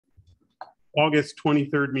August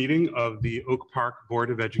 23rd meeting of the Oak Park Board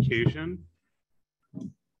of Education.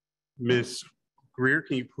 Ms. Greer,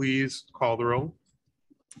 can you please call the roll?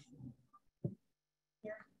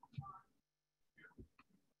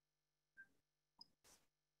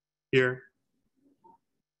 Here.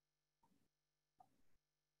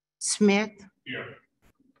 Smith. Here.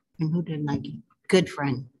 And who didn't like it?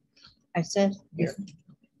 Goodfriend. I said here.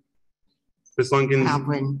 Ms. Lunkins.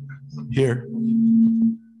 Alvin. Here.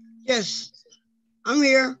 Yes, I'm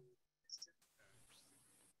here.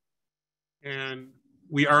 And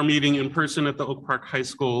we are meeting in person at the Oak Park High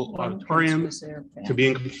School auditorium to be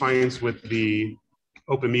in compliance with the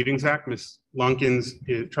Open Meetings Act. Ms. Lunkins,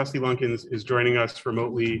 Trustee Lunkins is joining us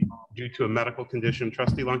remotely due to a medical condition.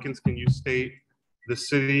 Trustee Lunkins, can you state the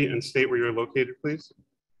city and state where you're located, please?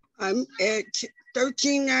 I'm at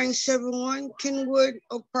 13971 Kenwood,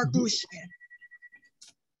 Oak Park, Michigan.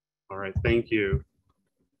 All right, thank you.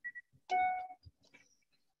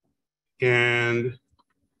 And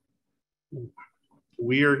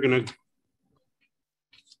we are going to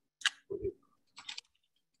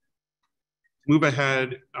move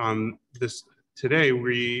ahead on this. Today,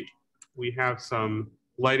 we have some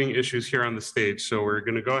lighting issues here on the stage. So we're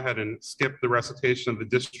going to go ahead and skip the recitation of the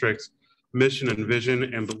district's mission and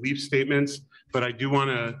vision and belief statements. But I do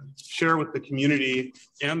want to share with the community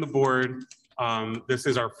and the board, this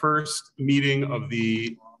is our first meeting of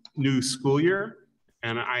the new school year.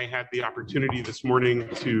 And I had the opportunity this morning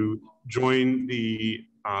to join the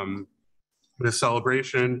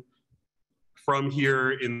celebration from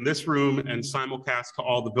here in this room and simulcast to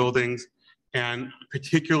all the buildings. And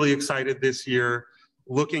particularly excited this year,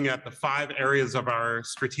 looking at the 5 areas of our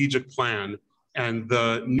strategic plan and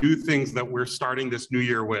the new things that we're starting this new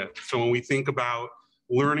year with. So when we think about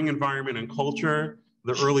learning environment and culture,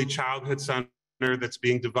 the early childhood center that's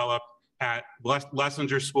being developed at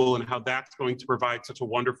Lessinger School and how that's going to provide such a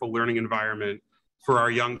wonderful learning environment for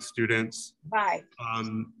our young students. Bye.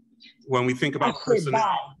 When we think about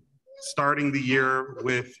personnel, starting the year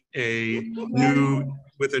with a new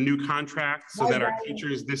contract so that our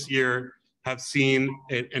teachers this year have seen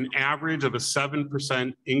an average of a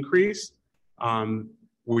 7% increase.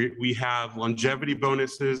 We have longevity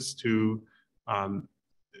bonuses to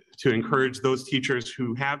encourage those teachers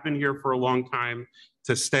who have been here for a long time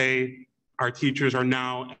to stay. Our teachers are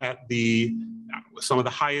now at some of the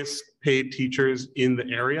highest paid teachers in the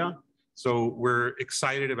area. So we're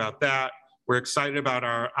excited about that. We're excited about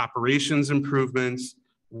our operations improvements,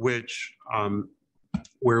 which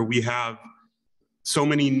where we have so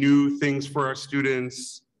many new things for our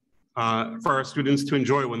students to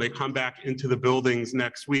enjoy when they come back into the buildings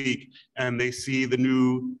next week and they see the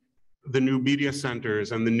new media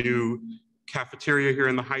centers and the new cafeteria here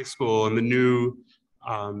in the high school and the new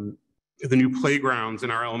playgrounds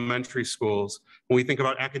in our elementary schools. When we think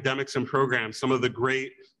about academics and programs, some of the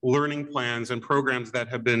great learning plans and programs that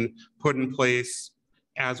have been put in place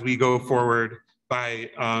as we go forward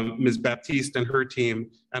by Ms. Baptiste and her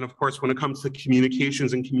team. And of course, when it comes to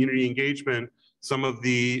communications and community engagement, some of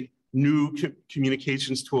the new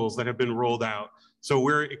communications tools that have been rolled out. So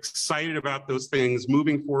we're excited about those things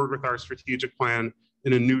moving forward with our strategic plan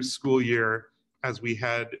in a new school year as we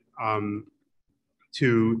head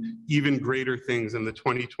to even greater things in the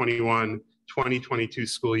 2021-2022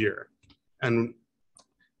 school year. And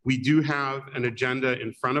we do have an agenda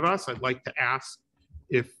in front of us. I'd like to ask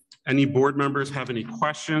if any board members have any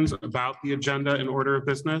questions about the agenda and order of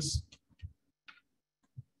business.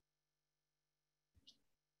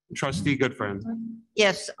 Trustee Goodfriend.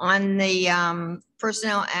 Yes, on the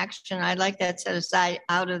personnel action, I'd like that set aside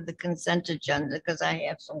out of the consent agenda because I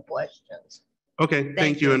have some questions. Okay,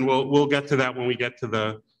 thank you. And we'll get to that when we get to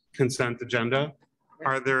the consent agenda.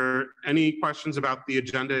 Are there any questions about the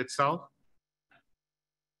agenda itself?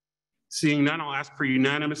 Seeing none, I'll ask for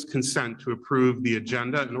unanimous consent to approve the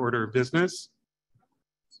agenda and order of business.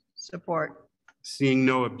 Support. Seeing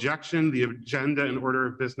no objection, the agenda and order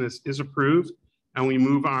of business is approved. And we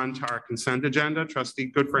move on to our consent agenda.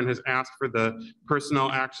 Trustee Goodfriend has asked for the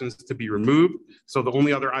personnel actions to be removed. So the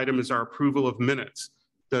only other item is our approval of minutes.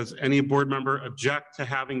 Does any board member object to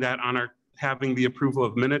having that on having the approval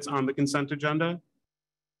of minutes on the consent agenda?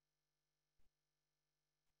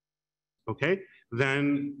 Okay,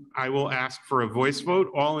 then I will ask for a voice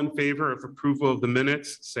vote. All in favor of approval of the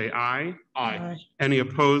minutes, say aye. Aye. Any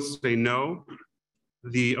opposed, say no.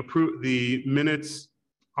 The minutes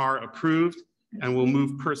are approved, and we'll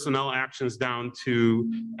move personnel actions down to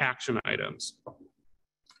action items.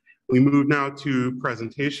 We move now to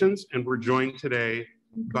presentations, and we're joined today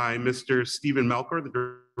by Mr. Stephen Melker,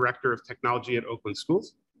 the Director of Technology at Oakland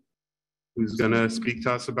Schools. who's going to speak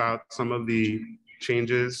to us about some of the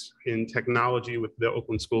changes in technology with the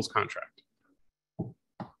Oakland Schools contract.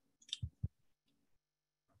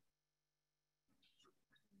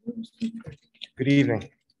 Good evening.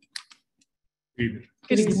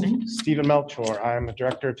 Good evening. Stephen Melchor. I'm the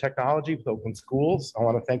Director of Technology with Oakland Schools. I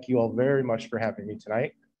want to thank you all very much for having me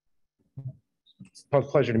tonight. It's a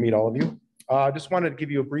pleasure to meet all of you. I just wanted to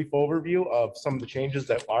give you a brief overview of some of the changes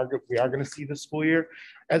that we are going to see this school year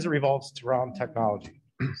as it revolves around technology.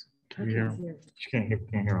 Can't hear him.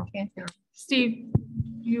 Can't hear. Steve,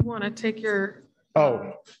 you want to take your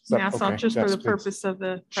Oh, mask off just for yes, the please. purpose of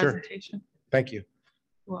the Sure. presentation? Thank you.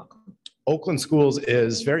 You're welcome. Oakland Schools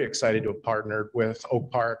is very excited to have partnered with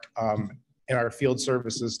Oak Park in our field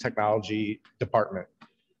services technology department.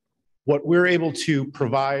 What we're able to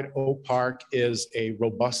provide Oak Park is a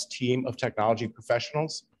robust team of technology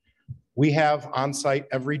professionals. We have on site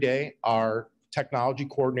every day our technology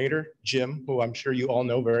coordinator, Jim, who I'm sure you all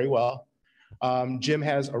know very well. Jim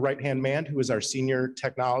has a right-hand man who is our senior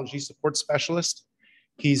technology support specialist.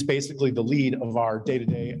 He's basically the lead of our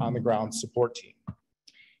day-to-day on-the-ground support team.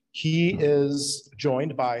 He is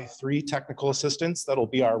joined by 3 technical assistants that'll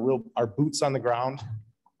be our boots on the ground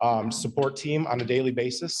support team on a daily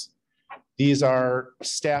basis. These are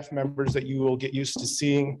staff members that you will get used to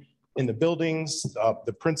seeing in the buildings.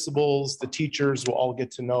 The principals, the teachers will all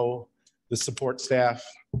get to know the support staff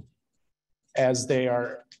as they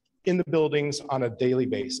are in the buildings on a daily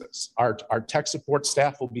basis. Our tech support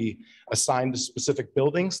staff will be assigned to specific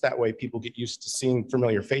buildings. That way people get used to seeing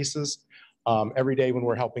familiar faces every day when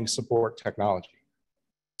we're helping support technology.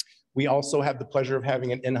 We also have the pleasure of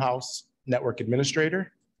having an in-house network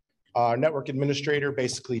administrator. Our network administrator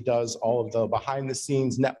basically does all of the behind the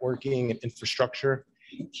scenes networking and infrastructure.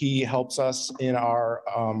 He helps us in our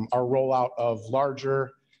rollout of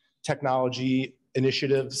larger technology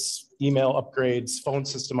initiatives, email upgrades, phone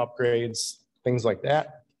system upgrades, things like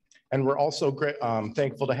that. And we're also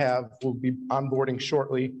thankful to have, we'll be onboarding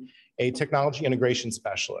shortly, a technology integration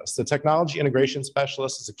specialist. The technology integration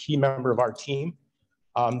specialist is a key member of our team.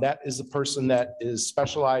 That is the person that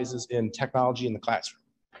specializes in technology in the classroom.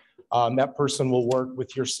 That person will work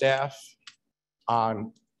with your staff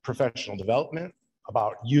on professional development,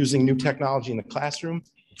 about using new technology in the classroom.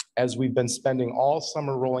 As we've been spending all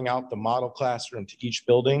summer rolling out the model classroom to each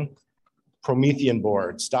building, Promethean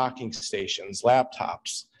boards, docking stations,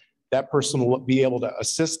 laptops. That person will be able to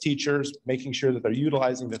assist teachers, making sure that they're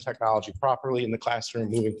utilizing the technology properly in the classroom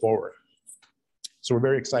moving forward. So we're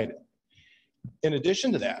very excited. In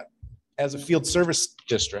addition to that, as a field service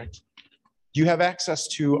district, you have access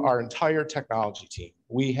to our entire technology team.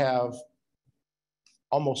 We have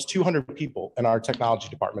almost 200 people in our technology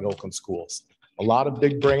department at Oakland Schools. A lot of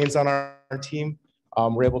big brains on our team.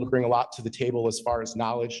 We're able to bring a lot to the table as far as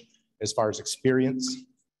knowledge, as far as experience.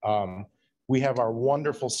 We have our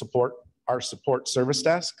wonderful support service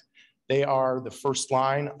desk. They are the first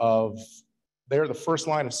line of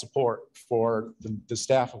support for the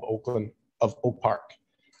staff of Oak Park.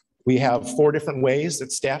 We have 4 different ways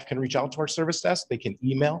that staff can reach out to our service desk. They can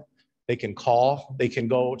email, they can call, they can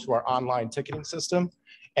go to our online ticketing system,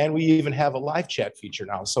 and we even have a live chat feature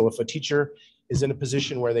now. So if a teacher is in a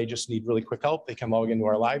position where they just need really quick help, they can log into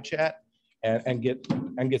our live chat and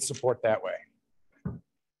get support that way.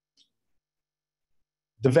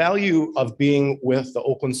 The value of being with the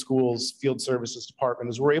Oakland Schools Field Services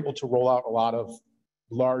Department is we're able to roll out a lot of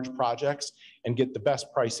large projects and get the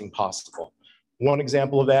best pricing possible. One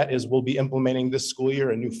example of that is we'll be implementing this school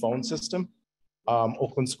year a new phone system.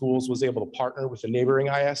 Oakland Schools was able to partner with a neighboring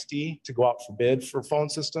ISD to go out for bid for phone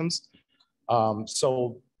systems.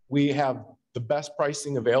 So we have the best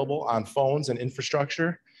pricing available on phones and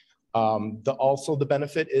infrastructure. Also the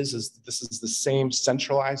benefit is this is the same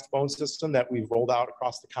centralized phone system that we've rolled out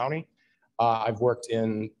across the county. I've worked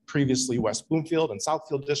in previously West Bloomfield and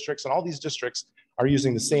Southfield districts, and all these districts are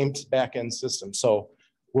using the same back-end system. So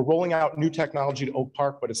we're rolling out new technology to Oak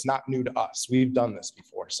Park, but it's not new to us. We've done this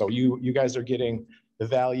before. So you guys are getting the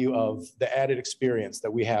value of the added experience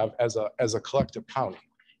that we have as a collective county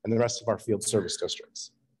and the rest of our field service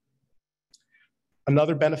districts.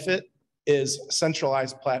 Another benefit is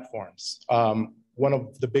centralized platforms. One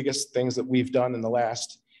of the biggest things that we've done in the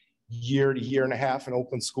last year to year and a half in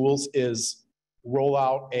Oakland Schools is roll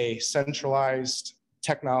out a centralized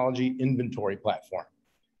technology inventory platform.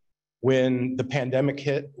 When the pandemic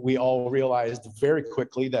hit, we all realized very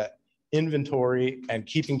quickly that inventory and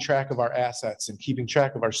keeping track of our assets and keeping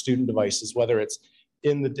track of our student devices, whether it's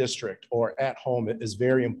in the district or at home, is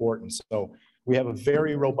very important. So we have a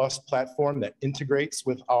very robust platform that integrates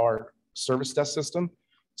with our service desk system.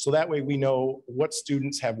 So that way we know what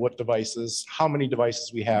students have what devices, how many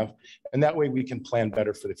devices we have, and that way we can plan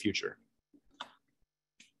better for the future.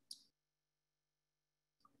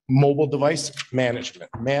 Mobile device management,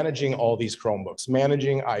 managing all these Chromebooks,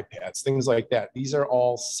 managing iPads, things like that. These are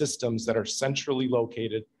all systems that are centrally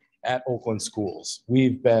located at Oakland schools.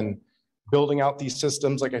 We've been building out these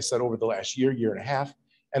systems, like I said, over the last year, year and a half,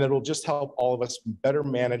 and it'll just help all of us better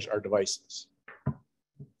manage our devices.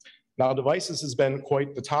 Now, devices has been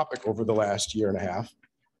quite the topic over the last year and a half.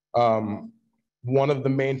 One of the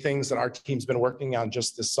main things that our team's been working on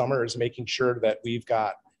just this summer is making sure that we've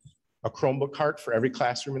got a Chromebook cart for every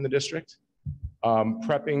classroom in the district,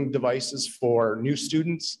 prepping devices for new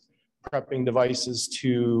students, prepping devices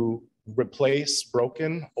to replace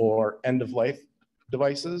broken or end-of-life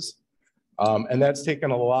devices. And that's taken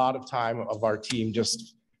a lot of time of our team,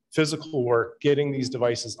 just physical work, getting these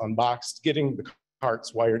devices unboxed, getting the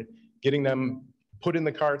carts wired, getting them put in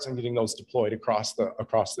the carts and getting those deployed across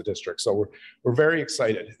the district. So we're very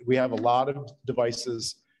excited. We have a lot of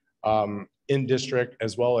devices in district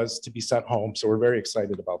as well as to be sent home. So we're very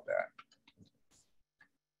excited about that.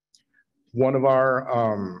 We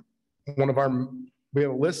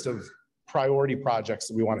have a list of priority projects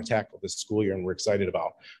that we want to tackle this school year and we're excited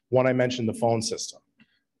about. One, I mentioned the phone system.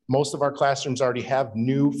 Most of our classrooms already have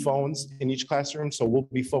new phones in each classroom. So we'll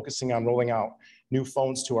be focusing on rolling out new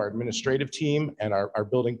phones to our administrative team and our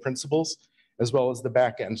building principals, as well as the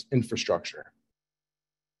back end infrastructure.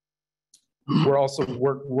 We're also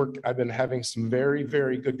I've been having some very,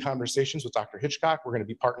 very good conversations with Dr. Hitchcock. We're going to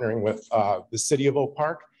be partnering with the city of Oak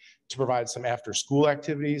Park to provide some after school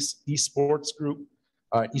activities, esports group,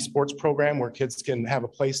 esports program where kids can have a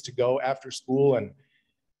place to go after school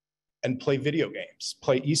and play video games,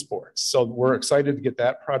 play esports. So we're excited to get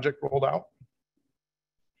that project rolled out.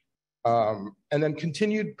 And then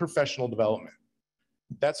continued professional development.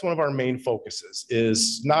 That's one of our main focuses,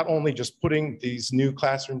 is not only just putting these new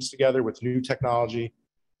classrooms together with new technology,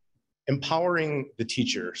 empowering the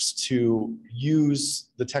teachers to use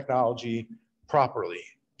the technology properly,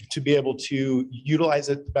 to be able to utilize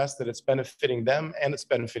it the best that it's benefiting them and it's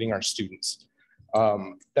benefiting our students.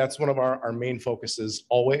 That's one of our main focuses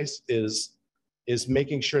always is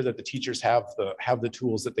making sure that the teachers have the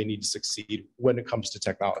tools that they need to succeed when it comes to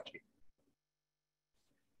technology.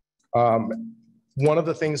 One of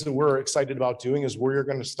the things that we're excited about doing is we're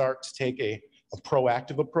going to start to take a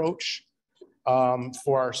proactive approach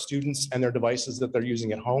for our students and their devices that they're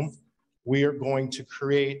using at home. We are going to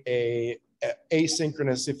create a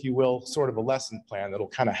asynchronous, if you will, sort of a lesson plan that'll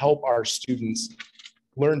kind of help our students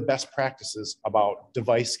learn best practices about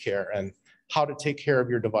device care and how to take care of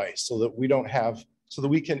your device so that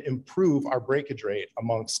we can improve our breakage rate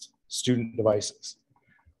amongst student devices.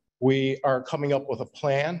 We are coming up with a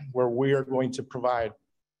plan where we are going to provide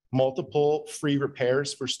multiple free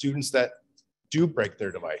repairs for students that do break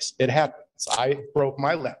their device. It happens. I broke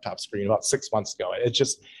my laptop screen about 6 months ago.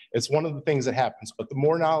 It's one of the things that happens, but the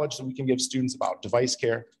more knowledge that we can give students about device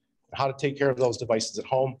care, how to take care of those devices at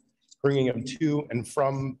home, bringing them to and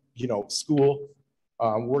from, school,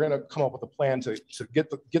 we're going to come up with a plan to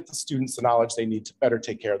get the students the knowledge they need to better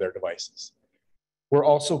take care of their devices. We're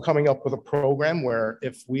also coming up with a program where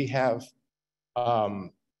if we have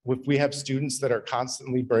students that are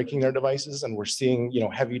constantly breaking their devices and we're seeing,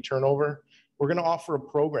 heavy turnover, we're going to offer a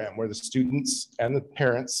program where the students and the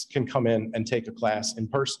parents can come in and take a class in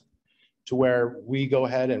person, to where we go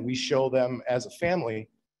ahead and we show them as a family,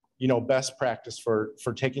 best practice for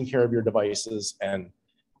taking care of your devices and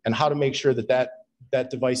how to make sure that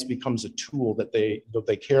device becomes a tool that they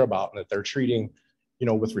care about and that they're treating,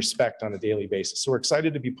 with respect on a daily basis. So we're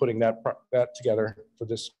excited to be putting that together for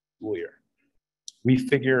this school year. We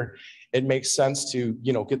figure it makes sense to,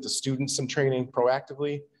 get the students some training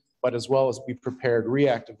proactively, but as well as be prepared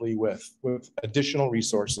reactively with additional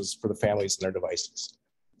resources for the families and their devices.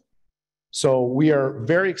 So we are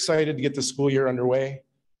very excited to get the school year underway.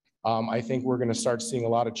 I think we're going to start seeing a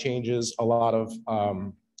lot of changes, a lot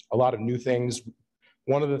of new things.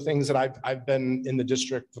 One of the things that I've been in the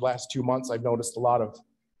district for the last 2 months, I've noticed a lot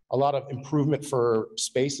of improvement for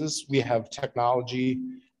spaces. We have technology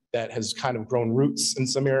that has kind of grown roots in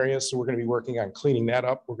some areas, so we're going to be working on cleaning that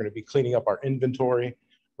up. We're going to be cleaning up our inventory.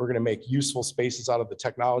 We're going to make useful spaces out of the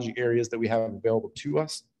technology areas that we have available to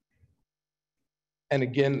us. And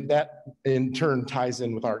again, that in turn ties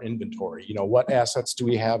in with our inventory. What assets do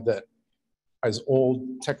we have that is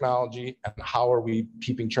old technology and how are we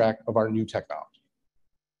keeping track of our new technology?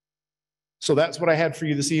 So that's what I had for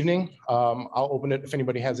you this evening. I'll open it if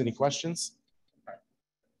anybody has any questions.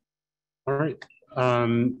 All right.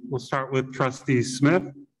 We'll start with Trustee Smith.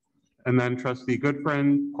 and then trustee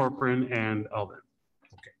Goodfriend, Corcoran, and Eldon.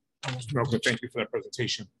 Mr. Melvin, thank you for that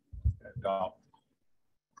presentation and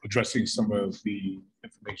addressing some of the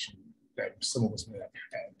information that some of us may have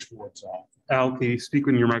had towards. Al, can you speak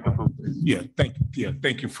in your microphone, please? Yeah,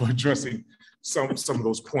 thank you for addressing some of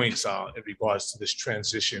those points in regards to this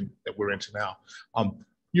transition that we're into now.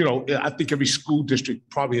 You know, I think every school district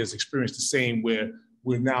probably has experienced the same, where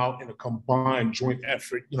we're now in a combined joint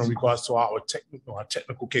effort, you know, in regards to our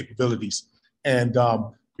technical capabilities. And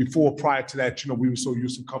before, prior to that, you know, we were so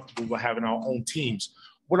used and comfortable with having our own teams.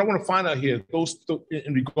 What I want to find out here,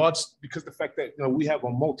 in regards, because the fact that, you know, we have a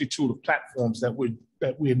multitude of platforms that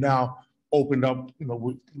we are now opened up, you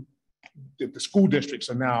know, the school districts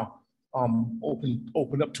are now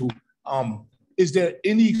opened up to. Is there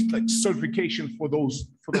any like certification for those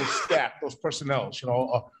staff, those personnel? You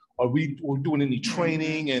know, are we doing any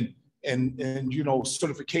training and you know,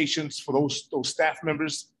 certifications for those staff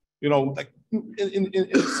members? You know, like in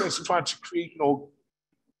a sense of trying to create, you know,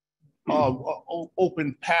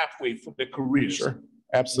 open pathway for their careers. Sure,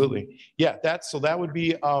 absolutely. Yeah, that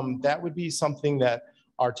would be something that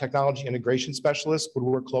our technology integration specialists would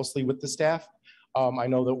work closely with the staff. I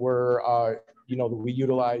know that you know, that we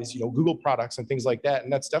utilize, you know, Google products and things like that,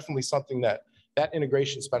 and that's definitely something that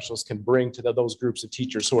integration specialist can bring to those groups of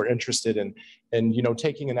teachers who are interested in you know,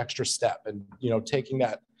 taking an extra step and, you know, taking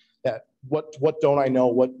that what don't I know,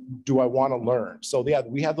 what do I want to learn? So yeah,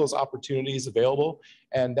 we have those opportunities available,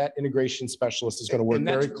 and that integration specialist is going to work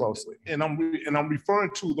very closely. And I'm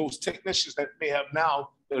referring to those technicians that are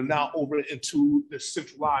now over into the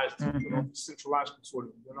centralized, you know, centralized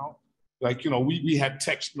consortium, you know. Like, you know, we had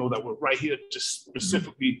techs, you know, that were right here just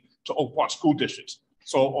specifically to Oak Park school districts.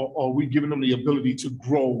 So are we giving them the ability to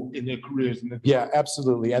grow in their careers? Yeah,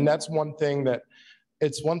 absolutely. And that's one thing that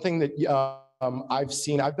I've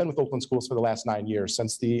seen. I've been with Oakland Schools for the last 9 years,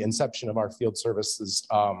 since the inception of our field services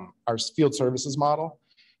model.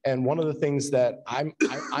 And one of the things that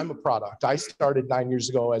I'm a product, I started 9 years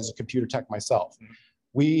ago as a computer tech myself.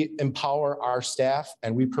 We empower our staff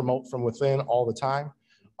and we promote from within all the time.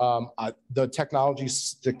 The technology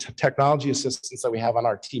assistants that we have on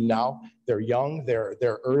our team now, they're young,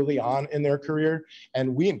 they're early on in their career,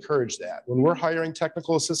 and we encourage that. When we're hiring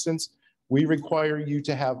technical assistants, we require you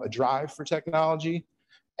to have a drive for technology,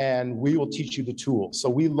 and we will teach you the tools. So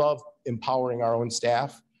we love empowering our own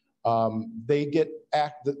staff. One of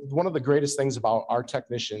the greatest things about our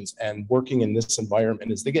technicians and working in this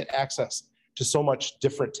environment is they get access to so much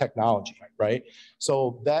different technology, right?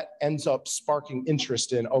 So that ends up sparking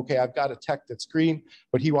interest in, okay, I've got a tech that's green,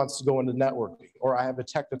 but he wants to go into networking. Or I have a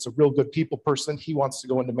tech that's a real good people person. He wants to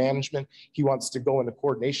go into management. He wants to go into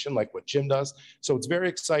coordination like what Jim does. So it's very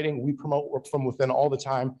exciting. We promote work from within all the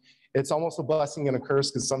time. It's almost a blessing and a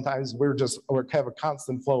curse, because sometimes we have a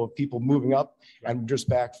constant flow of people moving up and just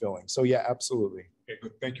backfilling. So yeah, absolutely. Okay,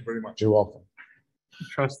 good. Thank you very much. You're welcome.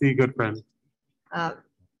 Trustee Goodfriend.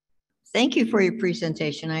 Thank you for your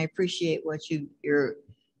presentation. I appreciate what you're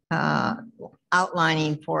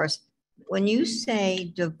outlining for us. When you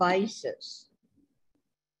say devices,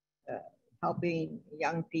 helping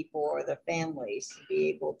young people or their families to be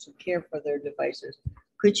able to care for their devices,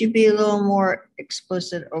 could you be a little more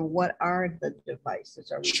explicit, or what are the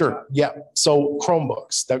devices? Sure, yeah. So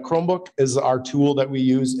Chromebooks. That Chromebook is our tool that we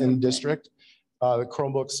use in district. The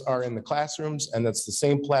Chromebooks are in the classrooms, and that's the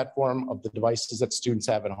same platform of the devices that students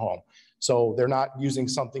have at home. So they're not using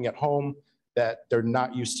something at home that they're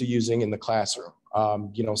not used to using in the classroom.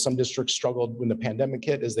 You know, some districts struggled when the pandemic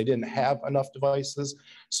hit, as they didn't have enough devices.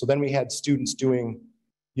 So then we had students doing,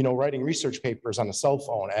 you know, writing research papers on a cell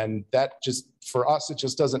phone. And that just, for us, it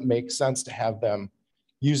just doesn't make sense to have them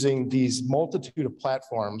using these multitude of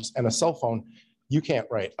platforms and a cell phone. You can't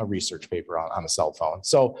write a research paper on a cell phone.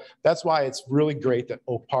 So that's why it's really great that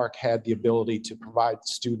Oak Park had the ability to provide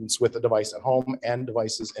students with a device at home and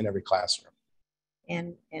devices in every classroom.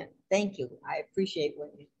 And thank you. I appreciate when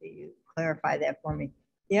you clarify that for me.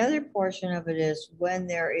 The other portion of it is when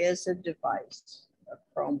there is a device, a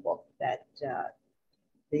Chromebook, that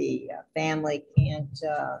the family can't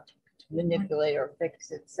manipulate or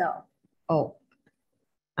fix itself. Oh,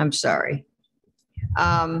 I'm sorry.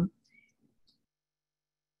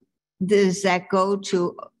 Does that go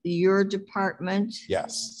to your department?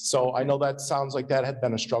 Yes. So I know that sounds like that had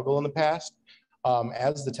been a struggle in the past.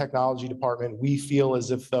 As the technology department, we feel as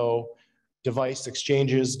if though device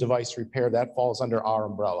exchanges, device repair, that falls under our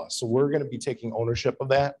umbrella. So we're going to be taking ownership of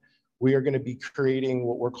that. We are going to be creating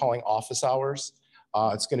what we're calling office hours.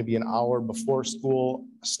 It's going to be an hour before school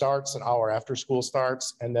starts, an hour after school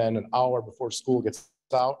starts, and then an hour before school gets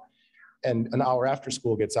out. and an hour after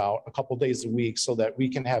school gets out, a couple days a week, so that we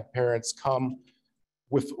can have parents come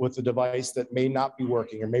with a device that may not be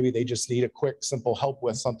working, or maybe they just need a quick, simple help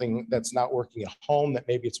with something that's not working at home, that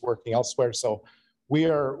maybe it's working elsewhere. So we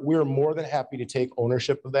are more than happy to take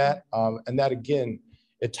ownership of that. And that, again,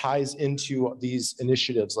 it ties into these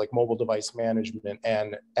initiatives like mobile device management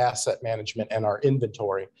and asset management and our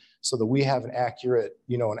inventory, so that we have an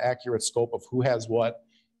accurate scope of who has what,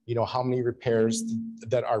 how many repairs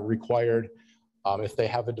that are required. If they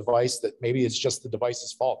have a device that maybe it's just the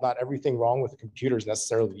device's fault, not everything wrong with the computer is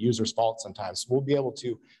necessarily the user's fault sometimes. So we'll be able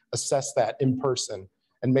to assess that in person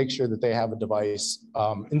and make sure that they have a device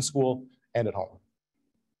in school and at home.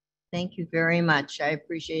 Thank you very much. I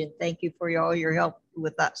appreciate it. Thank you for all your help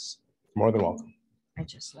with us. More than welcome. I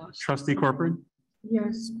just lost. Trustee Corcoran?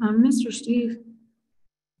 Yes, Mr. Steve,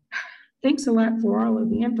 thanks a lot for all of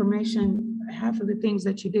the information, half of the things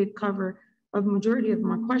that you did cover, of the majority of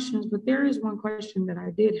my questions, but there is one question that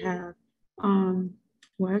I did have,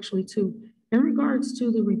 well, actually two. In regards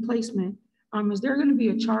to the replacement, is there going to be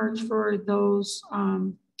a charge for those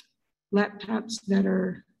laptops that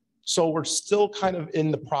are? So we're still kind of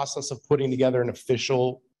in the process of putting together an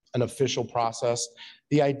official process.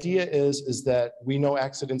 The idea is that we know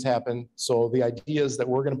accidents happen. So the idea is that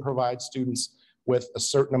we're going to provide students with a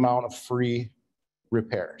certain amount of free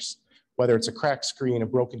repairs, whether it's a cracked screen, a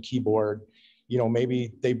broken keyboard,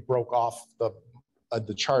 maybe they broke off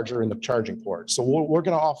the charger and the charging port. So we're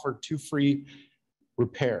going to offer 2 free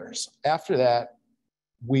repairs. After that,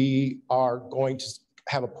 we are going to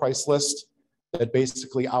have a price list that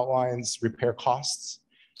basically outlines repair costs.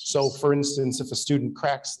 So for instance, if a student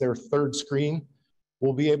cracks their 3rd screen,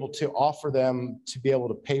 we'll be able to offer them to be able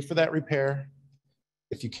to pay for that repair.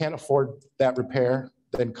 If you can't afford that repair,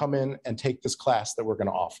 then come in and take this class that we're going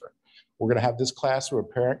to offer. We're going to have this class where a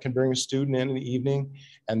parent can bring a student in the evening,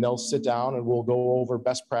 and they'll sit down and we'll go over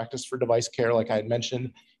best practice for device care, like I had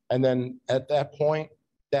mentioned. And then at that point,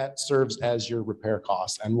 that serves as your repair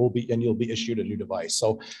cost, and you'll be issued a new device.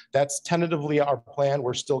 So that's tentatively our plan.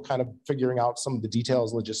 We're still kind of figuring out some of the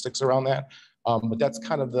details, logistics around that. But that's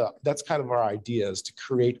kind of our idea, is to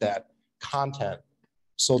create that content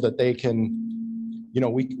so that they can,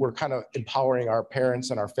 we're kind of empowering our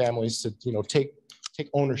parents and our families to, take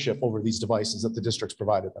ownership over these devices that the district's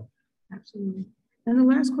provided them. Absolutely. And the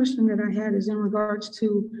last question that I had is in regards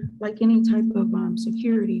to like any type of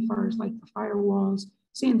security, as far as like the firewalls,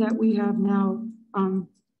 seeing that we have now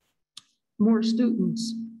more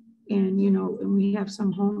students and, and we have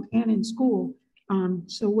some home and in school.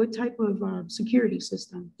 So what type of security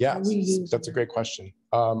system? Yeah, that's a great question.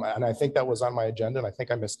 And I think that was on my agenda and I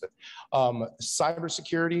think I missed it.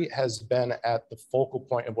 Cybersecurity has been at the focal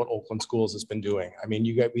point of what Oakland Schools has been doing. I mean,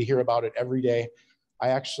 we hear about it every day. I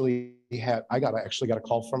actually got a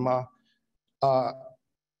call from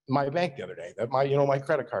my bank the other day that my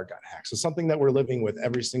credit card got hacked. So something that we're living with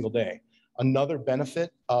every single day. Another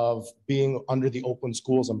benefit of being under the Oakland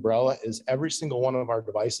Schools umbrella is every single one of our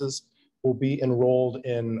devices will be enrolled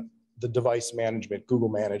in the device management, Google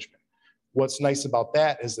management. What's nice about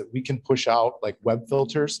that is that we can push out like web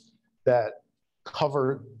filters that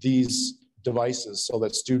cover these devices so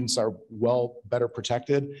that students are better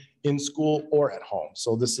protected in school or at home.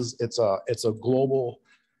 So it's a global,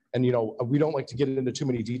 and we don't like to get into too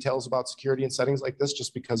many details about security and settings like this,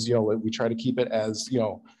 just because we try to keep it as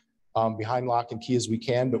behind lock and key as we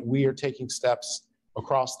can. But we are taking steps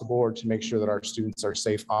across the board to make sure that our students are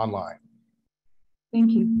safe online.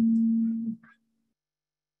 Thank you.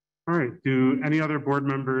 All right, do any other board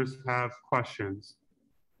members have questions?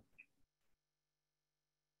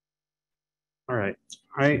 All right,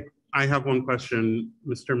 I have one question,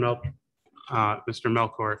 Mr. Melchor.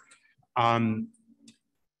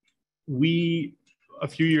 A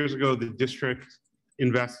few years ago, the district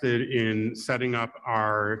invested in setting up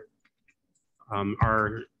our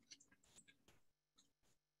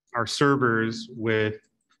servers with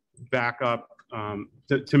backup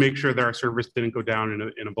to make sure that our servers didn't go down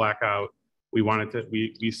in a blackout.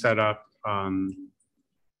 We set up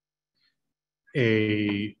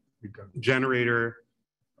a generator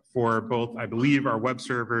for both, I believe, our web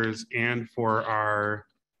servers and for our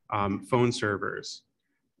phone servers.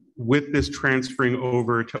 With this transferring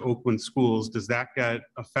over to Oakland Schools, does that get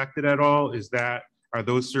affected at all? Are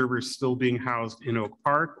those servers still being housed in Oak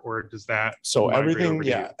Park, or does that? So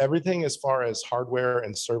everything as far as hardware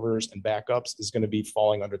and servers and backups is going to be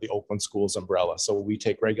falling under the Oakland Schools umbrella. So we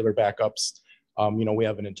take regular backups. We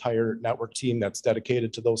have an entire network team that's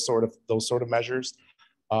dedicated to those sort of measures.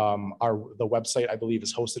 The website, I believe,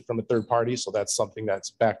 is hosted from a third party, so that's something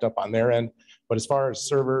that's backed up on their end. But as far as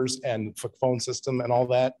servers and phone system and all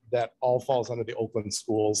that, that all falls under the Oakland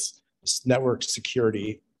Schools network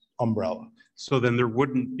security umbrella. So then there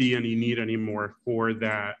wouldn't be any need anymore for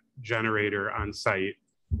that generator on site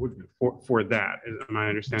for that. Am I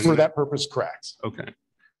understanding? For that purpose, correct. Okay.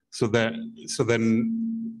 So then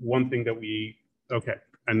one thing that okay.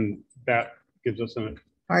 And that gives us a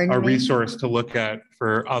Pardon me? resource to look at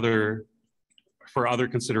for other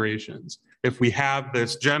considerations. If we have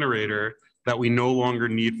this generator that we no longer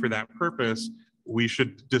need for that purpose, we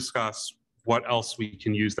should discuss what else we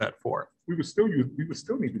can use that for. We would still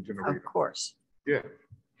need the generator. Of course. Yeah.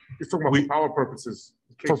 You're talking about for power purposes.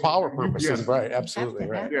 For power purposes, Yes. right, absolutely,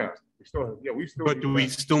 right. Yeah, we still But need do we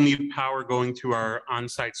that. still need power going to our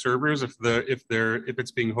on-site servers if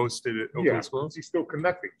it's being hosted at Yeah, Oakland Schools? he's still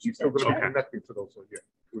connecting. He's still gonna be Okay. connecting to those, so yeah.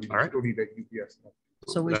 We All right. still need that UPS.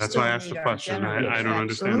 So we That's still why I asked need the our question. I generators. don't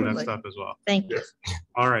understand that Absolutely. stuff as well. Thank you.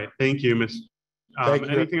 All right, thank you, Ms. Thank you.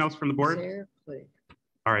 Anything else from the board? Seriously.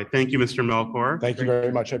 All right, thank you, Mr. Melkor. Thank you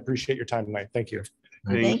very much. I appreciate your time tonight. Thank you.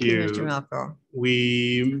 Thank you, Mr. Malco.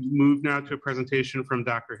 We move now to a presentation from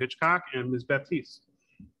Dr. Hitchcock and Ms. Baptiste.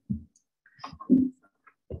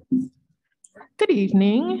 Good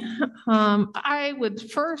evening. I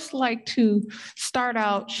would first like to start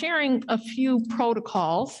out sharing a few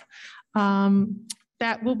protocols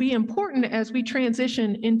that will be important as we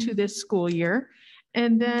transition into this school year.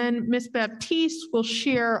 And then Ms. Baptiste will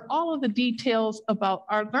share all of the details about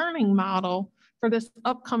our learning model for this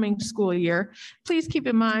upcoming school year. Please keep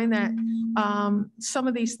in mind that some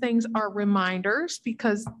of these things are reminders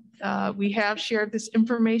because we have shared this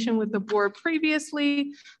information with the board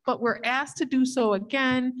previously, but we're asked to do so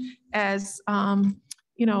again as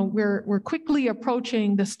we're quickly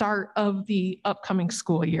approaching the start of the upcoming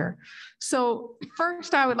school year. So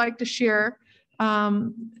first, I would like to share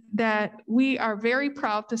that we are very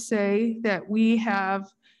proud to say that we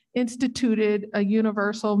have instituted a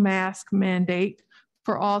universal mask mandate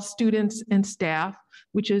for all students and staff,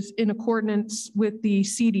 which is in accordance with the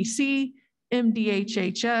CDC,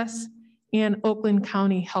 MDHHS, and Oakland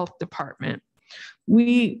County Health Department.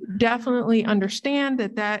 We definitely understand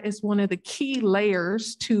that that is one of the key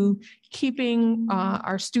layers to keeping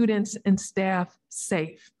our students and staff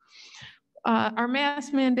safe. Our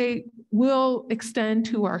mask mandate will extend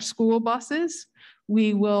to our school buses.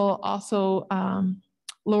 We will also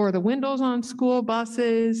lower the windows on school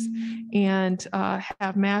buses and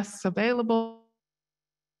have masks available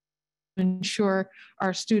to ensure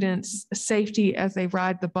our students' safety as they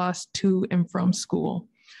ride the bus to and from school.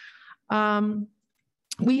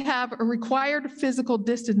 We have a required physical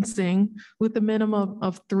distancing with a minimum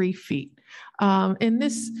of 3 feet. And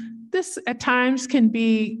this at times can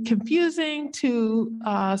be confusing to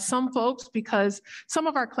some folks because some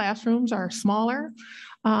of our classrooms are smaller.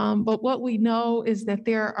 But what we know is that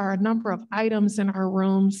there are a number of items in our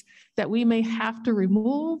rooms that we may have to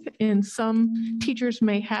remove, and some teachers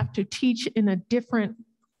may have to teach in a different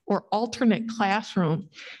or alternate classroom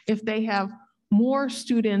if they have more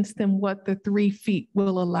students than what the 3 feet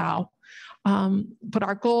will allow. But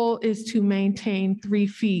our goal is to maintain 3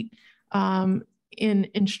 feet in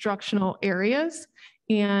instructional areas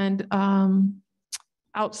and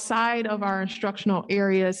outside of our instructional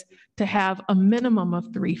areas to have a minimum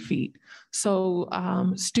of 3 feet. So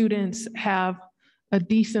students have a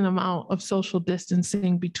decent amount of social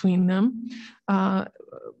distancing between them.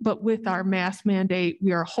 But with our mask mandate,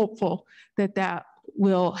 we are hopeful that that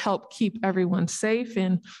will help keep everyone safe,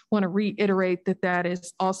 and want to reiterate that that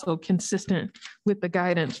is also consistent with the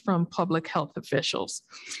guidance from public health officials.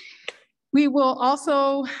 We will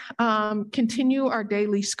also continue our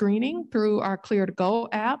daily screening through our Clear2Go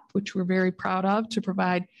app, which we're very proud of, to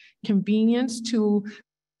provide convenience to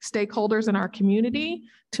stakeholders in our community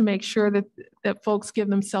to make sure that folks give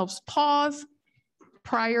themselves pause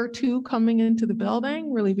prior to coming into the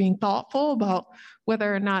building, really being thoughtful about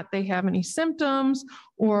whether or not they have any symptoms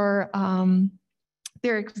or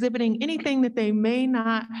they're exhibiting anything that they may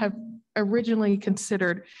not have originally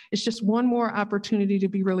considered. It's just one more opportunity to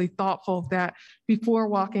be really thoughtful of that before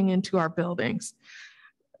walking into our buildings.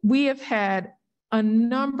 We have had a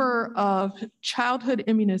number of childhood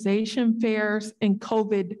immunization fairs and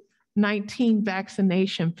COVID-19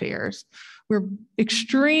 vaccination fairs. We're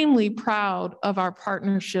extremely proud of our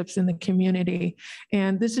partnerships in the community.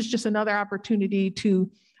 And this is just another opportunity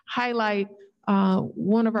to highlight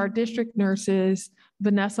one of our district nurses,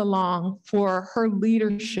 Vanessa Long, for her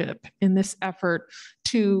leadership in this effort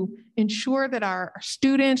to ensure that our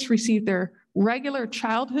students receive their regular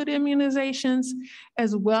childhood immunizations,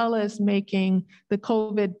 as well as making the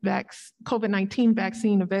COVID-19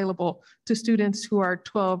 vaccine available to students who are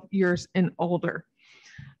 12 years and older.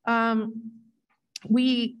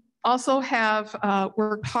 We also have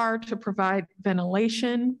worked hard to provide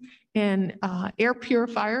ventilation and air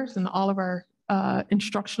purifiers in all of our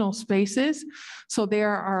instructional spaces. So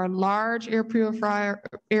there are large air purifiers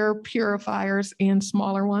and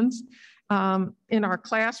smaller ones in our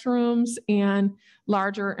classrooms and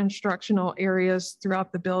larger instructional areas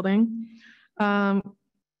throughout the building.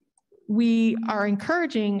 We are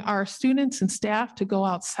encouraging our students and staff to go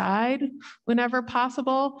outside whenever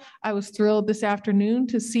possible. I was thrilled this afternoon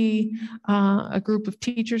to see a group of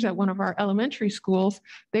teachers at one of our elementary schools.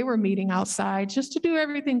 They were meeting outside just to do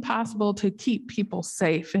everything possible to keep people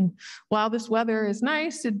safe. And while this weather is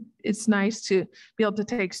nice, it's nice to be able to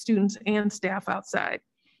take students and staff outside.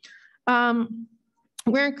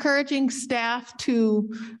 We're encouraging staff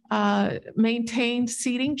to maintain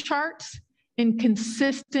seating charts and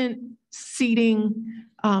consistent seating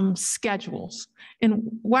schedules. And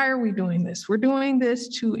why are we doing this? We're doing this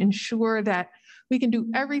to ensure that we can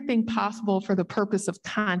do everything possible for the purpose of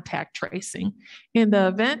contact tracing. In the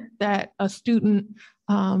event that a student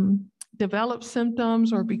develops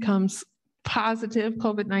symptoms or becomes positive,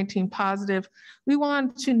 COVID-19 positive, we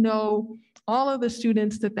want to know all of the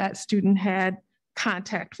students that student had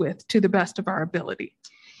contact with to the best of our ability.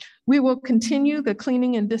 We will continue the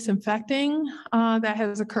cleaning and disinfecting that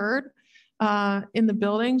has occurred in the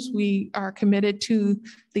buildings. We are committed to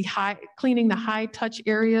cleaning the high touch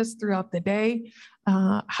areas throughout the day.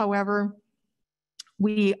 However,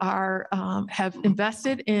 we have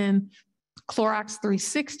invested in Clorox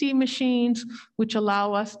 360 machines, which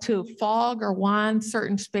allow us to fog or wand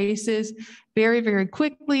certain spaces very, very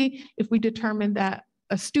quickly if we determine that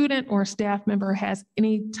a student or a staff member has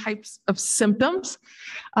any types of symptoms.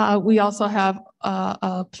 We also have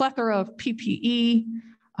a plethora of PPE,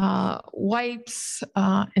 wipes,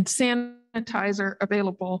 and sanitizer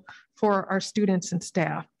available for our students and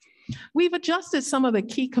staff. We've adjusted some of the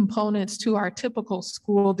key components to our typical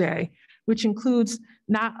school day, which includes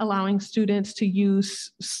not allowing students to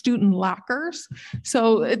use student lockers.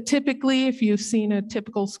 So typically, if you've seen a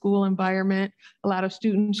typical school environment, a lot of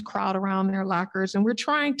students crowd around their lockers, and we're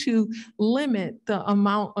trying to limit the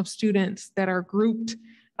amount of students that are grouped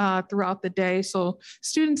throughout the day. So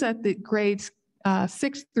students at the grades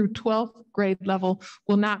 6th through 12th grade level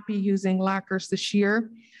will not be using lockers this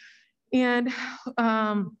year. And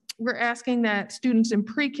we're asking that students in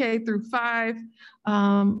pre-K through 5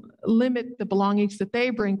 limit the belongings that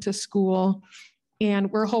they bring to school.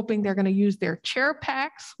 And we're hoping they're going to use their chair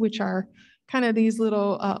packs, which are kind of these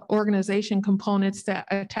little organization components that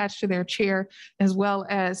attach to their chair, as well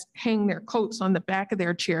as hang their coats on the back of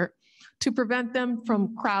their chair to prevent them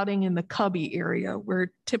from crowding in the cubby area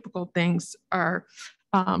where typical things are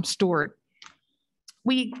stored.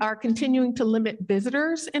 We are continuing to limit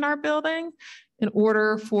visitors in our building. In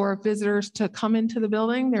order for visitors to come into the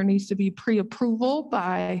building, there needs to be pre-approval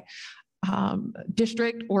by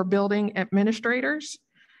district or building administrators.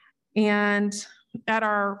 And at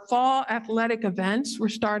our fall athletic events, we're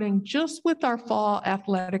starting just with our fall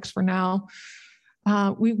athletics for now.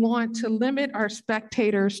 We want to limit our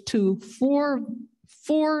spectators to four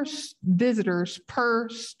visitors per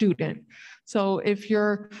student. So if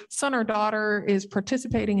your son or daughter is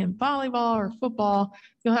participating in volleyball or football,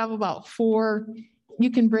 you'll have about 4,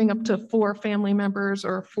 you can bring up to 4 family members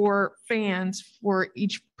or 4 fans for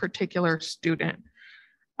each particular student.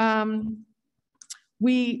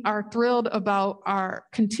 We are thrilled about our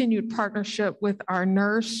continued partnership with our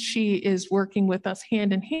nurse. She is working with us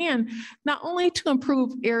hand in hand, not only to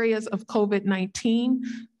improve areas of COVID-19,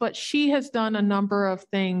 but she has done a number of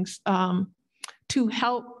things to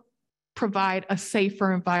help provide a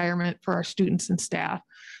safer environment for our students and staff.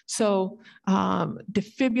 So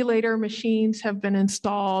defibrillator machines have been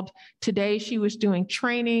installed. Today, she was doing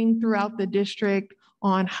training throughout the district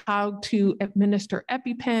on how to administer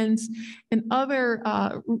EpiPens and other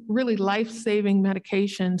really life-saving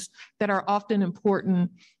medications that are often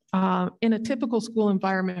important in a typical school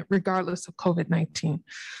environment, regardless of COVID-19.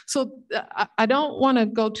 So I don't want to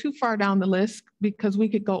go too far down the list because we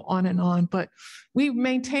could go on and on, but we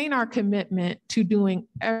maintain our commitment to doing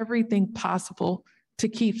everything possible to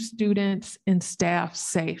keep students and staff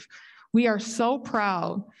safe. We are so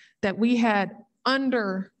proud that we had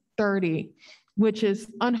under 30, which is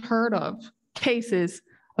unheard of, cases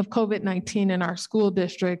of COVID-19 in our school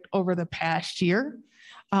district over the past year.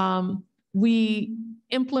 We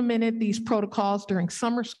implemented these protocols during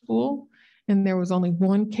summer school, and there was only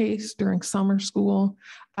one case during summer school.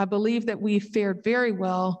 I believe that we fared very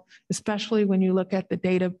well, especially when you look at the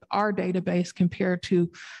data, our database compared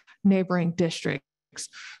to neighboring districts.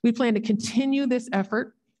 We plan to continue this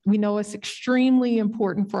effort. We know it's extremely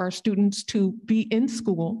important for our students to be in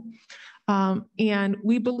school. And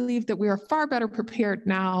we believe that we are far better prepared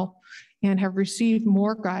now and have received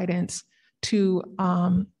more guidance to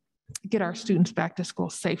get our students back to school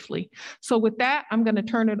safely. So with that, I'm going to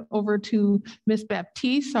turn it over to Ms.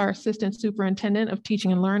 Baptiste, our Assistant Superintendent of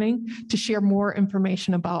Teaching and Learning, to share more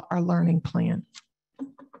information about our learning plan.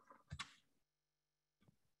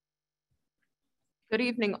 Good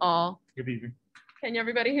evening, all. Good evening. Can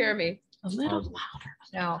everybody hear me? A little louder.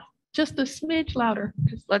 No. Just a smidge louder.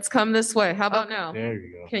 Let's come this way. How about now? There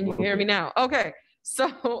you go. Can you hear me now? Okay.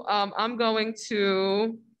 So I'm going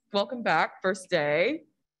to welcome back first day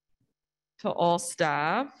to all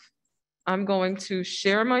staff. I'm going to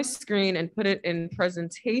share my screen and put it in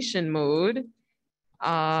presentation mode.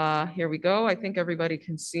 Here we go. I think everybody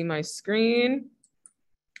can see my screen.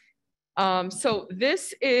 So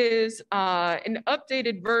this is an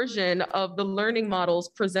updated version of the learning models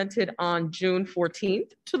presented on June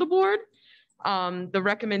 14th to the board. The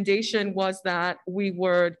recommendation was that we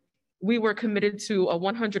were committed to a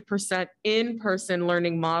 100% in-person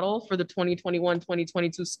learning model for the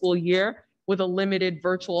 2021-2022 school year with a limited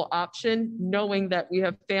virtual option, knowing that we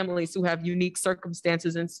have families who have unique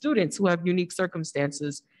circumstances and students who have unique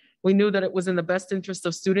circumstances. We knew that it was in the best interest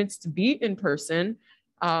of students to be in person,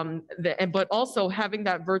 but also having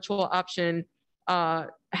that virtual option,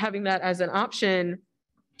 having that as an option,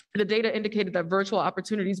 the data indicated that virtual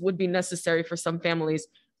opportunities would be necessary for some families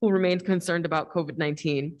who remained concerned about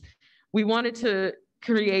COVID-19. We wanted to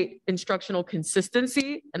create instructional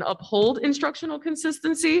consistency and uphold instructional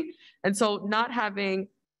consistency. And so not having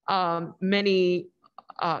many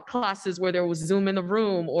classes where there was Zoom in the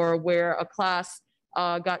room or where a class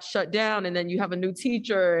got shut down and then you have a new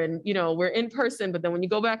teacher and, we're in person, but then when you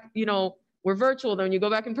go back, we're virtual, then when you go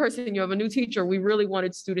back in person, you have a new teacher. We really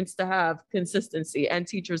wanted students to have consistency and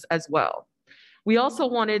teachers as well. We also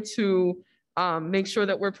wanted to make sure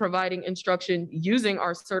that we're providing instruction using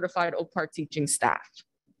our certified Oak Park teaching staff.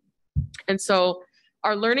 And so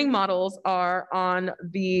our learning models are on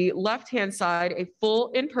the left-hand side, a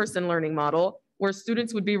full in-person learning model where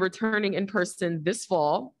students would be returning in person this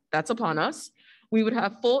fall. That's upon us. We would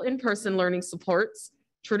have full in-person learning supports,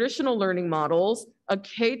 traditional learning models, a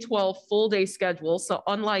K-12 full day schedule. So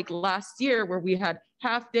unlike last year where we had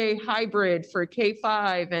half-day hybrid for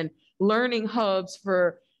K-5 and learning hubs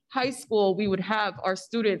for high school, we would have our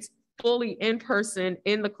students fully in person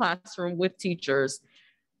in the classroom with teachers.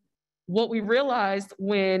 What we realized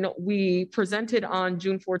when we presented on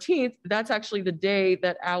June 14th, that's actually the day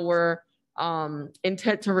that our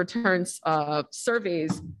intent to return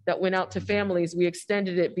surveys that went out to families, we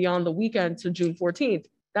extended it beyond the weekend to June 14th.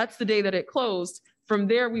 That's the day that it closed. From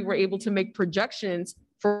there, we were able to make projections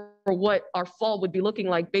for what our fall would be looking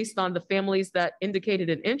like based on the families that indicated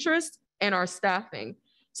an interest and our staffing.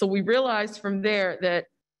 So we realized from there that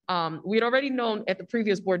we had already known at the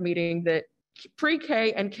previous board meeting that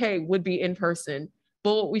pre-K and K would be in person.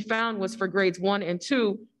 But what we found was for grades 1 and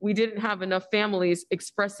 2, we didn't have enough families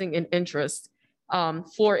expressing an interest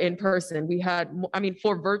for in person.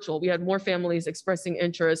 For virtual, we had more families expressing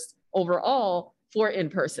interest overall for in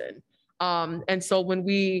person. And so when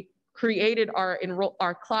we created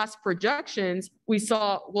our class projections, we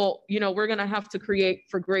saw, we're gonna have to create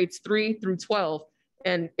for grades 3 through 12.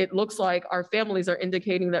 And it looks like our families are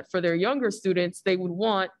indicating that for their younger students, they would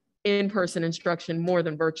want in-person instruction more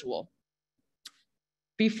than virtual.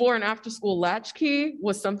 Before and after school latchkey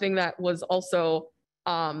was something that was also,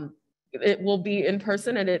 it will be in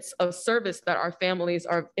person, and it's a service that our families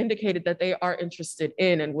are indicated that they are interested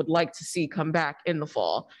in and would like to see come back in the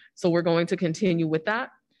fall. So we're going to continue with that.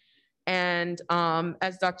 And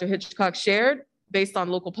as Dr. Hitchcock shared, based on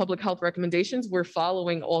local public health recommendations, we're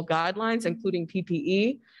following all guidelines, including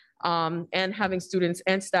PPE, and having students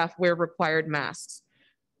and staff wear required masks.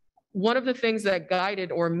 One of the things that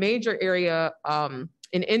guided, or major area,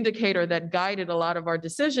 an indicator that guided a lot of our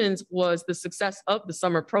decisions was the success of the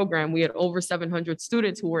summer program. We had over 700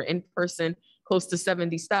 students who were in person, close to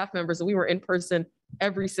 70 staff members, and we were in person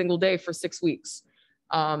every single day for 6 weeks.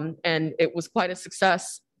 And it was quite a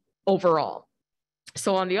success overall.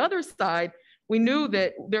 So on the other side, we knew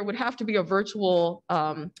that there would have to be a virtual,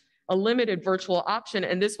 a limited virtual option,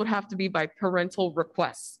 and this would have to be by parental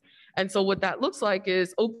requests. And so what that looks like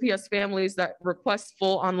is OPS families that request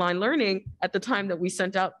full online learning at the time that we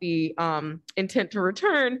sent out the intent to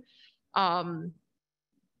return,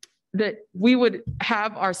 that we would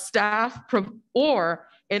have our staff or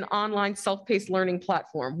an online self-paced learning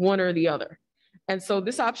platform, one or the other. And so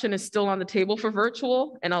this option is still on the table for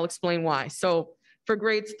virtual, and I'll explain why. So for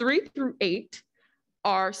grades 3 through 8,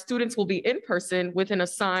 our students will be in person with an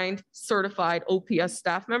assigned certified OPS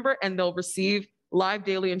staff member, and they'll receive live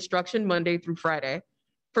daily instruction Monday through Friday.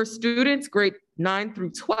 For students grade 9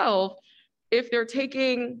 through 12, if they're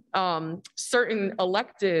taking certain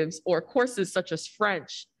electives or courses such as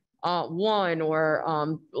French 1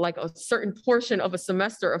 or like a certain portion of a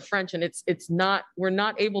semester of French, and we're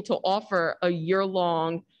not able to offer a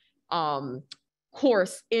year-long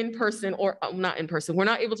course in person, or not in person. We're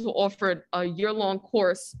not able to offer a year-long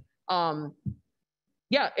course,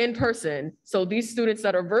 in person. So these students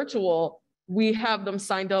that are virtual, we have them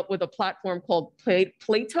signed up with a platform called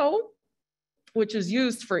Plato, which is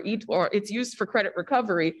used for it's used for credit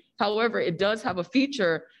recovery. However, it does have a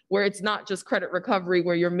feature where it's not just credit recovery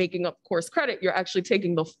where you're making up course credit, you're actually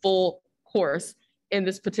taking the full course in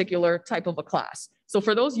this particular type of a class. So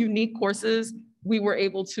for those unique courses, we were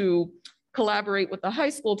able to collaborate with the high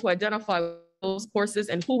school to identify those courses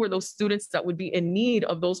and who were those students that would be in need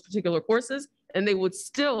of those particular courses. And they would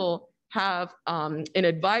still have an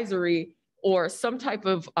advisory or some type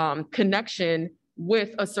of connection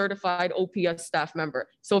with a certified OPS staff member.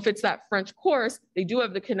 So if it's that French course, they do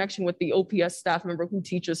have the connection with the OPS staff member who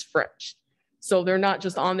teaches French. So they're not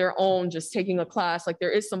just on their own, just taking a class, like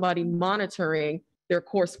there is somebody monitoring their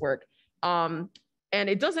coursework. And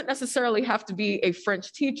it doesn't necessarily have to be a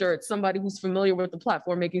French teacher. It's somebody who's familiar with the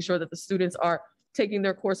platform, making sure that the students are taking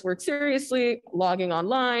their coursework seriously, logging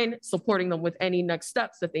online, supporting them with any next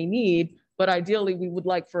steps that they need. But ideally, we would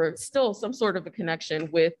like for still some sort of a connection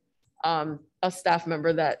with a staff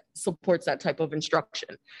member that supports that type of instruction.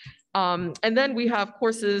 And then we have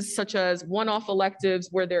courses such as one-off electives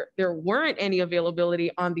where there weren't any availability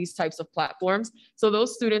on these types of platforms. So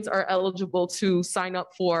those students are eligible to sign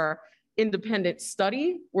up for independent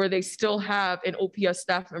study, where they still have an OPS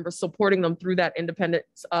staff member supporting them through that independent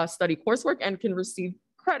study coursework and can receive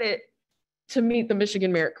credit to meet the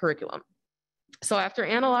Michigan Merit Curriculum. So after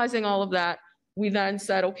analyzing all of that, we then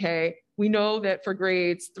said, okay, we know that for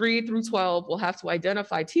grades 3 through 12, we'll have to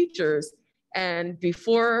identify teachers. And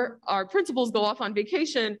before our principals go off on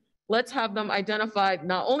vacation, let's have them identify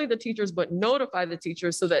not only the teachers, but notify the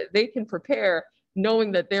teachers so that they can prepare,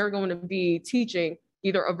 knowing that they're going to be teaching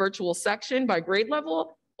either a virtual section by grade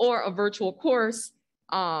level or a virtual course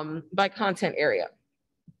by content area.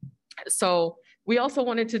 So we also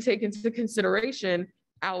wanted to take into consideration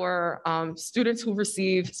our students who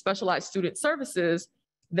receive specialized student services,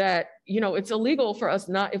 that, it's illegal for us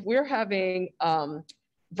if we're having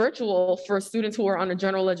virtual for students who are on a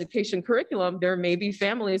general education curriculum, there may be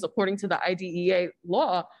families, according to the IDEA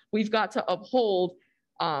law, we've got to uphold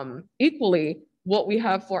equally what we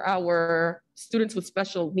have for our students with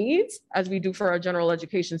special needs as we do for our general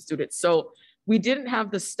education students. So we didn't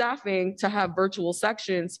have the staffing to have virtual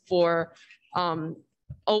sections for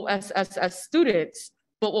OSSS students,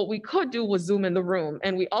 but what we could do was Zoom in the room.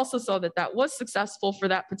 And we also saw that that was successful for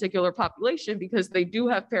that particular population because they do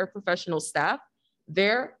have paraprofessional staff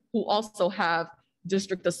there who also have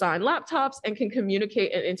district assigned laptops and can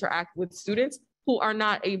communicate and interact with students who are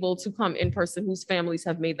not able to come in person, whose families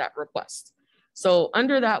have made that request. So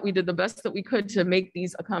under that, we did the best that we could to make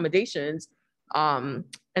these accommodations. And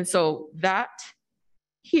so that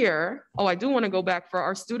here, I do want to go back for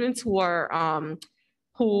our students who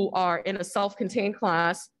are in a self-contained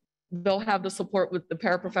class. They'll have the support with the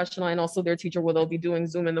paraprofessional and also their teacher, where they'll be doing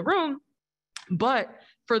Zoom in the room. But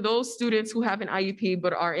for those students who have an IEP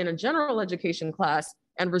but are in a general education class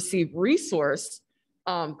and receive resource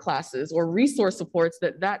classes or resource supports,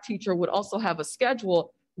 that teacher would also have a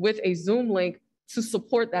schedule with a Zoom link to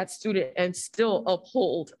support that student and still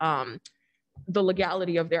uphold the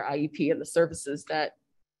legality of their IEP and the services that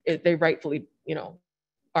they rightfully,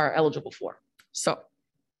 are eligible for. So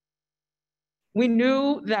we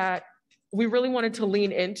knew that we really wanted to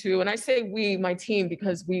lean into, and I say we, my team,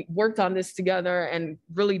 because we worked on this together and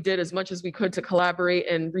really did as much as we could to collaborate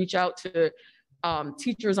and reach out to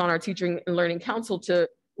teachers on our Teaching and Learning Council to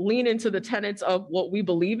lean into the tenets of what we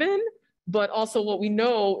believe in, but also what we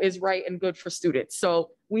know is right and good for students.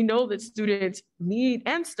 So we know that students need,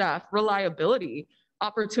 and staff, reliability,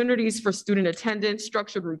 opportunities for student attendance,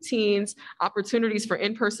 structured routines, opportunities for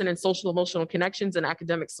in-person and social emotional connections and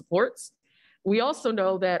academic supports. We also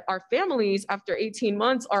know that our families after 18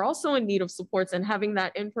 months are also in need of supports, and having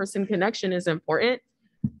that in-person connection is important.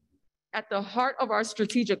 At the heart of our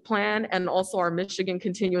strategic plan and also our Michigan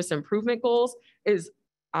continuous improvement goals is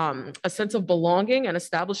a sense of belonging and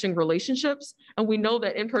establishing relationships. And we know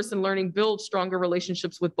that in-person learning builds stronger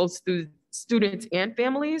relationships with both students and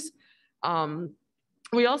families.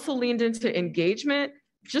 We also leaned into engagement,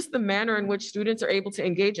 just the manner in which students are able to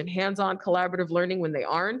engage in hands-on collaborative learning when they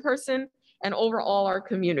are in person, and overall our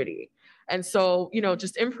community. And so,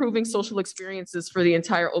 just improving social experiences for the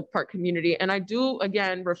entire Oak Park community. And I do,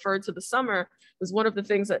 again, refer to the summer as one of the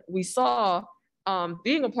things that we saw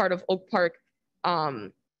being a part of Oak Park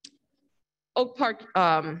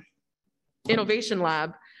Innovation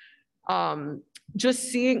Lab, just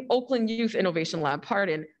seeing Oakland Youth Innovation Lab,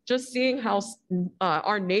 just seeing how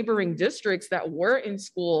our neighboring districts that were in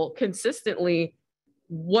school consistently,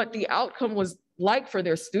 what the outcome was like for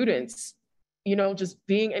their students, just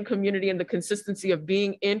being in community and the consistency of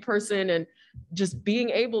being in person and just being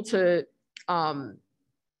able to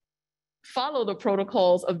follow the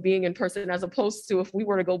protocols of being in person, as opposed to if we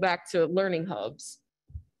were to go back to learning hubs,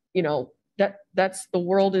 that's the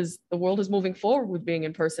world is moving forward with being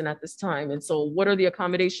in person at this time. And so what are the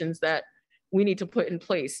accommodations that we need to put in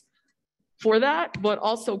place for that? But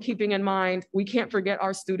also keeping in mind, we can't forget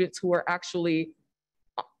our students who are actually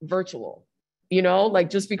virtual, like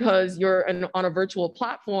just because you're on a virtual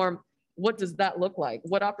platform, what does that look like?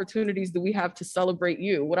 What opportunities do we have to celebrate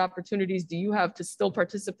you? What opportunities do you have to still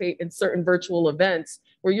participate in certain virtual events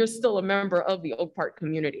where you're still a member of the Oak Park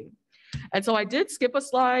community? And so I did skip a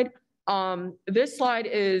slide. This slide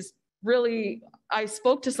is really, I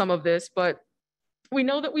spoke to some of this, but we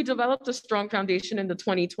know that we developed a strong foundation in the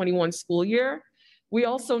 2021 school year. We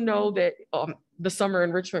also know that the summer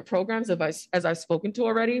enrichment programs, as I've spoken to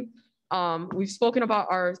already, we've spoken about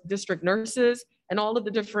our district nurses and all of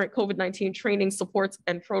the different COVID-19 training supports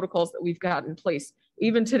and protocols that we've got in place.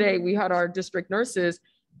 Even today, we had our district nurses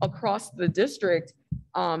across the district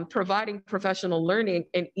providing professional learning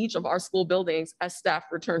in each of our school buildings as staff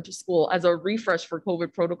return to school as a refresh for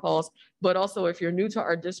COVID protocols. But also, if you're new to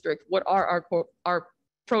our district, what are our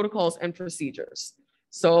protocols and procedures?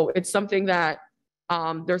 So it's something that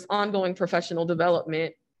there's ongoing professional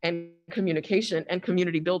development and communication and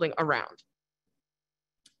community building around.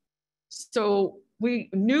 So we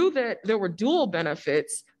knew that there were dual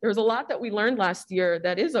benefits. There was a lot that we learned last year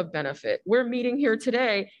that is of benefit. We're meeting here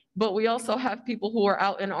today, but we also have people who are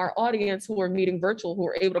out in our audience who are meeting virtual, who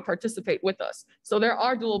are able to participate with us. So there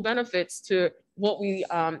are dual benefits to what we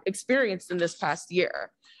experienced in this past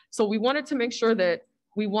year. So we wanted to make sure that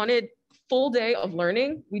we wanted full day of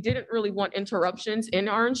learning. We didn't really want interruptions in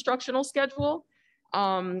our instructional schedule.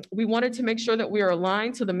 We wanted to make sure that we are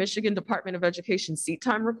aligned to the Michigan Department of Education seat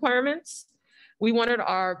time requirements. We wanted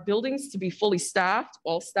our buildings to be fully staffed.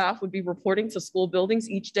 All staff would be reporting to school buildings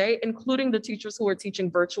each day, including the teachers who are teaching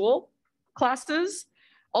virtual classes.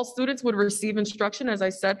 All students would receive instruction, as I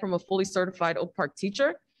said, from a fully certified Oak Park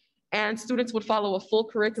teacher, and students would follow a full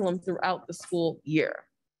curriculum throughout the school year.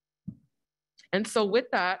 And so with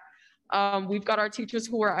that, we've got our teachers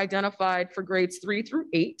who are identified for grades 3 through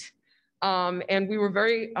 8. And we were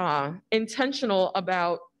very intentional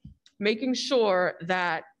about making sure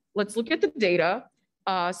that, let's look at the data.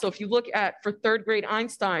 So if you look at for 3rd grade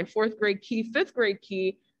Einstein, 4th grade Key, 5th grade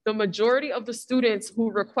Key, the majority of the students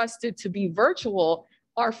who requested to be virtual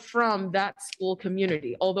are from that school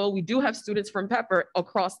community. Although we do have students from Pepper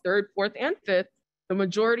across 3rd, 4th, and 5th, the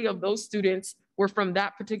majority of those students were from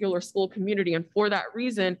that particular school community. And for that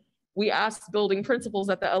reason, we asked building principals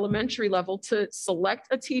at the elementary level to select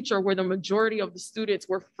a teacher where the majority of the students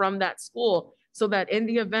were from that school, so that in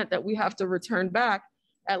the event that we have to return back,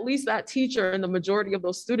 at least that teacher and the majority of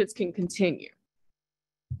those students can continue.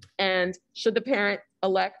 And should the parent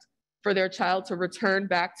elect for their child to return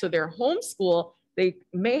back to their home school, they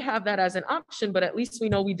may have that as an option, but at least we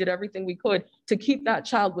know we did everything we could to keep that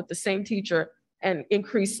child with the same teacher and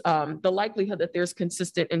increase the likelihood that there's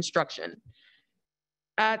consistent instruction.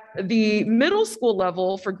 At the middle school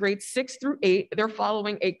level for grades 6 through 8, they're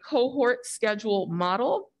following a cohort schedule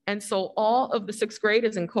model. And so all of the 6th grade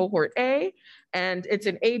is in cohort A, and it's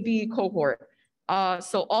an AB cohort.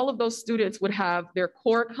 So all of those students would have their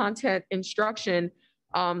core content instruction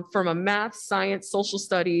from a math, science, social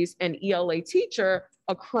studies, and ELA teacher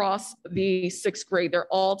across the 6th grade. They're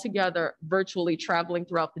all together virtually traveling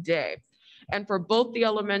throughout the day. And for both the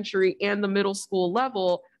elementary and the middle school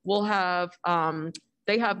level, we'll have,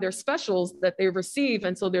 they have their specials that they receive.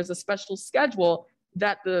 And so there's a special schedule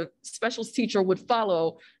that the specials teacher would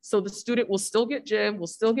follow. So the student will still get gym, will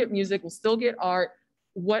still get music, will still get art,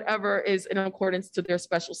 whatever is in accordance to their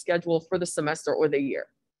special schedule for the semester or the year.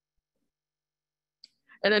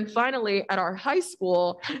 And then finally, at our high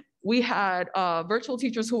school, we had virtual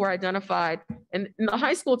teachers who were identified, and in the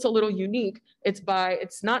high school, it's a little unique.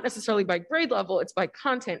 It's not necessarily by grade level, it's by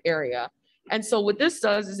content area. And so what this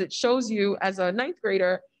does is it shows you as a ninth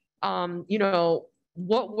grader, you know,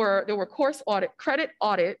 there were course credit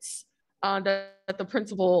audits that the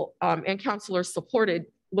principal and counselors supported,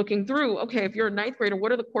 looking through, okay, if you're a ninth grader,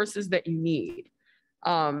 what are the courses that you need?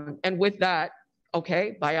 And with that,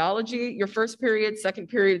 okay, biology, your first period, second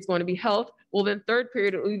period is going to be health. Well, then third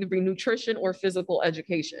period, it will either be nutrition or physical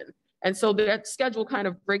education. And so that schedule kind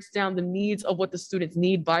of breaks down the needs of what the students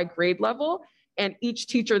need by grade level. And each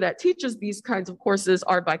teacher that teaches these kinds of courses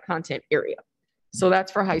are by content area. So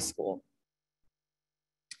that's for high school.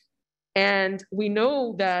 And we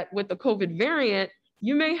know that with the COVID variant,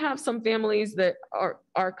 you may have some families that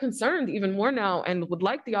are concerned even more now and would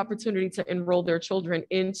like the opportunity to enroll their children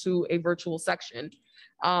into a virtual section.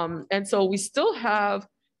 And so we still have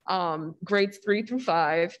grades 3 through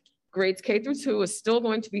 5, grades K through 2 is still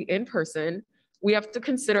going to be in person. We have to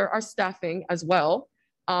consider our staffing as well.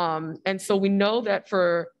 And so we know that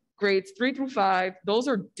for grades 3 through 5, those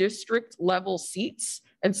are district level seats.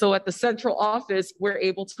 And so at the central office, we're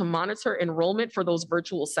able to monitor enrollment for those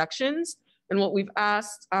virtual sections. And what we've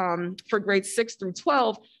asked for grades 6 through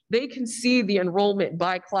 12, they can see the enrollment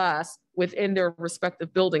by class within their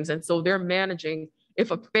respective buildings. And so they're managing,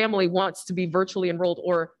 if a family wants to be virtually enrolled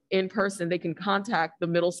or in person, they can contact the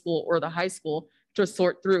middle school or the high school to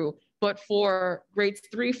sort through. But for grades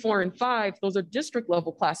 3, 4, and 5, those are district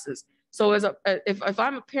level classes. So if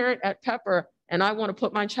I'm a parent at Pepper and I want to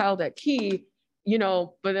put my child at Key, you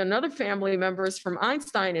know, but another family member is from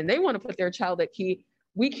Einstein and they want to put their child at Key,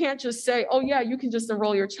 we can't just say, oh yeah, you can just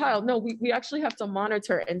enroll your child. No, we actually have to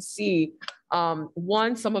monitor and see,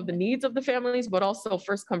 one, some of the needs of the families, but also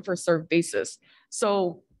first come, first served basis.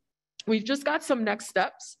 So we've just got some next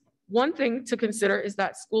steps. One thing to consider is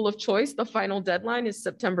that school of choice, the final deadline is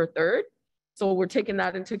September 3rd. So we're taking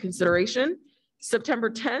that into consideration. September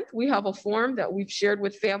 10th, we have a form that we've shared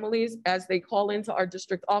with families as they call into our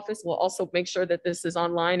district office. We'll also make sure that this is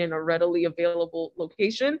online in a readily available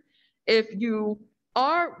location. If you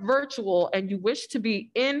are virtual and you wish to be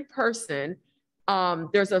in person,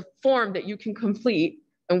 there's a form that you can complete.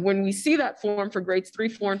 And when we see that form for grades 3,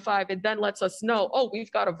 4, and 5, it then lets us know, oh,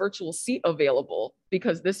 we've got a virtual seat available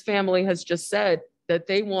because this family has just said that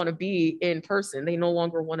they want to be in person. They no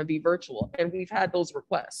longer want to be virtual. And we've had those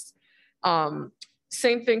requests.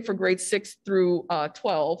 Same thing for grades 6 through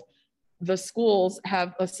 12. The schools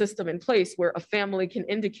have a system in place where a family can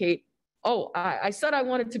indicate, oh, I said I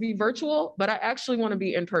wanted to be virtual, but I actually want to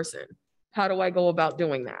be in person. How do I go about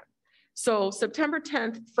doing that? So September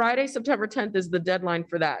 10th, Friday, September 10th is the deadline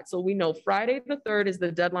for that. So we know Friday the 3rd is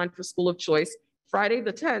the deadline for school of choice. Friday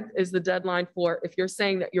the 10th is the deadline for, if you're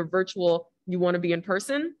saying that you're virtual, you want to be in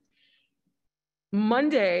person.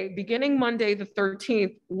 Monday, beginning Monday the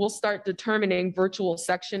 13th, we'll start determining virtual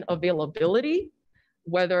section availability,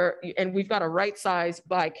 and we've got a right size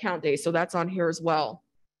by count day. So that's on here as well.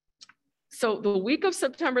 So the week of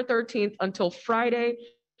September 13th until Friday,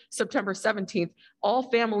 September 17th, all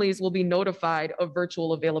families will be notified of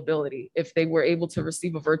virtual availability if they were able to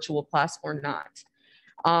receive a virtual class or not.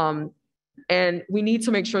 And we need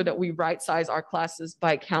to make sure that we right size our classes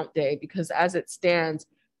by count day, because as it stands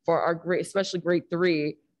for our grade, especially grade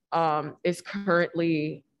 3, is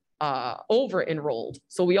currently over enrolled.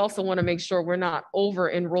 So we also want to make sure we're not over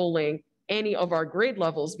enrolling any of our grade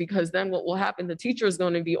levels, because then what will happen, the teacher is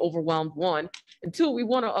going to be overwhelmed, 1, and 2, we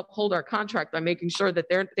want to uphold our contract by making sure that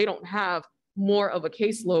they don't have more of a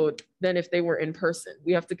caseload than if they were in person.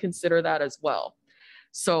 We have to consider that as well.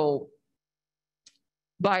 So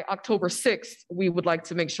by October 6th, we would like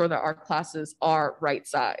to make sure that our classes are right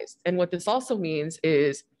sized. And what this also means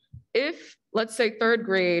is if, let's say 3rd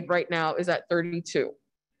grade right now is at 32,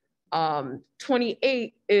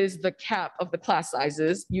 28 is the cap of the class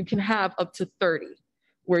sizes. You can have up to 30,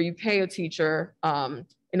 where you pay a teacher an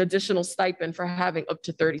additional stipend for having up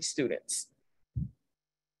to 30 students.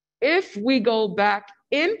 If we go back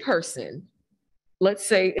in person, let's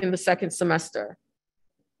say in the 2nd semester,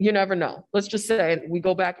 you never know. Let's just say we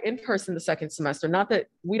go back in person the 2nd semester. Not that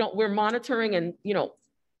we're monitoring and,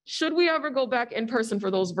 should we ever go back in person for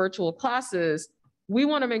those virtual classes, we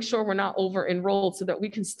want to make sure we're not over enrolled so that we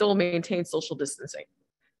can still maintain social distancing.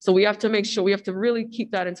 So we have to make sure, we have to really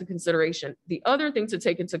keep that into consideration. The other thing to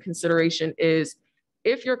take into consideration is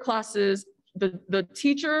if your classes, the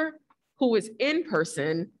teacher who is in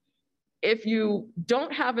person, if you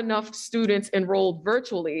don't have enough students enrolled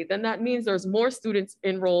virtually, then that means there's more students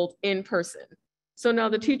enrolled in person. So now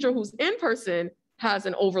the teacher who's in person has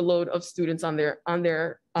an overload of students on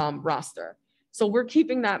their roster. So we're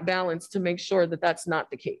keeping that balance to make sure that that's not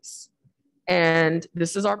the case. And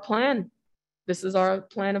this is our plan. This is our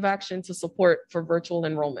plan of action to support for virtual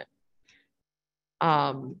enrollment.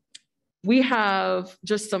 We have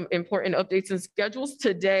just some important updates and schedules.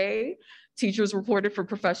 Today, teachers reported for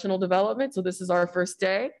professional development. So this is our first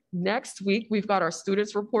day. Next week, we've got our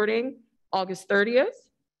students reporting August 30th.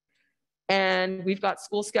 And we've got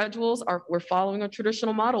school schedules. We're following a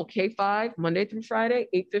traditional model, K-5, Monday through Friday,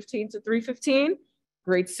 8:15 to 3:15.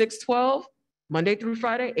 Grade 6-12, Monday through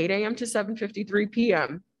Friday, 8 a.m. to 7:53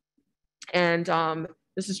 p.m. And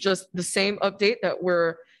this is just the same update that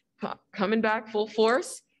we're coming back full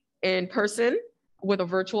force in person with a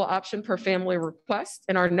virtual option per family request.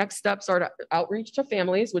 And our next steps are to outreach to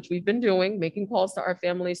families, which we've been doing, making calls to our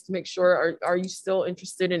families to make sure, are you still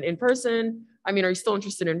interested in person? I mean, are you still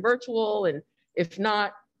interested in virtual? And if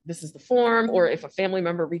not, this is the form, or if a family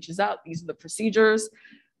member reaches out, these are the procedures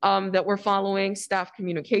that we're following. Staff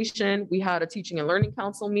communication. We had a teaching and learning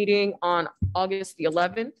council meeting on August the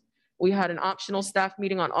 11th. We had an optional staff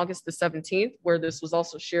meeting on August the 17th, where this was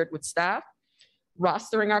also shared with staff.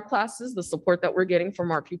 Rostering our classes, the support that we're getting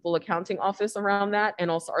from our pupil accounting office around that,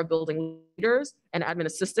 and also our building leaders and admin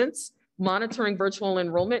assistants, monitoring virtual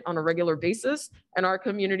enrollment on a regular basis, and our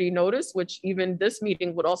community notice, which even this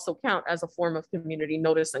meeting would also count as a form of community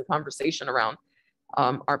notice and conversation around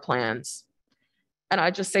our plans. And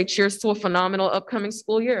I just say cheers to a phenomenal upcoming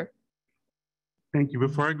school year. Thank you.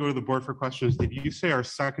 Before I go to the board for questions, did you say our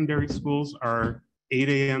secondary schools are 8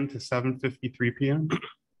 a.m. to 7:53 p.m.?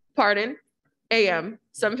 Pardon? AM,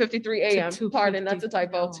 7:53 a.m. Pardon, that's a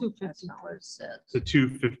typo. 2:50. That's not what it says. So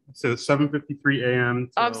 7:53 a.m.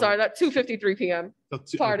 I'm sorry, that's 2:53 p.m.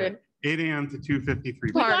 Pardon. 8 a.m. to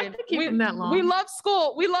 2:53. Pardon. to keep them that long. We love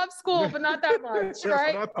school. We love school, but not that much,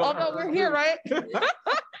 right? Although we're here, right?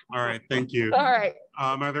 All right, thank you. All right.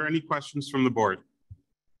 Are there any questions from the board?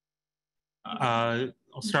 I'll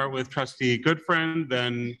start with Trustee Goodfriend,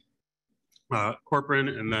 then Corcoran,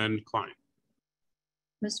 and then Klein.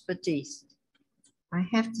 Ms. Batiste, I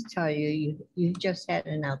have to tell you, you just had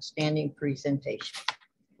an outstanding presentation,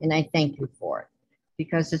 and I thank you for it,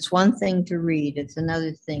 because it's one thing to read, it's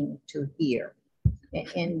another thing to hear,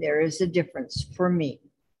 and there is a difference for me,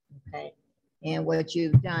 okay? And what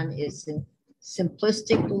you've done is in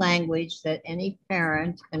simplistic language that any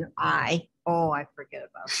parent and I forget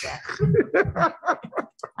about that.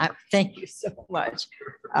 Thank you so much.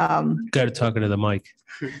 Got to talk into the mic.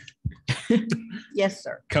 Yes,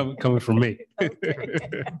 sir. Coming from me.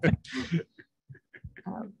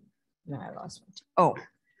 No, I lost my. Oh,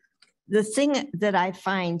 the thing that I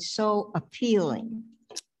find so appealing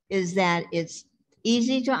is that it's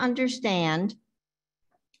easy to understand.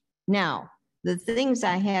 Now, the things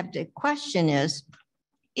I have to question is,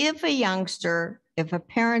 if a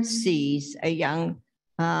parent sees a young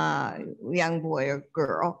boy or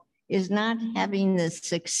girl is not having the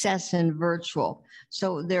success in virtual,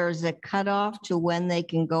 so there's a cutoff to when they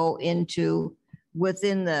can go into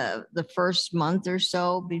within the first month or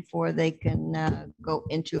so before they can go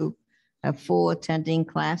into a full attending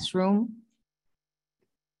classroom?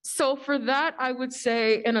 So for that, I would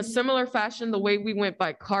say in a similar fashion, the way we went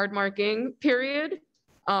by card marking period,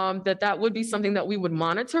 that would be something that we would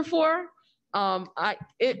monitor for.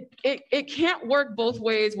 It can't work both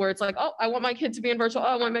ways where it's like, oh, I want my kid to be in virtual, oh,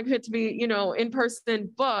 I want my kid to be, in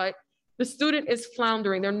person, but the student is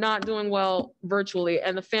floundering. They're not doing well virtually,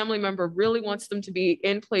 and the family member really wants them to be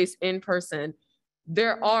in place in person.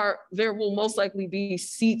 There will most likely be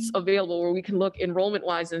seats available where we can look enrollment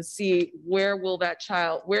wise and see where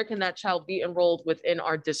can that child be enrolled within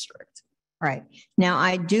our district. Right. Now,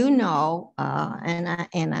 I do know, and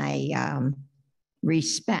I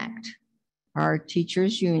respect our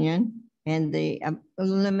teachers union and the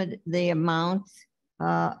limit the amount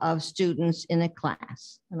of students in a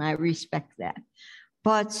class, and I respect that.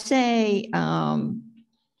 But say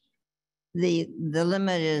the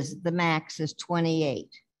limit is, the max is 28.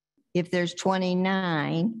 If there's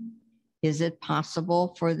 29, is it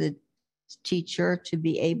possible for the teacher to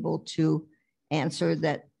be able to answer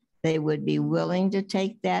that they would be willing to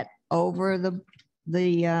take that over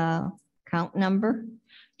the count number?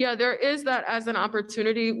 Yeah, there is that as an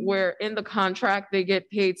opportunity where in the contract, they get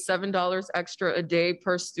paid $7 extra a day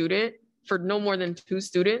per student for no more than 2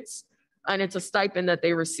 students. And it's a stipend that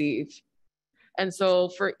they receive. And so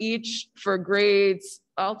for grades,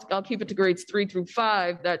 I'll keep it to grades 3 through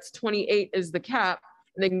 5, that's 28 is the cap,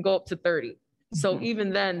 and they can go up to 30. So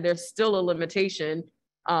even then, there's still a limitation.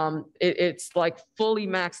 It's like fully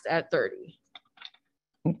maxed at 30.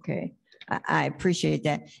 Okay, I appreciate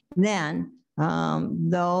that. Then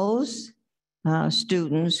those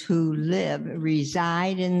students who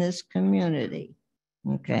reside in this community,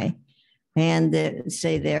 okay? And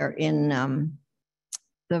say they're in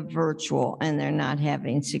the virtual and they're not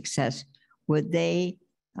having success, would they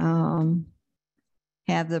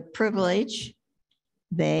have the privilege,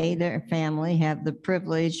 their family have the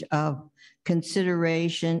privilege of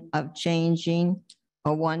consideration of changing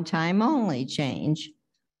a one-time only change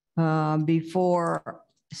before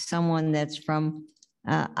someone that's from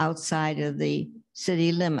outside of the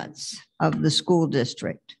city limits of the school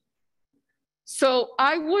district? So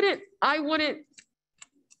I wouldn't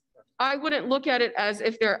look at it as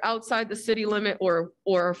if they're outside the city limit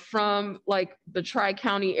or from like the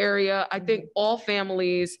Tri-County area. I think all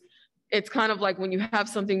families, it's kind of like when you have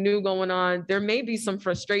something new going on, there may be some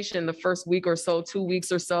frustration the first week or so, 2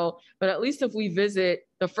 weeks or so, but at least if we visit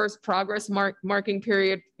the first progress marking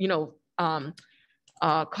period,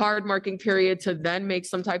 card marking period to then make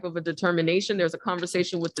some type of a determination. There's a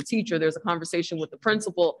conversation with the teacher, there's a conversation with the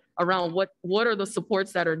principal around what are the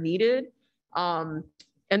supports that are needed. And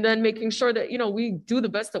then making sure that, we do the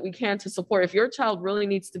best that we can to support. If your child really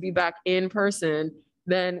needs to be back in person,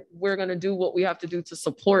 then we're gonna do what we have to do to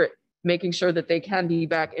support making sure that they can be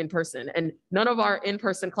back in person. And none of our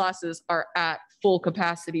in-person classes are at full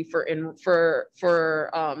capacity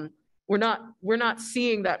we're not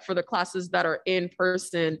seeing that for the classes that are in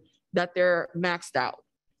person, that they're maxed out.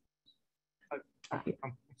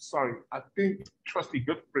 I'm sorry, I think Trustee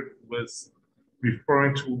Goodfriend was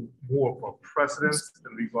referring to more of a precedence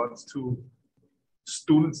in regards to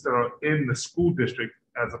students that are in the school district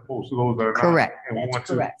as opposed to those that are not. Correct. And we want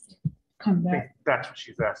to, Correct. Come I think back. that's what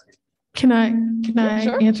she's asking. Can I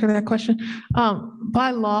Sure. answer that question?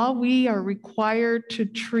 By law, we are required to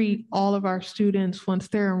treat all of our students once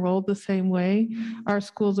they're enrolled the same way. Our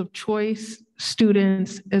schools of choice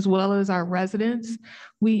students, as well as our residents,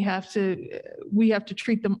 we have to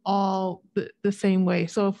treat them all the same way.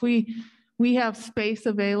 So if we have space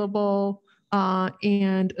available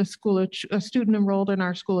and a student enrolled in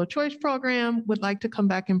our school of choice program would like to come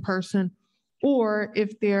back in person, or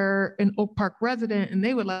if they're an Oak Park resident and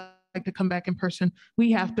they would like to come back in person,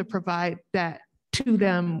 we have to provide that to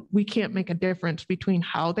them. We can't make a difference between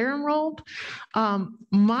how they're enrolled.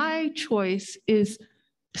 My choice is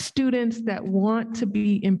students that want to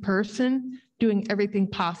be in person, doing everything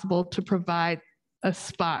possible to provide a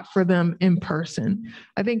spot for them in person.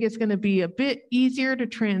 I think it's going to be a bit easier to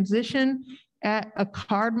transition at a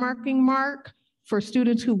card marking mark for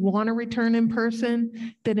students who want to return in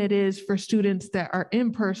person than it is for students that are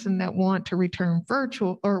in person that want to return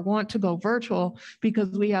virtual or want to go virtual because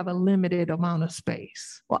we have a limited amount of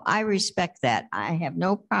space. Well, I respect that. I have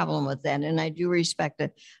no problem with that, and I do respect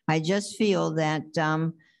it. I just feel that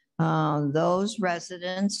those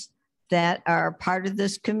residents that are part of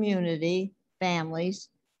this community, families,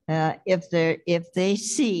 if they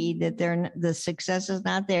see that the success is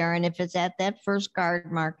not there, and if it's at that first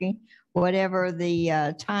card marking, whatever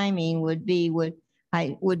the timing would be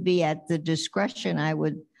at the discretion, I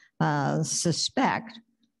would suspect,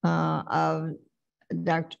 of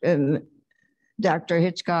Dr.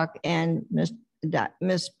 Hitchcock and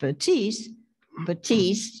Miss Batiste.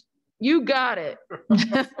 You got it.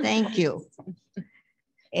 Thank you.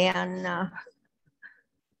 And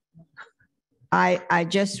I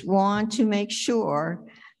just want to make sure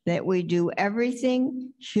that we do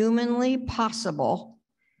everything humanly possible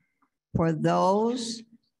for those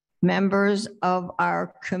members of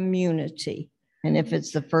our community. And if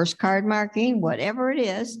it's the first card marking, whatever it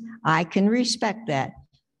is, I can respect that.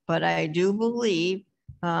 But I do believe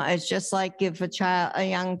it's just like if a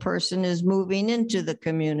young person is moving into the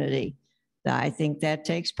community. I think that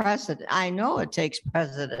takes precedence. I know it takes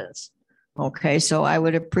precedence. Okay, so I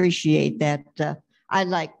would appreciate that. I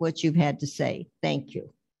like what you've had to say. Thank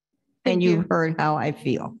you. And you've heard how I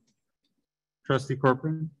feel. Trustee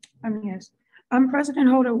Corcoran? Yes. President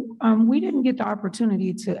Holder, we didn't get the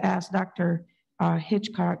opportunity to ask Dr.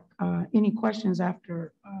 Hitchcock any questions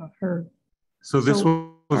after her. So this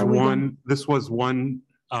was one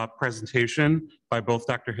presentation by both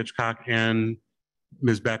Dr. Hitchcock and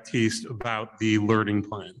Ms. Baptiste about the learning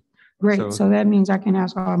plan. Great. So that means I can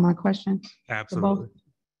ask all my questions. Absolutely.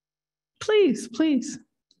 Please, please.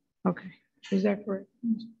 Okay. Is that correct?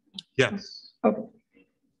 Yes. Okay.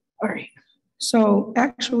 All right. So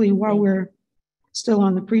actually, while we're still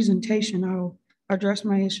on the presentation, I'll address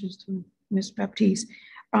my issues to Ms. Baptiste.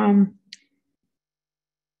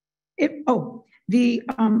 The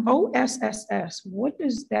OSSS, what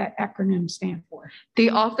does that acronym stand for? The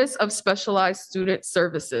Office of Specialized Student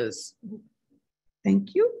Services.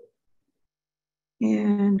 Thank you.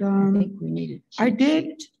 And I think we need I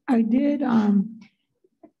I did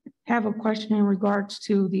have a question in regards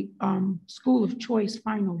to the school of choice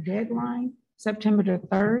final deadline, September the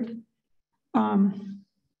 3rd.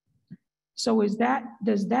 So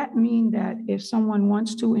does that mean that if someone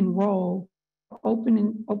wants to enroll,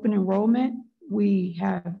 open enrollment, we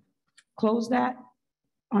have closed that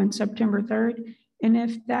on September 3rd? And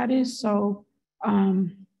if that is so,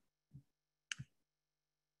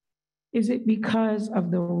 is it because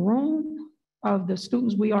of the room of the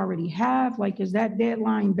students we already have? Like, is that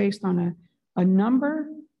deadline based on a number,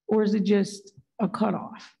 or is it just a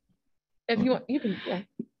cutoff? If you want, you can, yeah.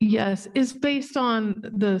 Yes, it's based on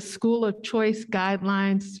the school of choice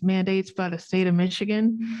guidelines mandates by the state of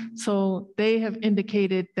Michigan. So they have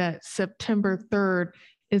indicated that September 3rd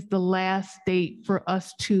is the last date for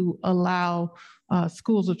us to allow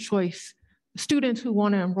schools of choice, students who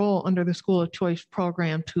want to enroll under the school of choice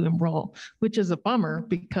program to enroll, which is a bummer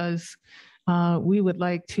because we would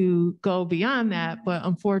like to go beyond that, but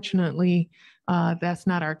unfortunately, that's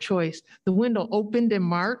not our choice. The window opened in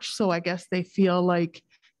March, so I guess they feel like,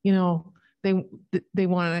 you know, they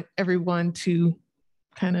want everyone to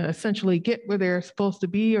kind of essentially get where they're supposed to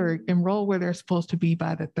be or enroll where they're supposed to be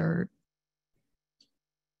by the 3rd.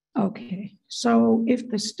 Okay, so if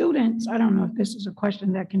the students, I don't know if this is a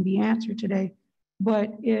question that can be answered today,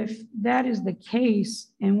 but if that is the case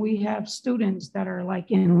and we have students that are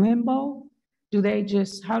like in limbo, do they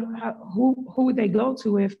just, who would they go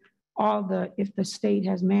to if the state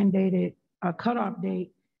has mandated a cutoff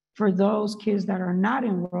date for those kids that are not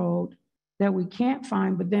enrolled that we can't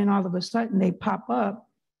find, but then all of a sudden they pop up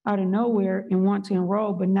out of nowhere and want to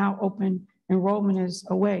enroll, but now open enrollment is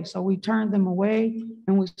away. So we turn them away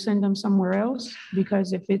and we send them somewhere else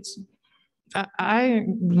because if it's. I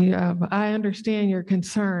understand your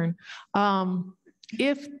concern.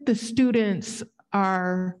 If the students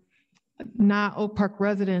are not Oak Park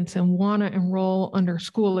residents and want to enroll under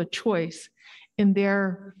school of choice and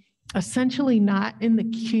they're essentially not in the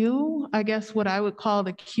queue, I guess what I would call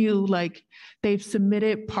the queue, like they've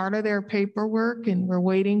submitted part of their paperwork and we're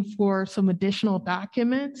waiting for some additional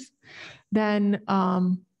documents, then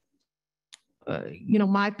you know,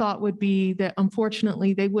 my thought would be that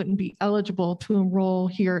unfortunately they wouldn't be eligible to enroll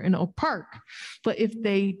here in Oak Park. But if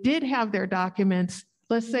they did have their documents,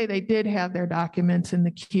 let's say they did have their documents in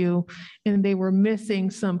the queue and they were missing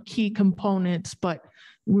some key components, but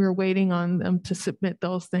we're waiting on them to submit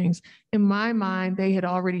those things. In my mind, they had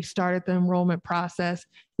already started the enrollment process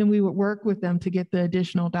and we would work with them to get the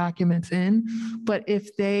additional documents in. But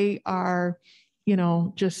if they are, you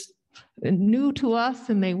know, just new to us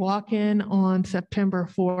and they walk in on September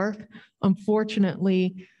 4th,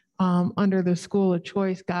 unfortunately, under the school of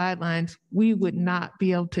choice guidelines, we would not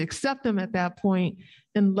be able to accept them at that point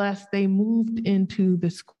unless they moved into the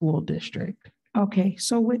school district. Okay,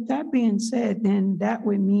 so with that being said, then that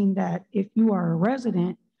would mean that if you are a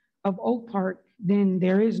resident of Oak Park, then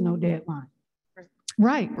there is no deadline.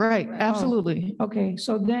 Right, absolutely. Oh, okay,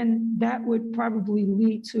 so then that would probably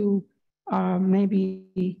lead to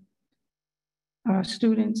maybe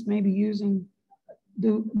students maybe using,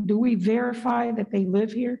 do we verify that they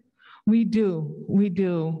live here? We do.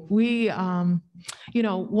 We, you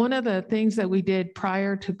know, one of the things that we did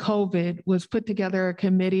prior to COVID was put together a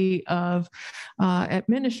committee of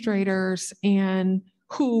administrators and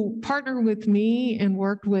who partnered with me and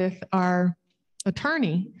worked with our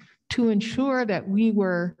attorney to ensure that we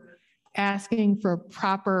were asking for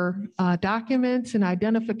proper documents and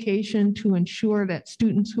identification to ensure that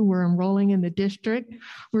students who were enrolling in the district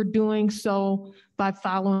were doing so by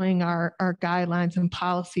following our guidelines and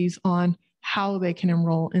policies on how they can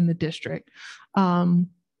enroll in the district.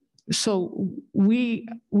 So we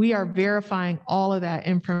are verifying all of that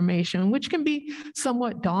information, which can be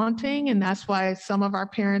somewhat daunting. And that's why some of our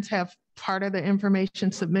parents have part of the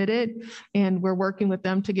information submitted and we're working with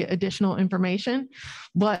them to get additional information.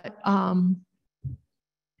 But,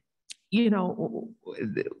 you know,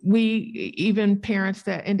 we, even parents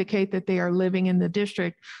that indicate that they are living in the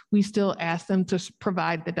district, we still ask them to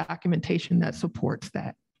provide the documentation that supports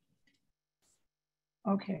that.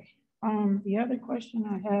 Okay. The other question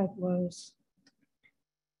I had was,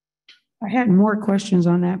 I had more questions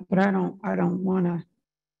on that, but I don't want to,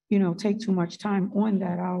 you know, take too much time on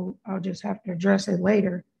that. I'll just have to address it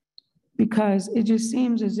later because it just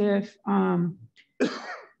seems as if,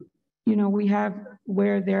 you know, we have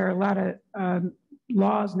where there are a lot of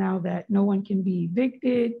laws now that no one can be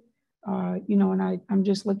evicted, you know, and I'm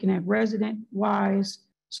just looking at resident wise.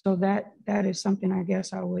 So that is something I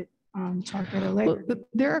guess I would talk about it later. Well,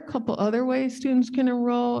 there are a couple other ways students can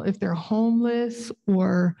enroll if they're homeless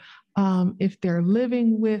or if they're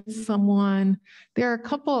living with someone. There are a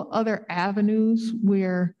couple other avenues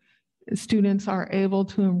where students are able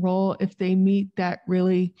to enroll if they meet that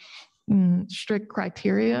really strict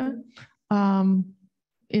criteria. And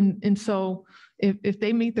so if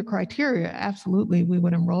they meet the criteria, absolutely, we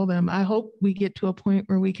would enroll them. I hope we get to a point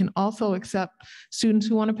where we can also accept students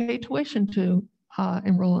who want to pay tuition to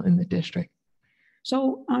enroll in the district.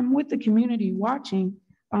 So with the community watching,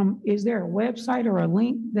 is there a website or a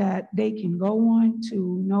link that they can go on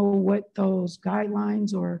to know what those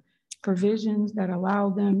guidelines or provisions that allow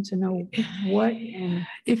them to know what and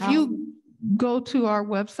if how? you go to our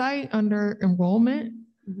website under enrollment,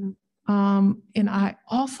 and I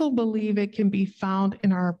also believe it can be found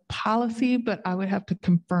in our policy, but I would have to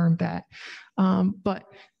confirm that. But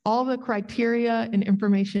all the criteria and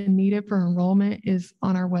information needed for enrollment is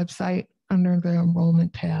on our website under the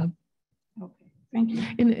enrollment tab. Okay, thank you.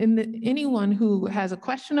 And anyone who has a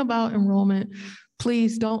question about enrollment,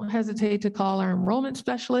 please don't hesitate to call our enrollment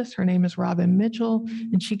specialist. Her name is Robin Mitchell,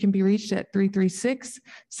 and she can be reached at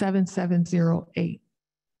 336-7708.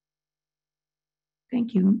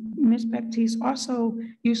 Thank you. Ms. Baptiste, also,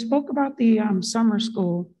 you spoke about the summer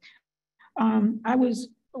school. I was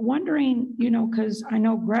wondering, because I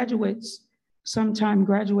know graduates sometime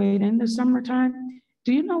graduate in the summertime.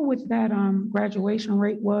 Do you know what that graduation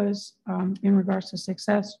rate was in regards to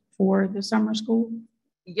success for the summer school?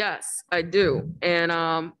 Yes, I do. And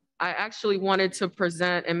I actually wanted to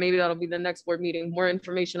present, and maybe that'll be the next board meeting, more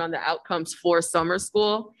information on the outcomes for summer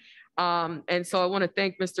school. And so I want to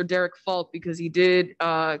thank Mr. Derek Falk because he did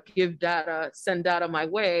give data, send data my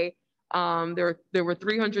way. There were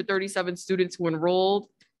 337 students who enrolled,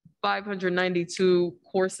 592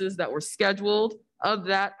 courses that were scheduled. Of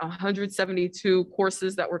that, 172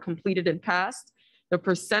 courses that were completed and passed. The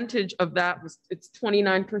percentage of that was, it's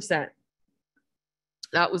 29%.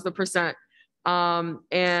 That was the percent.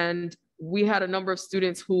 And we had a number of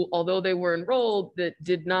students who, although they were enrolled, that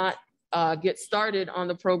did not get started on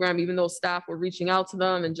the program, even though staff were reaching out to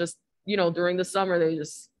them and just, during the summer, they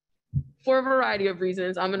just, for a variety of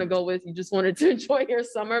reasons, I'm gonna go with, you just wanted to enjoy your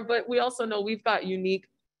summer, but we also know we've got unique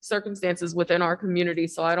circumstances within our community.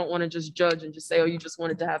 So I don't wanna just judge and just say, oh, you just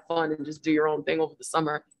wanted to have fun and just do your own thing over the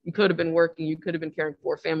summer. You could have been working, you could have been caring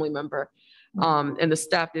for a family member. And the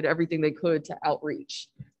staff did everything they could to outreach.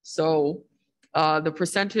 So the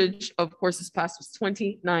percentage of courses passed was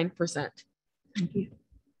 29%. Thank you.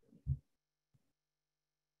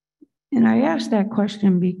 And I asked that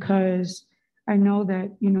question because I know that,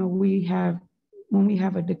 when we have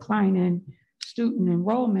a decline in student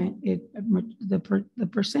enrollment, the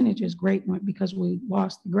percentage is great because we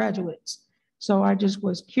lost the graduates. So I just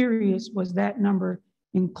was curious, was that number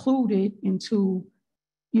included into,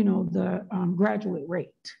 the graduate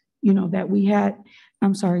rate, that we had?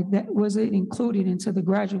 I'm sorry, that was it included into the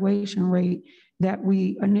graduation rate that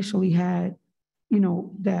we initially had,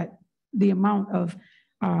 that the amount of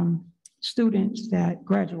students that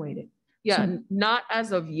graduated? Yeah, So, not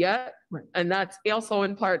as of yet. Right. And that's also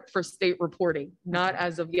in part for state reporting, not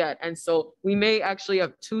as of yet. And so we may actually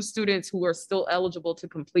have 2 students who are still eligible to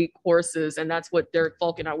complete courses. And that's what Derek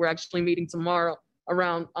Falk and I, we're actually meeting tomorrow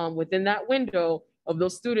around within that window of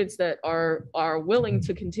those students that are willing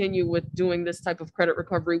to continue with doing this type of credit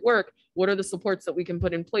recovery work. What are the supports that we can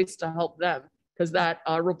put in place to help them? Because that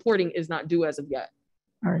reporting is not due as of yet.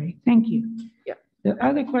 all right, thank you. Yeah. The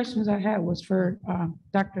other questions I had was for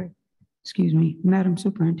Madam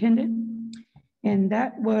Superintendent. And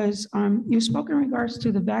that was, you spoke in regards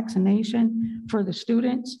to the vaccination for the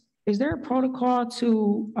students. Is there a protocol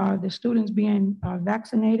to the students being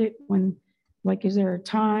vaccinated when, is there a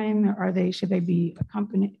time? Should they be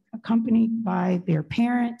accompanied by their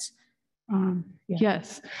parents? Yeah.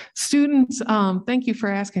 Yes, students, thank you for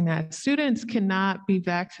asking that. Students cannot be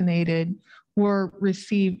vaccinated or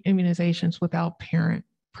receive immunizations without parent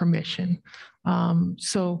permission.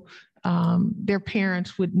 So their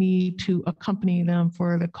parents would need to accompany them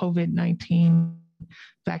for the COVID-19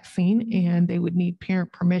 vaccine, and they would need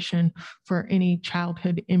parent permission for any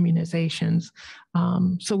childhood immunizations.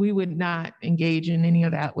 So we would not engage in any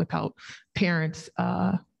of that without parents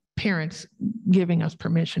giving us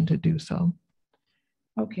permission to do so.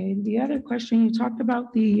 Okay, the other question, you talked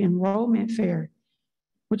about the enrollment fair,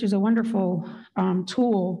 which is a wonderful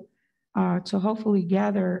tool to hopefully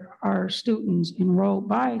gather our students enrolled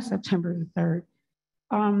by September the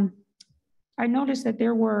 3rd. I noticed that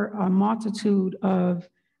there were a multitude of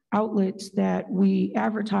outlets that we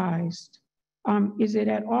advertised. Is it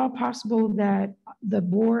at all possible that the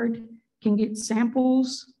board can get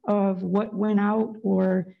samples of what went out,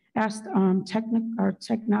 or asked our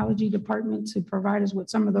technology department to provide us with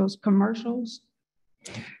some of those commercials?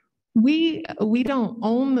 We don't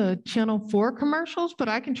own the Channel 4 commercials, but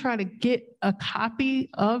I can try to get a copy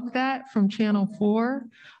of that from Channel 4.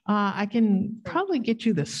 I can probably get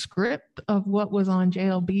you the script of what was on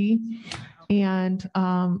JLB and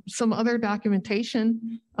some other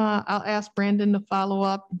documentation. I'll ask Brandon to follow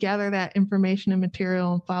up, gather that information and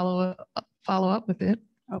material and follow up with it.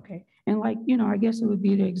 Okay. And like, I guess it would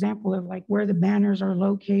be the example of like where the banners are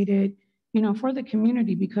located, for the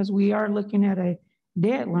community, because we are looking at a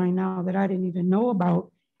deadline now that I didn't even know about.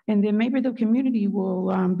 And then maybe the community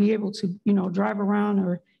will be able to, drive around,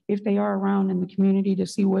 or if they are around in the community, to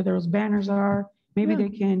see where those banners are. Maybe they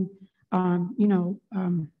can,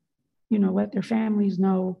 let their families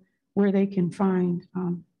know where they can find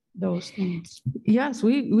those things. Yes,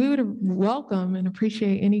 we would welcome and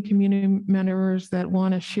appreciate any community members that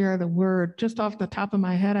want to share the word. Just off the top of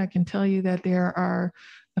my head, I can tell you that there are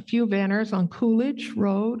a few banners on Coolidge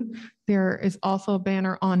Road. There is also a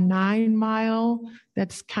banner on 9 Mile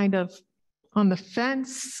that's kind of on the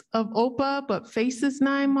fence of OPA, but faces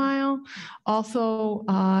 9 Mile. Also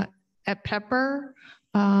at Pepper,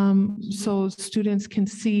 so students can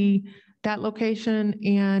see that location,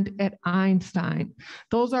 and at Einstein.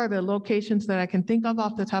 Those are the locations that I can think of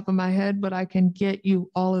off the top of my head, but I can get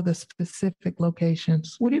you all of the specific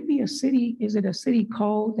locations. Would it be is it a city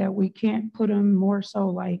code that we can't put them more so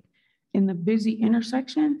like in the busy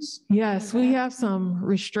intersections? Yes, we have some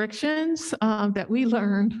restrictions that we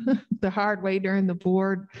learned the hard way during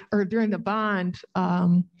the bond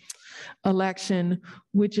election,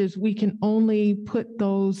 which is we can only put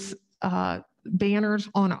those banners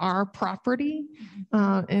on our property,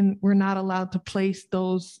 and we're not allowed to place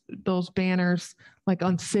those banners like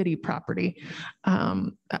on city property.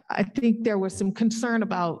 I think there was some concern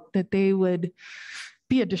about that they would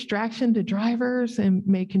be a distraction to drivers and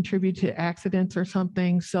may contribute to accidents or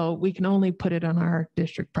something. So we can only put it on our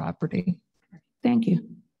district property. Thank you.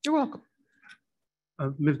 You're welcome.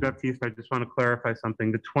 Ms. Baptiste, I just want to clarify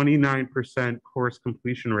something. The 29% course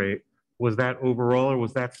completion rate, was that overall, or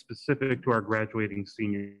was that specific to our graduating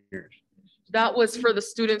seniors? That was for the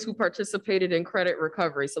students who participated in credit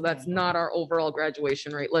recovery. So that's not our overall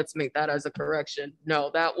graduation rate. Let's make that as a correction.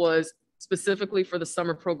 No, that was specifically for the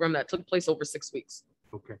summer program that took place over 6 weeks.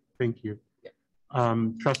 Okay, thank you.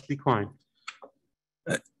 Trustee Klein.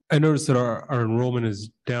 I noticed that our enrollment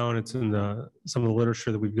is down. It's in some of the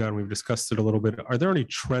literature that we've got, and we've discussed it a little bit. Are there any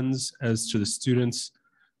trends as to the students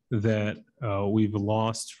that we've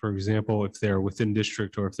lost, for example, if they're within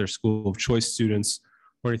district or if they're school of choice students,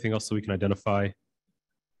 or anything else that we can identify?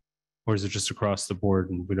 Or is it just across the board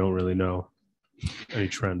and we don't really know any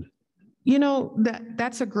trend?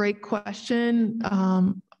 That's a great question.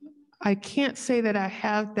 I can't say that I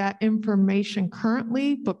have that information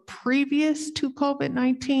currently, but previous to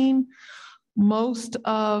COVID-19, most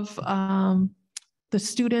of the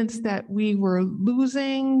students that we were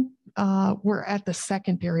losing were at the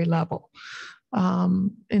secondary level.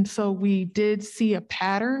 And so we did see a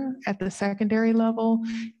pattern at the secondary level,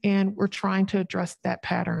 and we're trying to address that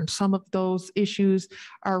pattern. Some of those issues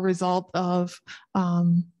are a result of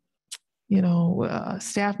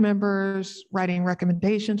staff members writing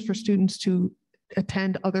recommendations for students to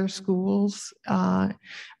attend other schools,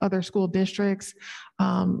 other school districts.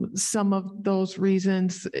 Some of those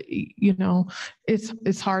reasons,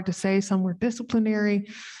 it's hard to say. Some were disciplinary.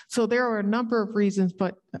 So there are a number of reasons,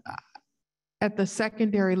 but at the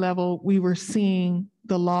secondary level, we were seeing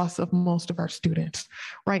the loss of most of our students.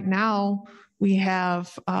 Right now, we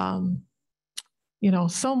have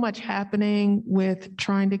so much happening with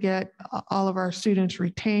trying to get all of our students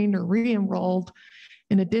retained or re-enrolled,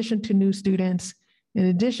 in addition to new students, in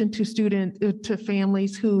addition to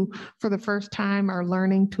families who, for the first time, are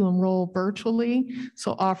learning to enroll virtually.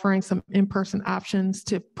 So offering some in-person options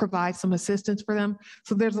to provide some assistance for them.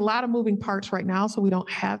 So there's a lot of moving parts right now, so we don't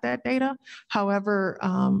have that data. However,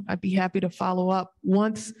 I'd be happy to follow up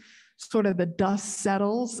once sort of the dust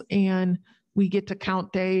settles and we get to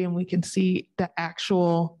count day and we can see the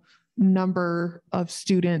actual number of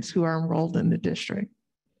students who are enrolled in the district.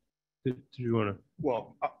 Did you want to?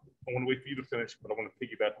 Well, I want to wait for you to finish, but I want to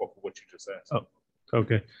piggyback off of what you just asked. Oh,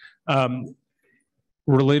 okay.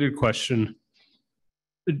 Related question.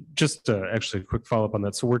 Just actually a quick follow-up on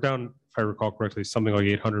that. So we're down, if I recall correctly, something like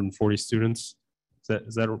 840 students.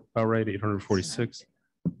 Is that about right? 846?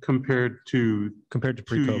 Compared to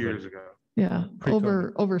pre-COVID. 2 years ago. Yeah,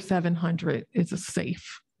 over 700 is a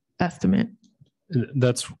safe estimate.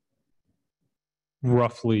 That's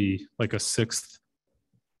roughly like a sixth.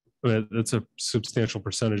 That's a substantial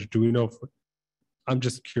percentage. Do we know if I'm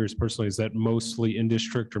just curious personally, is that mostly in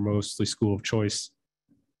district or mostly school of choice?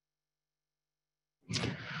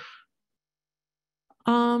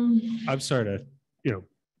 I'm sorry to,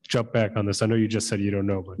 jump back on this. I know you just said you don't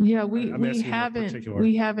know, but Yeah, I'm we asking in haven't, particular.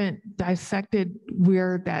 we haven't dissected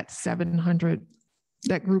where that 700,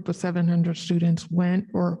 that group of 700 students went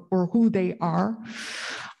or who they are.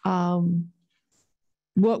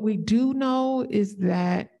 What we do know is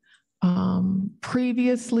that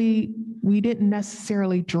previously, we didn't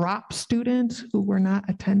necessarily drop students who were not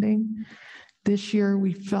attending. This year,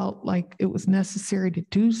 we felt like it was necessary to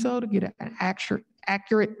do so to get an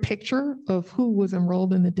accurate picture of who was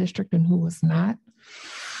enrolled in the district and who was not.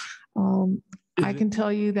 I can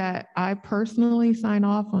tell you that I personally sign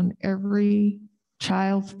off on every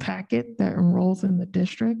child's packet that enrolls in the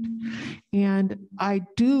district. And I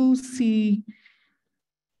do see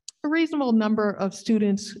a reasonable number of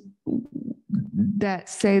students that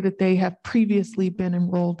say that they have previously been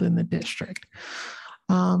enrolled in the district.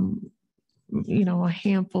 A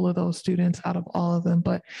handful of those students out of all of them,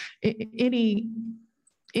 but any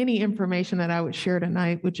information that I would share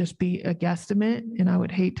tonight would just be a guesstimate, and I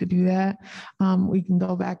would hate to do that. We can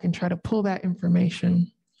go back and try to pull that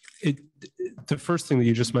information. The first thing that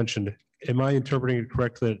you just mentioned, am I interpreting it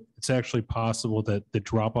correct that it's actually possible that the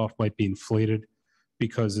drop-off might be inflated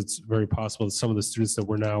because it's very possible that some of the students that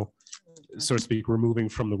we're now, so to speak, removing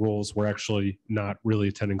from the rolls were actually not really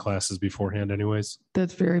attending classes beforehand anyways?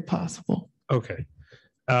 That's very possible. Okay.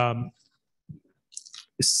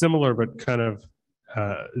 Similar, but kind of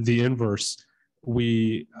the inverse.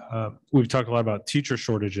 We've talked a lot about teacher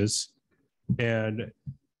shortages, and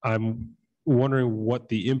I'm wondering what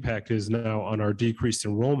the impact is now on our decreased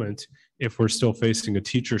enrollment if we're still facing a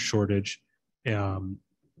teacher shortage, and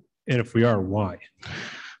if we are, why?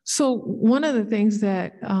 So one of the things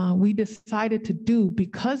that we decided to do,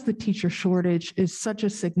 because the teacher shortage is such a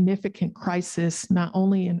significant crisis, not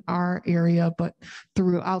only in our area, but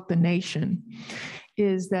throughout the nation,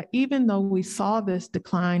 is that even though we saw this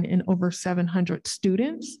decline in over 700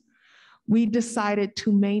 students, we decided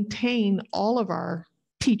to maintain all of our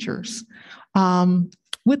teachers,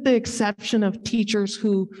 with the exception of teachers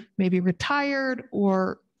who maybe retired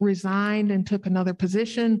or resigned and took another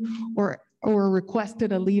position or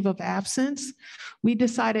requested a leave of absence. We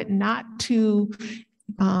decided not to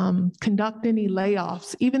conduct any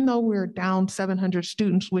layoffs, even though we're down 700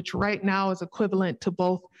 students, which right now is equivalent to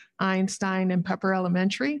both Einstein and Pepper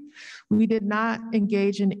Elementary. We did not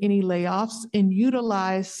engage in any layoffs and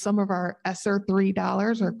utilize some of our ESSER III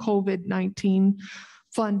dollars or COVID-19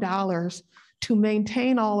 fund dollars to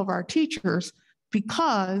maintain all of our teachers,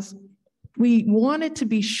 because we wanted to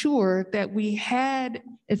be sure that we had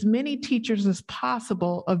as many teachers as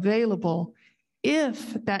possible available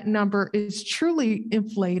if that number is truly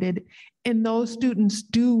inflated and those students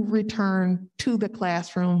do return to the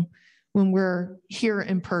classroom when we're here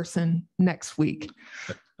in person next week.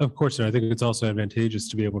 Of course, and I think it's also advantageous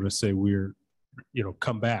to be able to say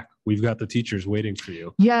come back. We've got the teachers waiting for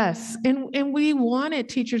you. Yes, and we wanted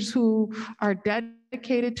teachers who are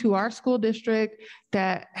dedicated to our school district,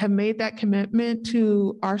 that have made that commitment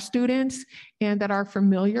to our students and that are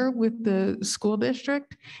familiar with the school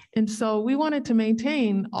district. And so we wanted to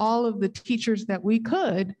maintain all of the teachers that we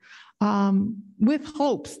could, with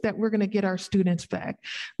hopes that we're going to get our students back.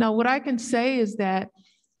 Now, what I can say is that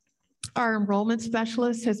our enrollment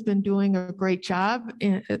specialist has been doing a great job,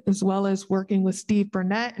 as well as working with Steve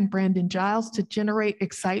Burnett and Brandon Giles to generate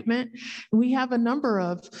excitement. We have a number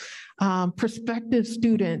of prospective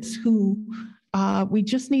students who we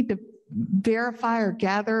just need to verify or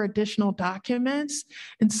gather additional documents.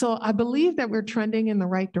 And so I believe that we're trending in the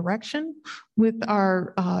right direction with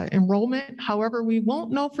our enrollment. However, we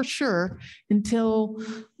won't know for sure until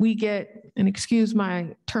we get, and excuse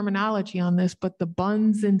my terminology on this, but the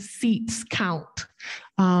buns and seats count.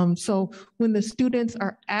 So when the students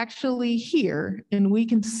are actually here and we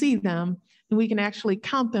can see them, and we can actually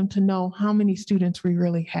count them to know how many students we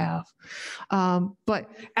really have. But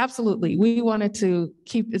absolutely, we wanted to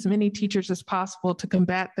keep as many teachers as possible to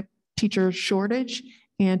combat the teacher shortage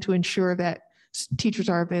and to ensure that teachers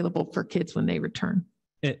are available for kids when they return.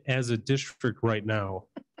 As a district right now,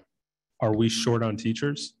 are we short on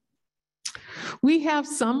teachers? We have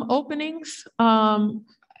some openings,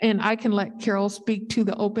 and I can let Carol speak to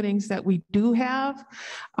the openings that we do have.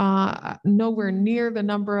 Nowhere near the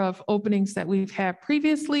number of openings that we've had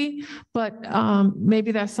previously, but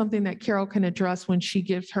maybe that's something that Carol can address when she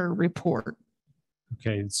gives her report.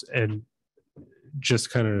 Okay, and just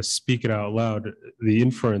kind of speak it out loud, the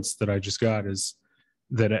inference that I just got is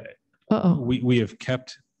that we have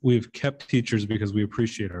kept teachers because we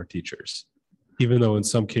appreciate our teachers. even though in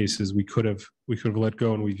some cases we could have let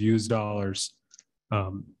go and we've used dollars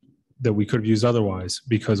that we could have used otherwise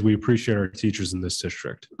because we appreciate our teachers in this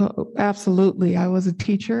district. Oh, absolutely. I was a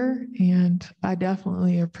teacher and I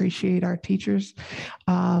definitely appreciate our teachers.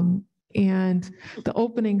 And the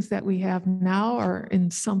openings that we have now are in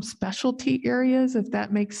some specialty areas, if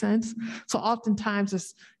that makes sense. So oftentimes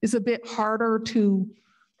it's a bit harder to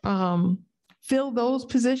fill those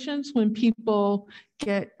positions when people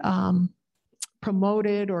get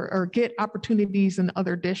promoted or get opportunities in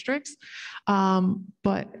other districts.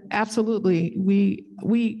 But absolutely,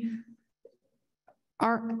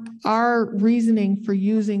 our reasoning for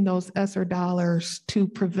using those ESSER dollars to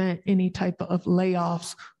prevent any type of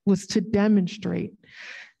layoffs was to demonstrate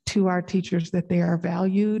to our teachers that they are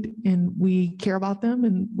valued and we care about them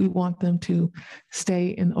and we want them to stay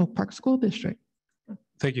in Oak Park School District.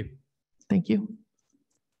 Thank you. Thank you.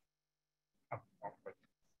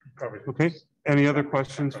 Okay, any other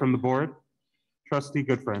questions from the board? Trustee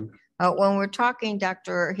Goodfriend. When we're talking,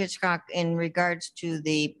 Dr. Hitchcock, in regards to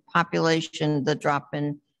the population, the drop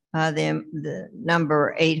in the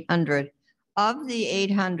number 800, of the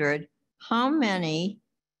 800, how many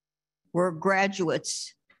were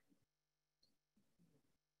graduates?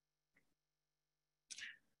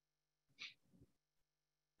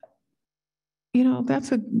 You know,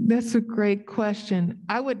 that's a great question.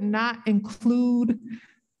 I would not include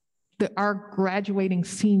our graduating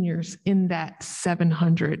seniors in that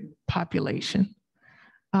 700 population.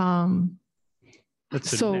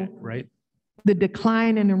 That's so a net, right? The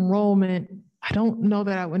decline in enrollment, I don't know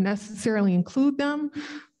that I would necessarily include them,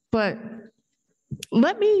 but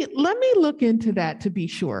let me look into that to be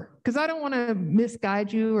sure, because I don't want to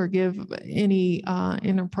misguide you or give any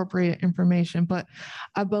inappropriate information, but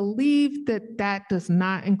I believe that does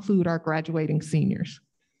not include our graduating seniors.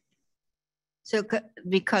 So,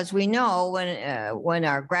 because we know when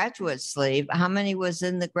our graduates leave, how many was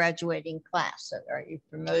in the graduating class? Are you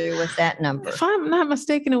familiar with that number? If I'm not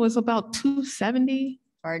mistaken, it was about 270.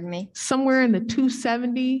 Pardon me? Somewhere in the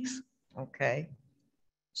 270s. Okay.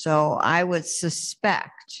 So I would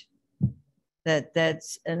suspect that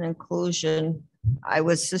that's an inclusion. I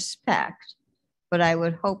would suspect, but I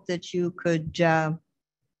would hope that you could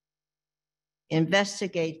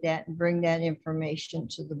investigate that and bring that information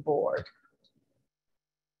to the board.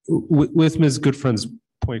 With Ms. Goodfriend's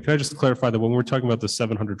point, can I just clarify that when we're talking about the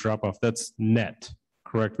 700 drop off, that's net,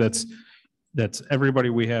 correct? That's everybody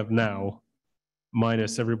we have now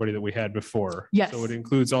minus everybody that we had before. Yes. So it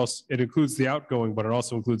includes the outgoing, but it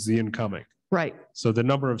also includes the incoming. Right. So the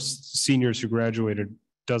number of seniors who graduated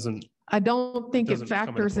doesn't. I don't think it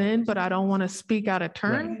factors in, but I don't want to speak out of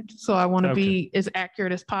turn. Right. So I want to be as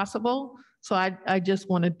accurate as possible. So I just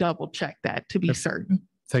want to double check that to be certain.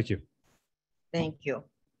 Thank you. Thank you.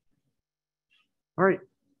 All right.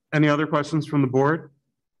 Any other questions from the board?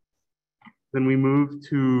 Then we move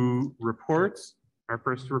to reports. Our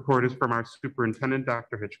first report is from our superintendent,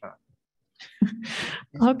 Dr. Hitchcock.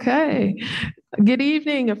 Okay. Good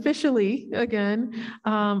evening officially again.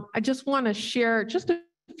 I just want to share just a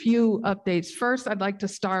few updates. First, I'd like to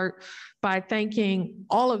start by thanking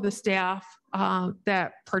all of the staff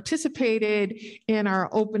that participated in our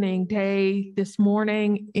opening day this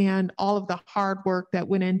morning and all of the hard work that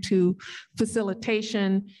went into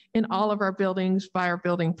facilitation in all of our buildings by our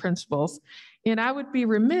building principals. And I would be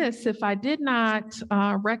remiss if I did not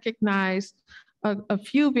recognize a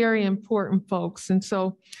few very important folks. And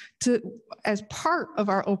so as part of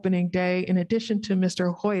our opening day, in addition to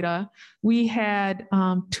Mr. Hoyta, we had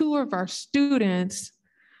two of our students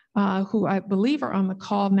who I believe are on the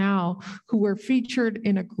call now, who were featured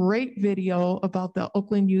in a great video about the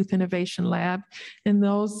Oakland Youth Innovation Lab. And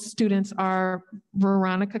those students are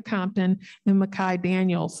Veronica Compton and Makai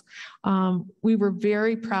Daniels. We were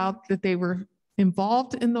very proud that they were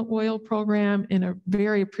involved in the oil program and are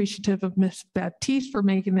very appreciative of Ms. Baptiste for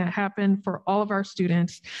making that happen for all of our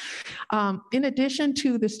students. In addition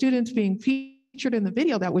to the students being featured in the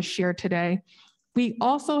video that was shared today, we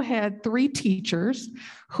also had 3 teachers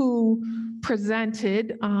who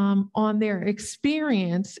presented on their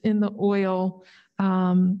experience in the oil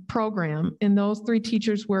program. And those 3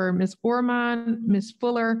 teachers were Ms. Orman, Ms.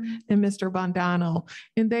 Fuller, and Mr. Bondano.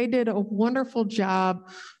 And they did a wonderful job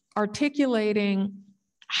articulating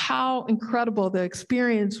how incredible the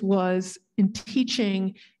experience was in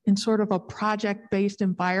teaching in sort of a project-based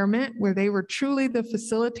environment where they were truly the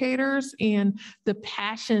facilitators and the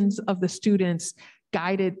passions of the students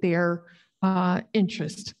guided their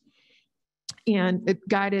interest. and it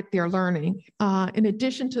guided their learning. In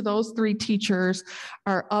addition to those 3 teachers,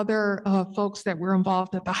 our other folks that were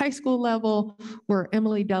involved at the high school level were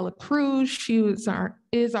Emily Dela Cruz. She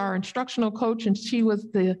is our instructional coach, and she was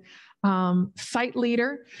the site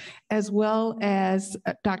leader, as well as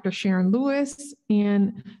Dr. Sharon Lewis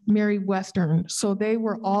and Mary Western. So they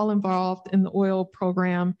were all involved in the oil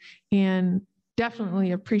program and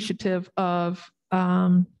definitely appreciative of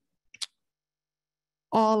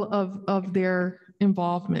all of their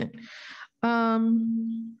involvement. I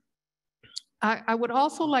would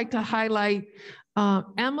also like to highlight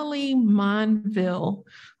Emily Monville,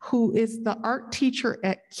 who is the art teacher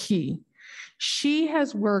at Key. She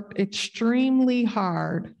has worked extremely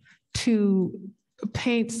hard to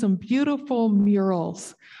paint some beautiful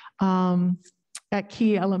murals at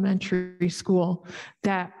Key Elementary School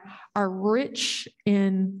that are rich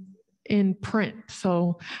in print.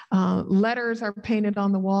 So letters are painted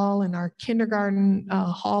on the wall in our kindergarten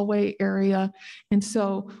hallway area. And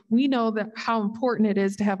so we know that how important it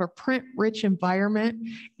is to have a print-rich environment.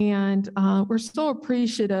 And we're so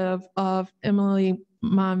appreciative of Emily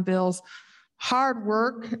Monville's hard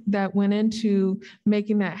work that went into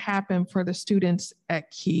making that happen for the students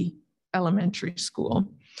at Key Elementary School.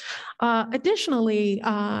 Additionally,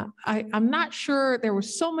 I'm not sure, there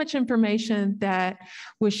was so much information that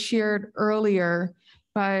was shared earlier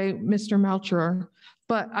by Mr. Melcher,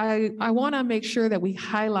 but I want to make sure that we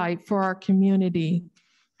highlight for our community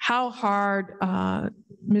how hard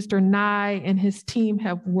Mr. Nye and his team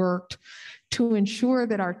have worked to ensure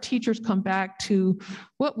that our teachers come back to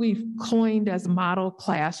what we've coined as model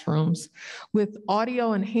classrooms with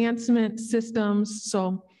audio enhancement systems.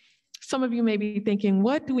 So some of you may be thinking,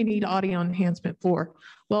 what do we need audio enhancement for?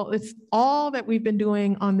 Well, it's all that we've been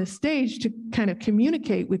doing on the stage to kind of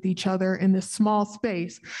communicate with each other in this small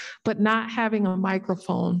space, but not having a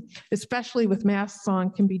microphone, especially with masks on,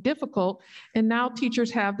 can be difficult. And now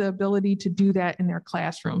teachers have the ability to do that in their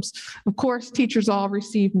classrooms. Of course, teachers all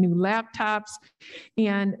receive new laptops,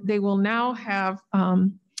 and they will now have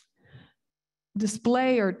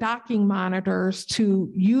display or docking monitors to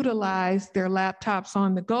utilize their laptops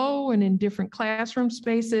on the go and in different classroom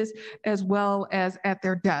spaces, as well as at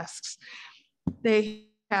their desks. They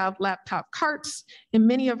have laptop carts, and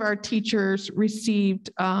many of our teachers received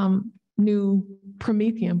new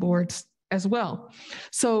Promethean boards as well.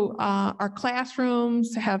 So our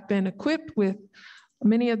classrooms have been equipped with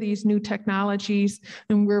many of these new technologies,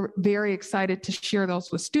 and we're very excited to share those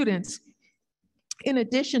with students. In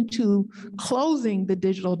addition to closing the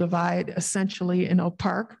digital divide essentially in Oak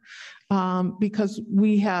Park, because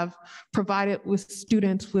we have provided with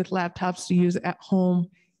students with laptops to use at home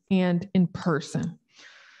and in person,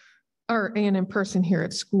 and in person here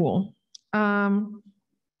at school. I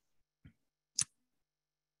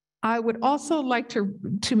would also like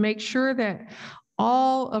to make sure that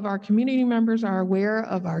all of our community members are aware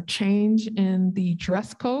of our change in the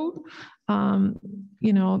dress code.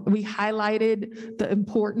 You know, we highlighted the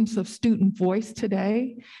importance of student voice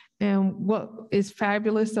today. And what is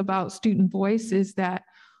fabulous about student voice is that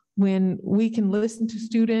when we can listen to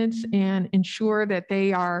students and ensure that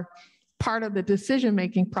they are part of the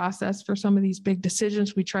decision-making process for some of these big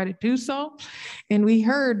decisions, we try to do so. And we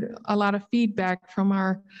heard a lot of feedback from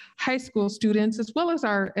our high school students, as well as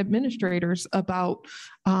our administrators, about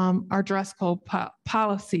our dress code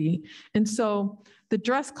policy. And so the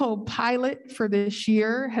dress code pilot for this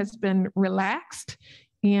year has been relaxed,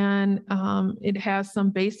 and it has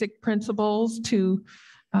some basic principles to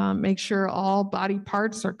make sure all body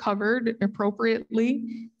parts are covered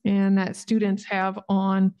appropriately and that students have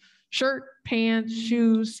on shirt, pants,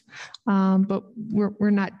 shoes, but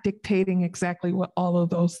we're not dictating exactly what all of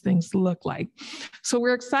those things look like. So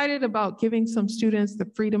we're excited about giving some students the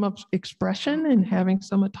freedom of expression and having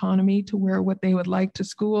some autonomy to wear what they would like to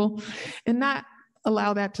school, and not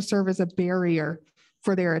allow that to serve as a barrier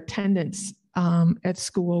for their attendance at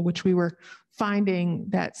school, which we were finding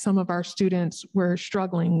that some of our students were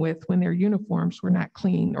struggling with when their uniforms were not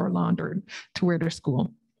clean or laundered to wear to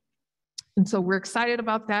school. And so we're excited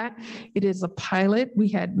about that. It is a pilot. We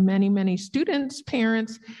had many, many students,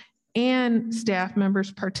 parents, and staff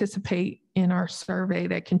members participate in our survey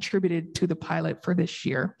that contributed to the pilot for this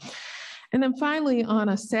year. And then finally, on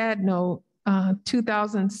a sad note,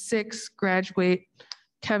 2006 graduate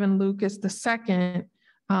Kevin Lucas II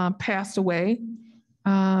passed away.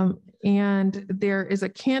 And there is a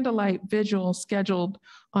candlelight vigil scheduled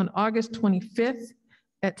on August 25th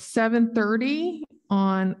at 7:30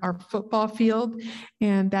 on our football field.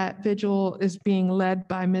 And that vigil is being led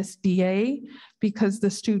by Miss DA, because the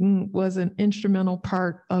student was an instrumental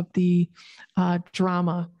part of the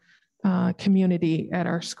drama community at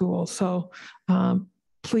our school. So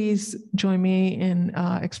please join me in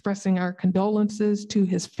expressing our condolences to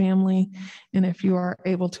his family. And if you are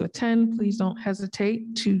able to attend, please don't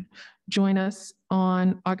hesitate to join us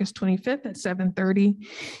on August 25th at 7:30.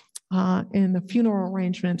 And the funeral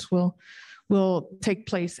arrangements will take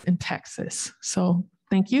place in Texas. So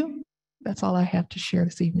thank you. That's all I have to share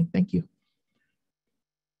this evening. Thank you.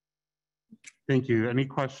 Thank you. Any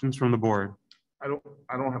questions from the board? I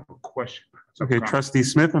don't have a question. Okay, Trustee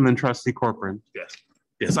Smith and then Trustee Corcoran.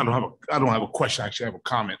 Yes, I don't have a question. Actually, I have a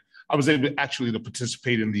comment. I was able to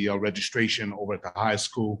participate in the registration over at the high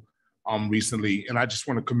school recently, and I just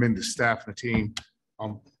want to commend the staff and the team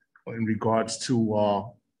in regards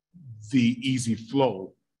to the easy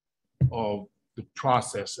flow of the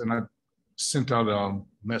process. And I sent out a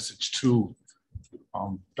message to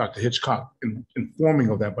Dr. Hitchcock informing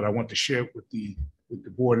of that, but I want to share it with the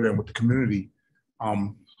board and with the community.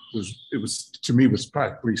 It was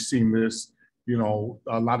practically seamless. You know,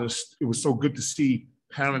 it was so good to see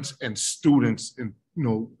parents and students and, you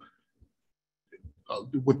know,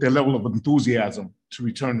 with their level of enthusiasm to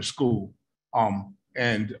return to school.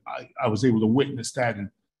 And I was able to witness that, and,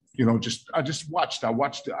 you know, I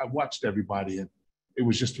watched everybody, and it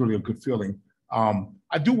was just really a good feeling.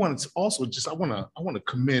 I do want to also I want to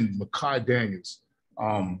commend Makai Daniels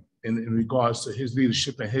in regards to his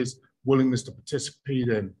leadership and his willingness to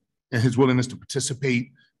participate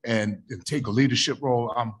and take a leadership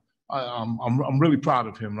role. I'm really proud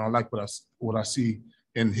of him, and I like what I see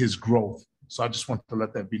in his growth. So I just want to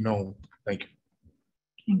let that be known. Thank you.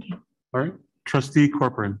 Thank you. All right, Trustee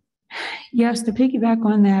Corcoran. Yes, to piggyback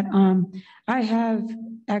on that, I have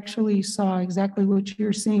actually saw exactly what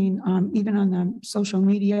you're seeing, even on the social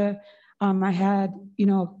media. I had, you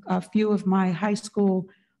know, a few of my high school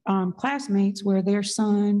classmates where their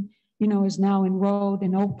son, you know, is now enrolled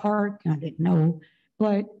in Oak Park. I didn't know,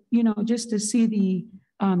 but, you know, just to see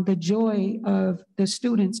the joy of the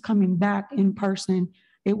students coming back in person,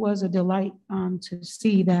 it was a delight to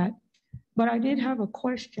see that. But I did have a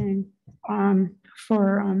question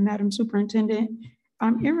for Madam Superintendent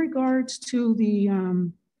in regards to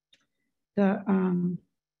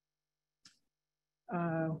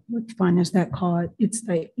what fund is that called? It's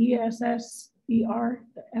the ESSER, the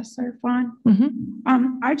ESSER fund.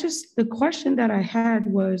 The question that I had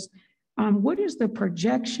was, what is the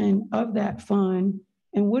projection of that fund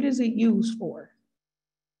and what is it used for?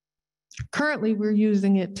 Currently, we're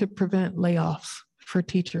using it to prevent layoffs for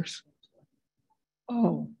teachers.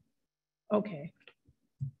 Oh, okay.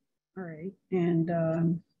 All right. And,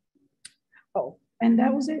 and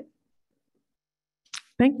that was it?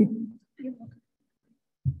 Thank you.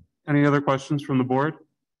 Any other questions from the board?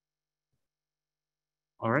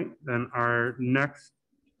 All right, then our next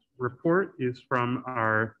report is from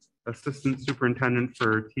our Assistant Superintendent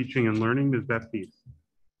for Teaching and Learning, Ms. Baptiste.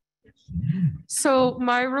 So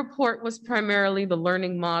my report was primarily the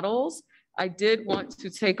learning models. I did want to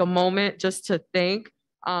take a moment just to thank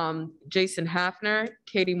Jason Hafner,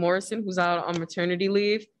 Katie Morrison, who's out on maternity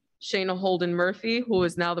leave, Shayna Holden Murphy, who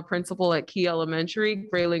is now the principal at Key Elementary,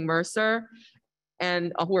 Grayling Mercer,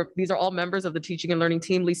 and these are all members of the teaching and learning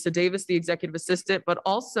team, Lisa Davis, the executive assistant, but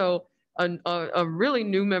also a really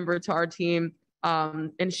new member to our team,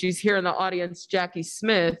 and she's here in the audience, Jackie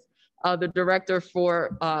Smith, the director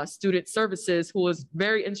for student services, who was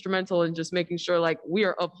very instrumental in just making sure like we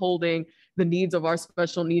are upholding the needs of our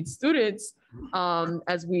special needs students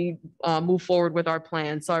as we move forward with our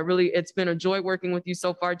plan. So it's been a joy working with you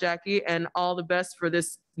so far, Jackie, and all the best for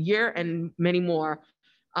this year and many more.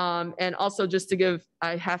 And also just to give,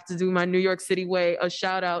 I have to do my New York City way, a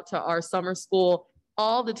shout out to our summer school,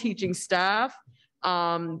 all the teaching staff,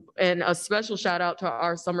 and a special shout out to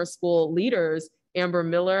our summer school leaders, Amber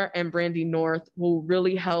Miller and Brandy North, who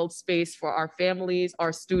really held space for our families,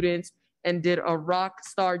 our students, and did a rock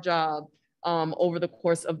star job over the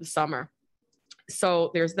course of the summer.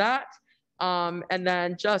 So there's that. And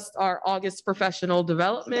then just our August professional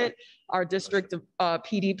development, our district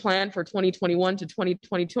PD plan for 2021 to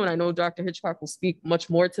 2022. And I know Dr. Hitchcock will speak much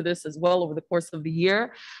more to this as well over the course of the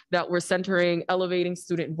year, that we're centering elevating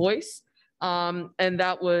student voice. And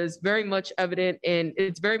that was very much evident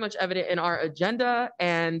it's very much evident in our agenda,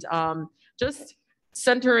 and just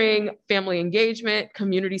centering family engagement,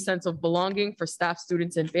 community sense of belonging for staff,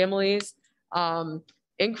 students, and families,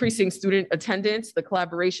 increasing student attendance, the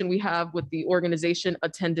collaboration we have with the organization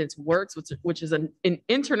Attendance Works, which is an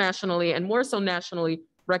internationally and more so nationally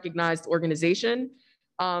recognized organization.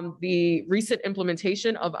 The recent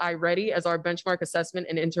implementation of iReady as our benchmark assessment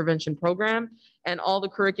and intervention program, and all the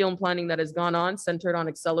curriculum planning that has gone on centered on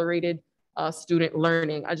accelerated student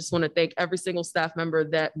learning. I just want to thank every single staff member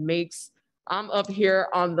that makes, I'm up here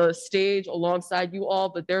on the stage alongside you all,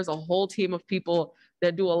 but there's a whole team of people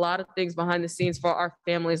that do a lot of things behind the scenes for our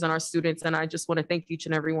families and our students. And I just want to thank each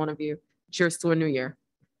and every one of you. Cheers to a new year.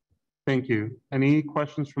 Thank you. Any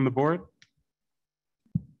questions from the board?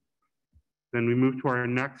 Then we move to our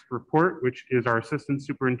next report, which is our Assistant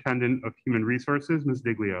Superintendent of Human Resources, Ms.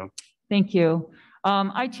 Diglio. Thank you.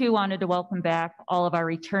 I too wanted to welcome back all of our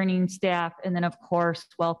returning staff and then of course,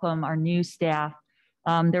 welcome our new staff.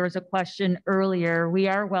 There was a question earlier. We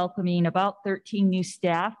are welcoming about 13 new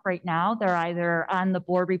staff right now. They're either on the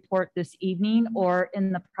board report this evening or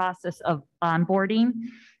in the process of onboarding.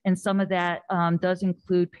 And some of that does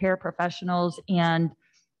include paraprofessionals and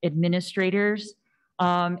administrators.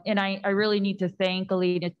 And I really need to thank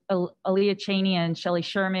Aaliyah Cheney and Shelly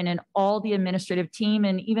Sherman and all the administrative team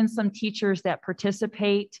and even some teachers that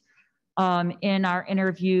participate in our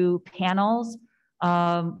interview panels.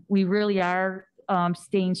 We really are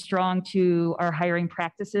staying strong to our hiring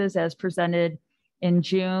practices as presented in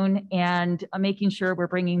June and making sure we're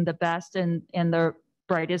bringing the best and the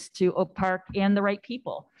brightest to Oak Park and the right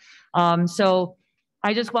people. So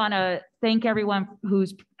I just want to thank everyone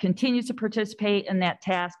who's continues to participate in that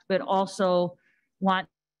task, but also want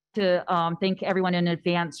to thank everyone in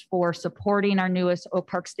advance for supporting our newest Oak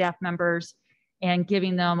Park staff members and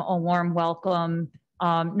giving them a warm welcome,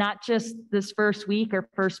 not just this first week or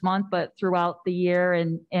first month, but throughout the year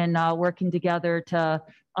and working together to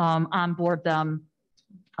onboard them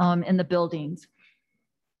in the buildings.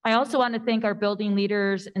 I also want to thank our building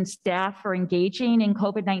leaders and staff for engaging in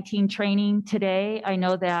COVID-19 training today. I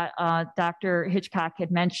know that Dr. Hitchcock had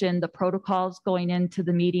mentioned the protocols going into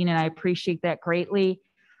the meeting, and I appreciate that greatly.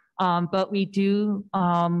 But we do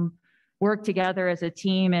work together as a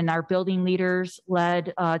team, and our building leaders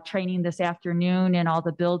led training this afternoon in all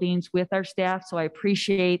the buildings with our staff. So I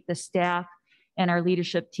appreciate the staff and our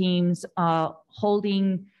leadership teams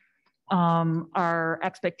holding our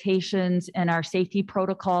expectations and our safety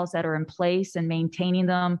protocols that are in place and maintaining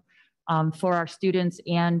them for our students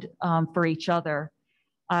and for each other.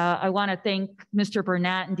 I want to thank Mr.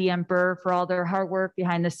 Burnett and DM Burr for all their hard work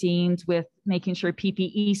behind the scenes with making sure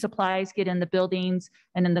PPE supplies get in the buildings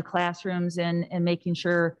and in the classrooms and making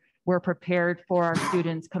sure we're prepared for our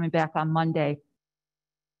students coming back on Monday.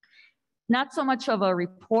 Not so much of a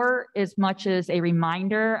report as much as a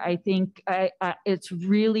reminder. I think it's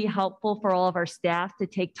really helpful for all of our staff to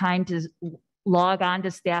take time to log on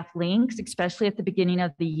to staff links, especially at the beginning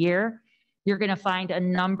of the year. You're going to find a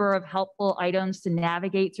number of helpful items to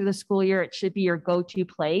navigate through the school year. It should be your go-to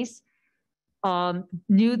place.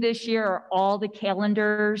 New this year are all the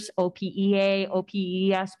calendars, OPEA,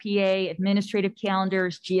 OPESPA, administrative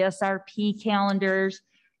calendars, GSRP calendars.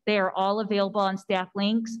 They are all available on staff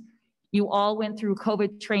links. You all went through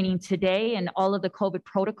COVID training today and all of the COVID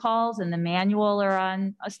protocols and the manual are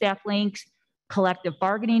on staff links. Collective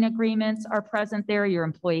bargaining agreements are present there, your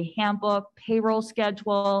employee handbook, payroll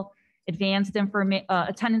schedule, advanced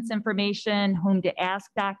attendance information, whom to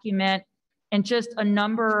ask document, and just a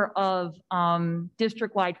number of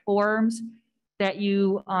district-wide forms that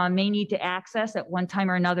you may need to access at one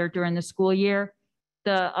time or another during the school year.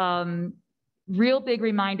 The real big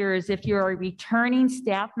reminder is if you're a returning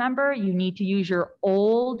staff member, you need to use your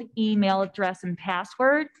old email address and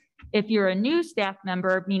password. If you're a new staff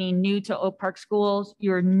member, meaning new to Oak Park Schools,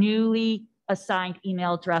 your newly assigned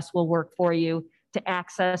email address will work for you to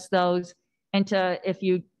access those. And if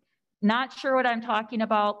you're not sure what I'm talking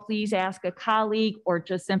about, please ask a colleague or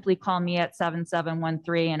just simply call me at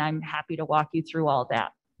 7713 and I'm happy to walk you through all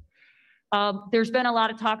that. There's been a lot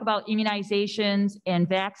of talk about immunizations and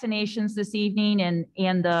vaccinations this evening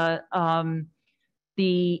and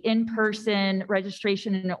the in-person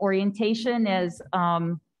registration and orientation, as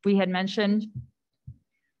we had mentioned.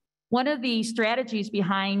 One of the strategies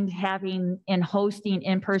behind having and hosting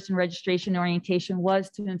in-person registration and orientation was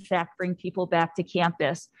to, in fact, bring people back to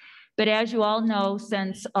campus. But as you all know,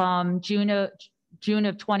 since June of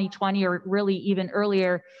 2020, or really even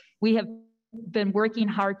earlier, we have been working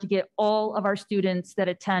hard to get all of our students that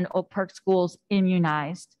attend Oak Park Schools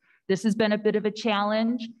immunized. This has been a bit of a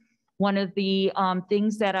challenge. One of the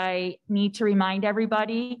things that I need to remind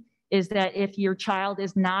everybody is that if your child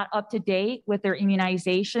is not up to date with their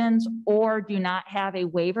immunizations or do not have a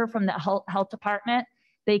waiver from the health department,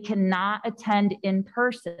 they cannot attend in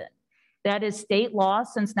person. That is state law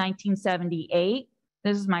since 1978.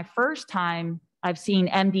 This is my first time I've seen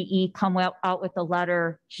MDE come out with a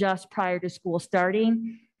letter just prior to school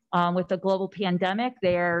starting. With the global pandemic,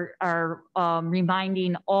 they are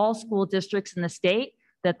reminding all school districts in the state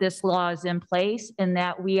that this law is in place and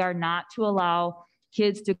that we are not to allow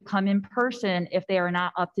kids to come in person if they are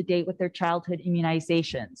not up to date with their childhood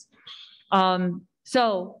immunizations.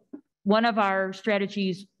 So one of our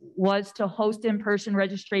strategies was to host in-person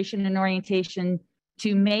registration and orientation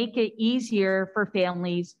to make it easier for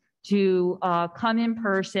families to come in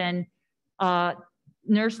person.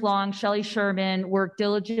 Nurse Long, Shelley Sherman worked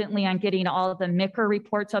diligently on getting all of the MICR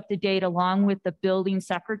reports up to date along with the building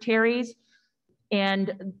secretaries.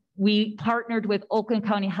 And we partnered with Oakland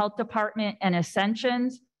County Health Department and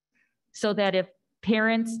Ascensions so that if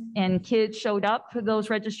parents and kids showed up for those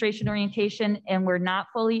registration orientation and were not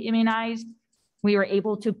fully immunized, we were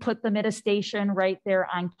able to put them at a station right there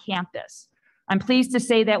on campus. I'm pleased to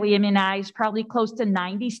say that we immunized probably close to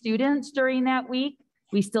 90 students during that week.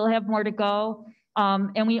 We still have more to go.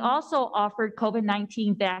 And we also offered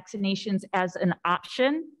COVID-19 vaccinations as an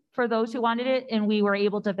option for those who wanted it, and we were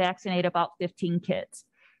able to vaccinate about 15 kids.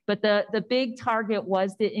 But the big target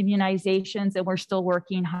was the immunizations, and we're still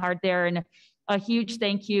working hard there. And a huge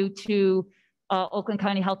thank you to Oakland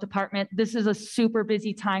County Health Department. This is a super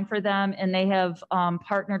busy time for them, and they have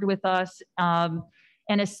partnered with us.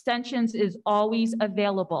 And Ascensions is always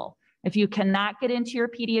available. If you cannot get into your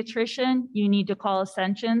pediatrician, you need to call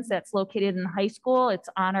Ascensions. That's located in the high school. It's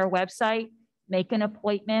on our website. Make an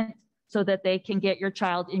appointment so that they can get your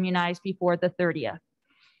child immunized before the 30th.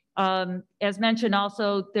 As mentioned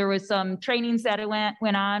also, there was some trainings that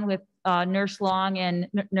went on with Nurse Long and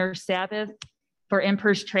Nurse Sabbath for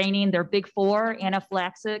in-person training. Their big four: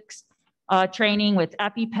 anaphylaxis training with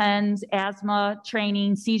EpiPens, asthma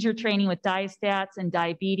training, seizure training with diastats and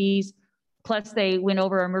diabetes. Plus they went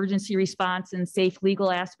over emergency response and safe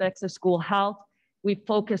legal aspects of school health. We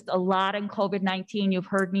focused a lot on COVID-19. You've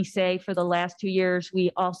heard me say for the last 2 years,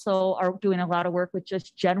 we also are doing a lot of work with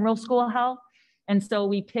just general school health. And so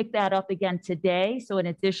we picked that up again today. So in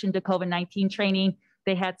addition to COVID-19 training,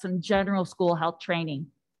 they had some general school health training.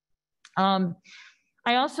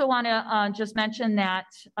 I also want to just mention that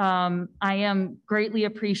I am greatly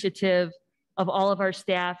appreciative of all of our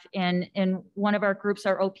staff. And in one of our groups,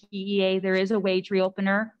 our OPEA, there is a wage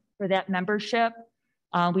reopener for that membership.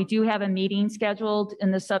 We do have a meeting scheduled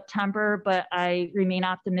in the September, but I remain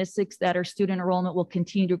optimistic that our student enrollment will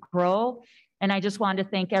continue to grow. And I just wanted to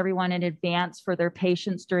thank everyone in advance for their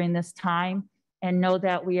patience during this time, and know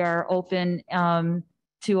that we are open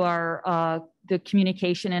to our the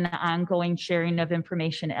communication and ongoing sharing of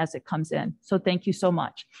information as it comes in. So thank you so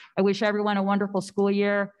much. I wish everyone a wonderful school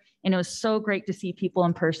year, and it was so great to see people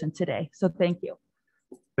in person today. So thank you.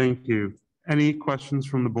 Thank you. Any questions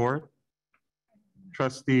from the board?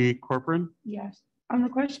 Trustee Corcoran? Yes. The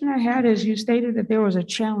question I had is, you stated that there was a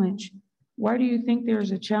challenge. Why do you think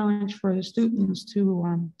there's a challenge for the students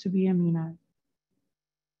to be immunized?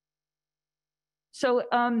 So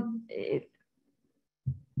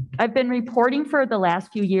I've been reporting for the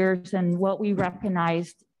last few years, and what we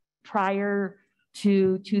recognized prior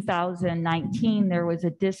to 2019, there was a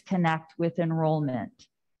disconnect with enrollment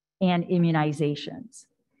and immunizations.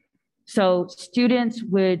 So students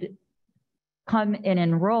would come and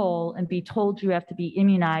enroll and be told you have to be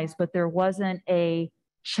immunized, but there wasn't a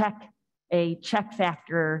check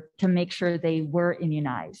factor to make sure they were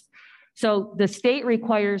immunized. So the state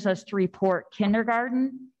requires us to report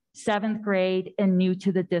kindergarten, 7th grade, and new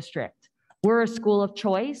to the district. We're a school of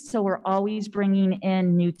choice, so we're always bringing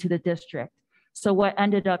in new to the district. So what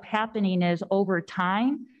ended up happening is, over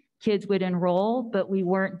time, kids would enroll, but we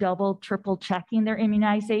weren't double, triple checking their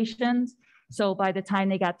immunizations. So by the time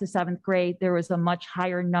they got to 7th grade, there was a much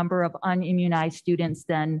higher number of unimmunized students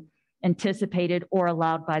than anticipated or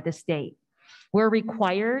allowed by the state. We're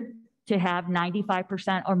required to have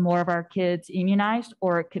 95% or more of our kids immunized,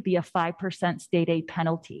 or it could be a 5% state aid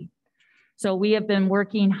penalty. So we have been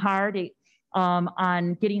working hard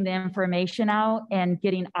on getting the information out and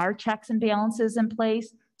getting our checks and balances in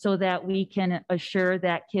place so that we can assure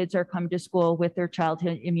that kids are coming to school with their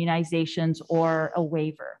childhood immunizations or a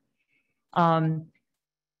waiver.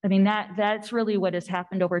 I mean, that's really what has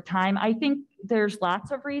happened over time. I think there's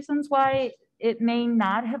lots of reasons why it may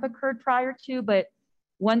not have occurred prior to, but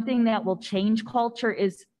one thing that will change culture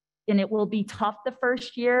is, and it will be tough the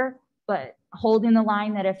first year, but holding the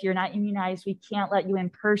line that if you're not immunized, we can't let you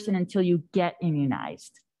in person until you get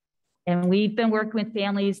immunized. And we've been working with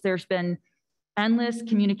families. There's been endless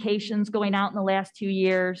communications going out in the last 2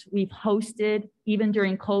 years. We've hosted, even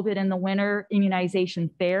during COVID in the winter,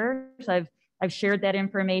 immunization fairs. I've shared that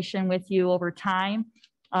information with you over time.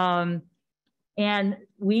 And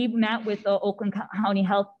we've met with the Oakland County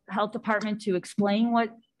Health Department to explain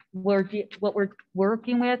what we're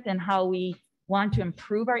working with and how we want to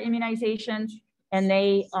improve our immunizations. And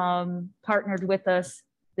they partnered with us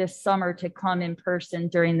this summer to come in person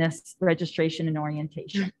during this registration and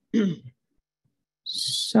orientation.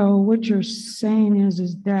 So what you're saying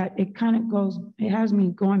is that it kind of goes, it has me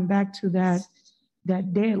going back to that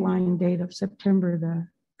deadline date of September the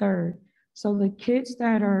 3rd. So the kids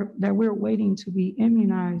that we're waiting to be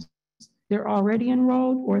immunized, they're already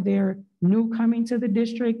enrolled, or they're new coming to the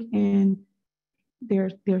district and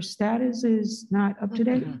their status is not up to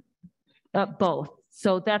date? Both.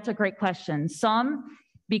 So that's a great question. Some,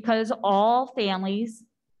 because all families,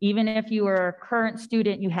 even if you were a current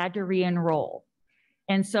student, you had to re-enroll.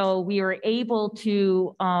 And so we were able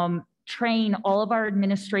to train all of our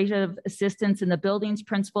administrative assistants and the buildings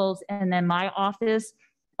principals, and then my office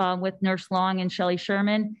with Nurse Long and Shelley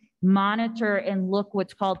Sherman, monitor and look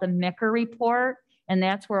what's called the MICR report. And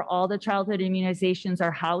that's where all the childhood immunizations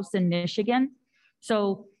are housed in Michigan.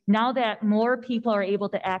 So now that more people are able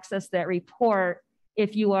to access that report,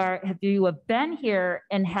 if you have been here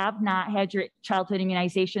and have not had your childhood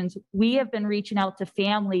immunizations, we have been reaching out to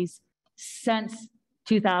families since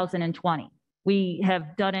 2020. We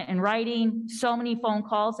have done it in writing, so many phone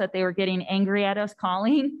calls that they were getting angry at us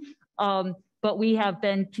calling. But we have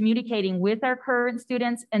been communicating with our current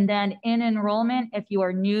students, and then in enrollment, if you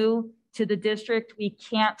are new to the district, we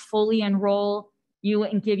can't fully enroll you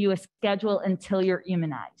and give you a schedule until you're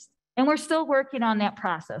immunized. And we're still working on that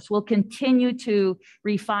process. We'll continue to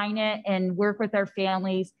refine it and work with our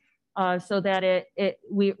families so that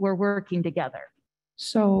we're working together.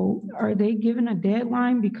 So are they given a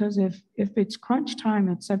deadline? Because if it's crunch time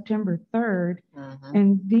at September 3rd,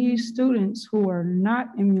 and these students who are not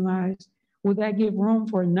immunized, will that give room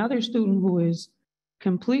for another student who is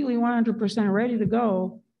completely 100% ready to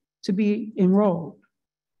go to be enrolled?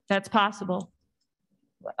 That's possible.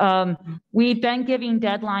 We've been giving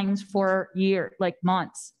deadlines for years, like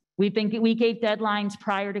months. We gave deadlines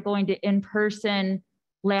prior to going to in-person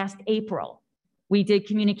last April. We did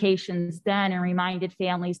communications then and reminded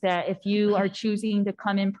families that if you are choosing to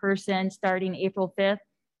come in person starting April 5th,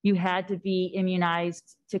 you had to be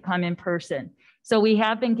immunized to come in person. So we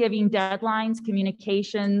have been giving deadlines,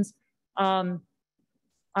 communications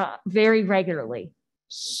very regularly.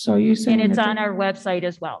 So you're saying, and it's on our website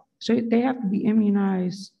as well. So they have to be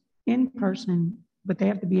immunized in person, but they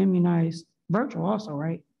have to be immunized virtual also,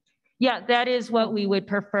 right? Yeah, that is what we would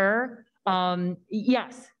prefer.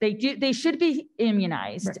 Yes, they do. They should be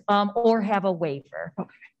immunized, right, or have a waiver. Okay.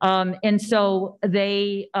 And so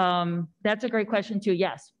they, that's a great question too.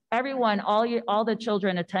 Yes, everyone, all the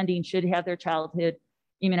children attending should have their childhood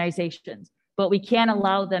immunizations, but we can't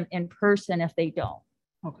allow them in person if they don't.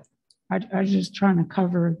 Okay. I was just trying to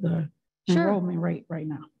cover the enrollment rate right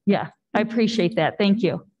now. Yeah, I appreciate that. Thank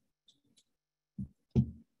you.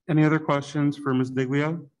 Any other questions for Ms.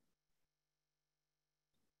 Diglio?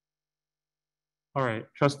 All right,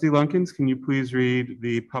 Trustee Lunkins, can you please read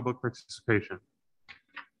the public participation?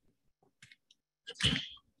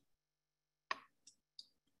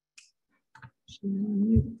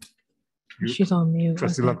 She's on mute.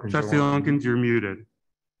 Trustee Lunkins. Trustee Lunkins, you're muted.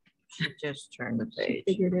 She just turned the page.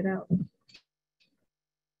 Figured it out.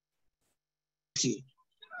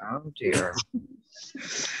 Oh dear.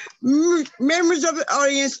 Members of the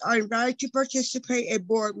audience are invited to participate at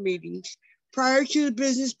board meetings prior to the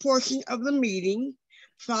business portion of the meeting,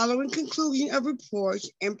 following conclusion of reports,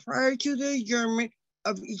 and prior to the adjournment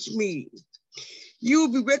of each meeting. You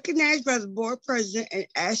will be recognized by the board president and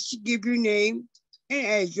asked to give your name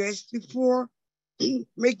and address before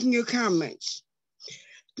making your comments.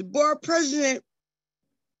 The board president,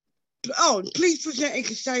 please present a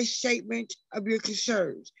concise statement of your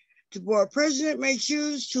concerns. The board president may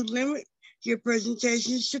choose to limit your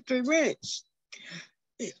presentations to 3 minutes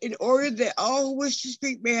in order that all who wish to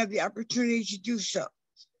speak may have the opportunity to do so.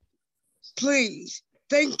 Please,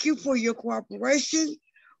 thank you for your cooperation.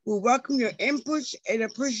 We welcome your inputs and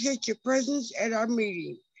appreciate your presence at our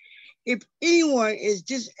meeting. If anyone is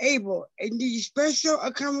disabled and needs special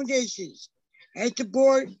accommodations at the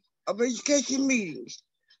Board of Education meetings,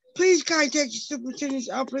 please contact the superintendent's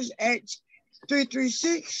office at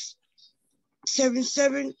 336-7705,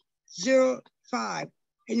 and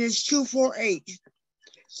it's 248,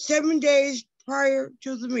 7 days prior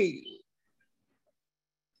to the meeting.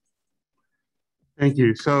 Thank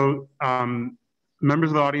you. So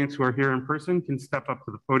members of the audience who are here in person can step up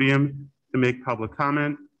to the podium to make public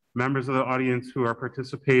comment. Members of the audience who are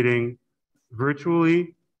participating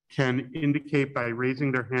virtually can indicate by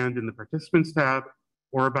raising their hand in the participants tab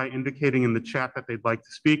or by indicating in the chat that they'd like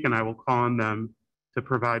to speak, and I will call on them to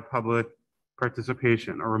provide public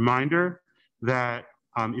participation. A reminder that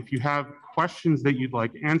if you have questions that you'd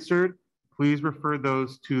like answered, please refer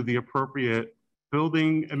those to the appropriate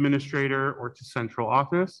building administrator or to central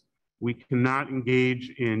office. We cannot engage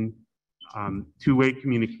in two-way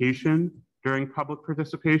communication during public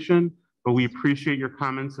participation, but we appreciate your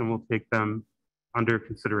comments and we'll take them under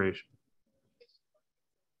consideration.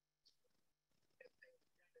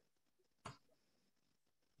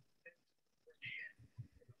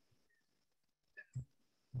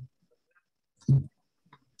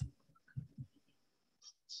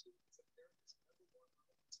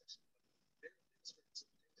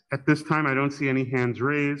 At this time, I don't see any hands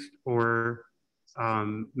raised or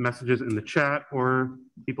messages in the chat or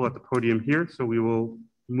people at the podium here, so we will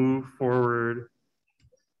move forward.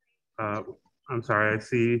 I'm sorry, I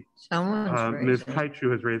see Ms.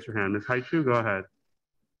 Haichu has raised her hand. Ms. Haichu, go ahead.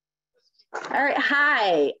 All right,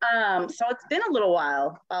 hi. So it's been a little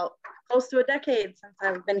while, about close to a decade since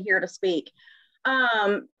I've been here to speak.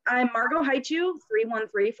 I'm Margot Haichu,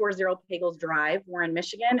 31340 Pagels Drive. We're in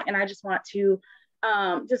Michigan, and I just want to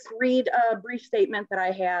just read a brief statement that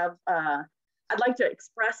I have. I'd like to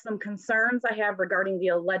express some concerns I have regarding the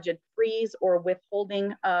alleged freeze or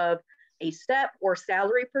withholding of a step or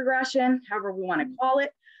salary progression, however we want to call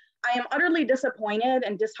it. I am utterly disappointed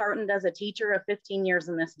and disheartened as a teacher of 15 years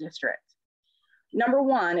in this district. Number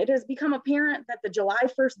one, it has become apparent that the July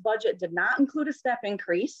 1st budget did not include a step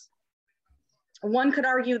increase. One could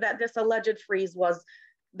argue that this alleged freeze was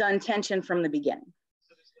the intention from the beginning.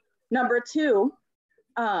 Number two,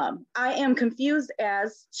 I am confused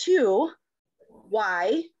as to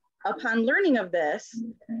why, upon learning of this,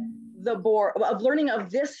 learning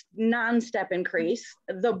of this non-step increase,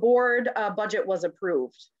 the board budget was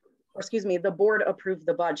approved. Or excuse me, the board approved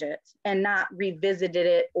the budget and not revisited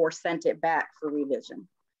it or sent it back for revision.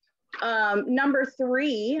 Number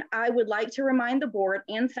three, I would like to remind the board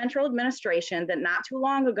and central administration that not too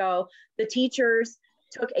long ago, the teachers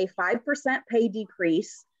took a 5% pay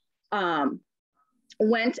decrease,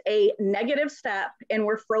 went a negative step, and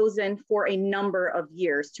were frozen for a number of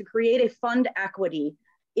years to create a fund equity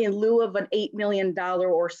in lieu of an $8 million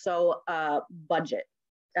or so budget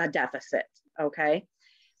deficit, okay?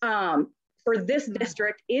 For this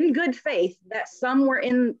district, in good faith, that somewhere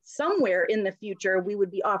in the future, we would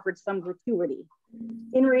be offered some gratuity.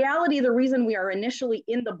 In reality, the reason we are initially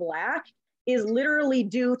in the black is literally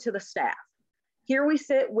due to the staff. Here we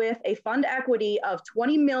sit with a fund equity of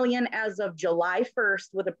 20 million as of July 1st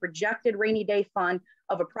with a projected rainy day fund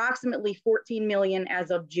of approximately 14 million as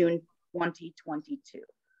of June 2022.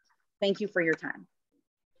 Thank you for your time.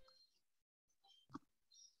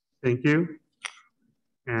 Thank you.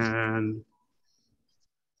 And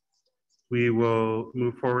we will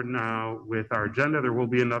move forward now with our agenda. There will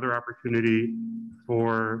be another opportunity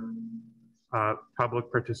for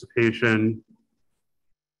public participation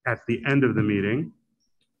at the end of the meeting.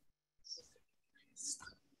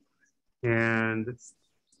 And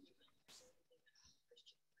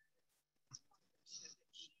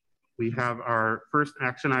we have our first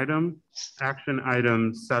action item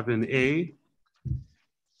 7A.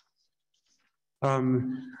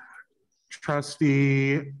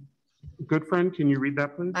 Trustee Goodfriend, can you read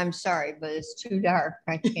that, please? I'm sorry, but it's too dark.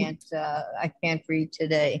 I can't read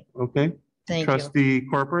today. Okay. Thank you. Trustee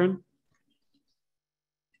Corcoran.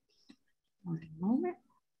 One moment.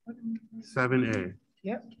 7A.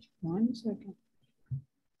 Yep, 1 second.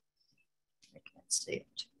 I can't see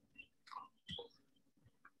it.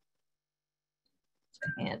 It's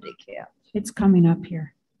a handicap. It's coming up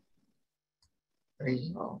here.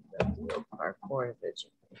 Resolve that Will Park Board of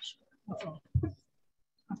Education.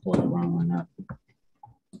 I pulled the wrong one up.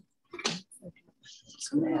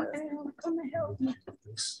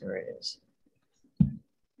 There it is.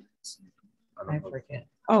 I forget.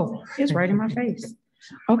 Oh, it's right in my face.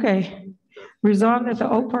 Okay. Resolved that the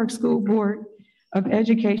Oak Park School Board of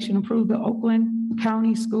Education approve the Oakland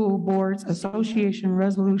County School Boards Association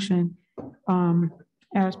resolution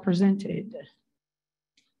as presented.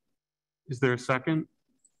 Is there a second?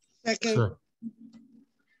 Second. Sure.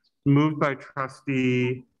 Moved by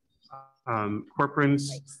Trustee Corcoran,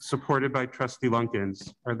 supported by Trustee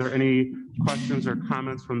Lunkins. Are there any questions or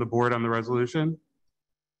comments from the board on the resolution?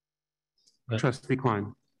 Trustee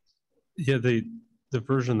Klein. Yeah, the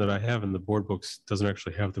version that I have in the board books doesn't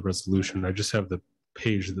actually have the resolution. I just have the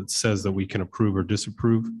page that says that we can approve or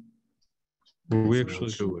disapprove. Were we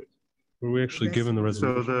actually given the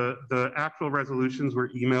resolution? So the actual resolutions were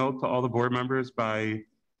emailed to all the board members by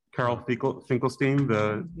Carol Finkelstein,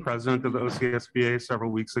 the president of the OCSBA,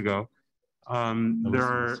 several weeks ago. There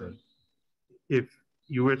are, if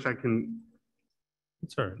you wish, I can.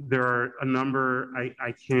 It's all right. There are a number,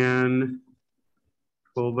 I can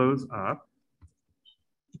pull those up.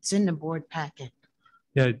 It's in the board packet.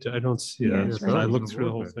 Yeah, I don't see Yeah, it. it's I right. looked through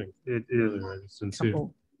the whole thing. It is. I just didn't see it.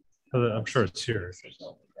 I'm sure it's here.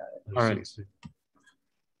 All right.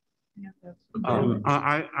 Um,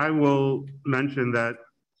 I will mention that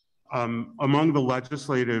among the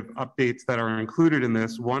legislative updates that are included in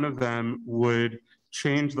this, one of them would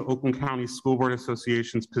change the Oakland County School Board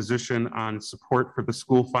Association's position on support for the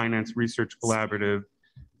School Finance Research Collaborative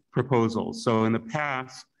proposal. So in the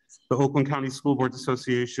past, the Oakland County School Boards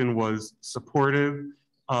Association was supportive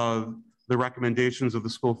of the recommendations of the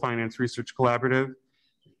School Finance Research Collaborative.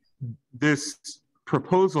 This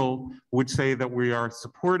proposal would say that we are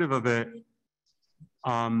supportive of it,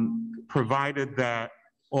 provided that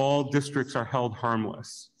all districts are held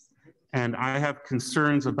harmless. And I have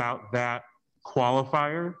concerns about that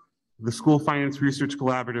qualifier. The School Finance Research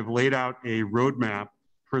Collaborative laid out a roadmap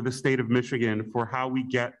for the state of Michigan for how we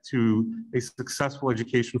get to a successful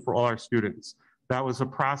education for all our students. That was a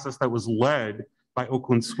process that was led by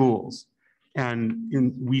Oakland schools. And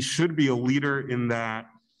we should be a leader in that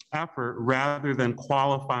effort rather than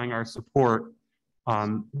qualifying our support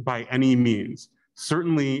by any means.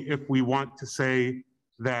 Certainly, if we want to say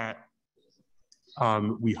that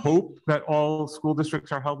we hope that all school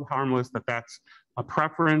districts are held harmless, that's a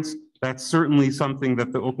preference, that's certainly something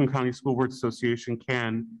that the Oakland County School Boards Association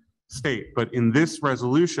can state. But in this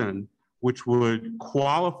resolution, which would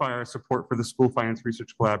qualify our support for the School Finance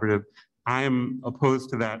Research Collaborative, I am opposed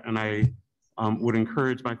to that, and I would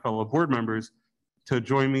encourage my fellow board members to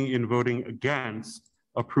join me in voting against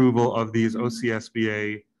approval of these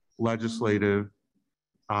OCSBA legislative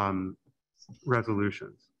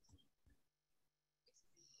resolutions.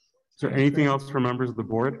 Is there anything else for members of the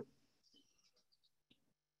board?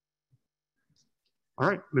 All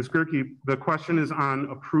right, Ms. Gerke, the question is on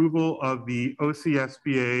approval of the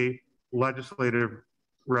OCSBA legislative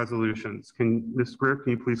resolutions. Ms. Greer,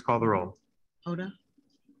 can you please call the roll? Hoda?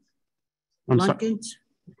 I'm sorry. Lunkins?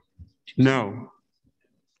 No.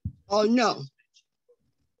 Oh, no.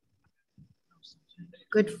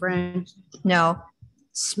 Goodfriend? No.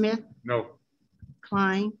 Smith? No.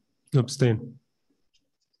 Klein? Abstain.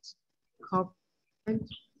 Copeland?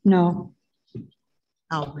 No.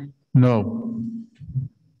 Alvin? No.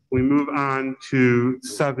 We move on to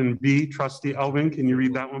 7B. Trustee Elvin, can you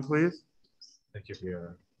read that one, please? Thank you.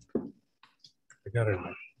 Yeah. I got it.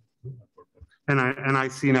 And I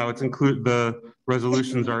see now it's the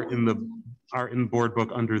resolutions are in the board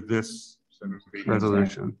book under this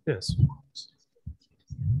resolution. Yes.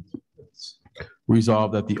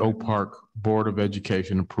 Resolved that the Oak Park Board of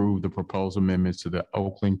Education approve the proposed amendments to the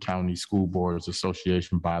Oakland County School Boards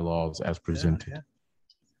Association bylaws as presented.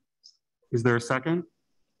 Is there a second?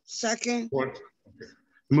 Second.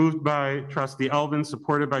 Moved by Trustee Elvin,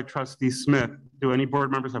 supported by Trustee Smith. Do any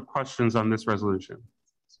board members have questions on this resolution?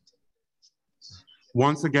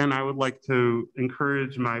 Once again, I would like to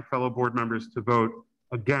encourage my fellow board members to vote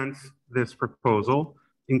against this proposal.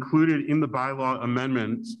 Included in the bylaw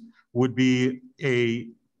amendments would be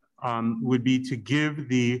to give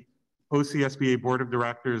the OCSBA Board of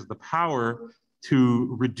Directors the power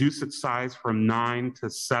to reduce its size from 9 to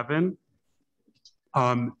 7.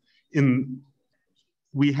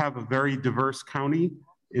 We have a very diverse county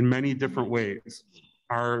in many different ways.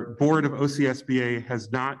 Our board of OCSBA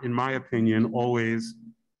has not, in my opinion, always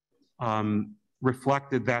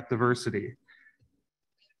reflected that diversity.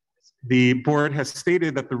 The board has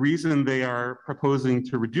stated that the reason they are proposing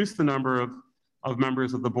to reduce the number of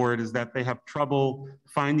members of the board is that they have trouble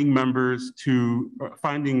finding board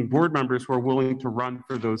members who are willing to run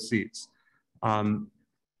for those seats.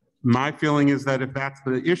 My feeling is that if that's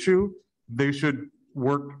the issue, they should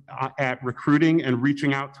work at recruiting and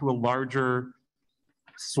reaching out to a larger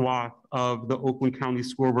swath of the Oakland County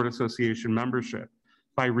School Board Association membership.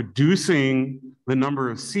 By reducing the number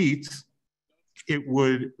of seats, it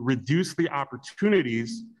would reduce the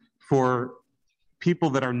opportunities for people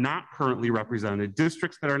that are not currently represented,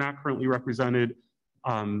 districts that are not currently represented,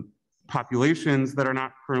 populations that are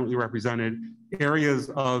not currently represented, areas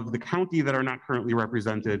of the county that are not currently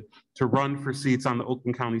represented to run for seats on the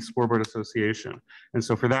Oakland County School Board Association. And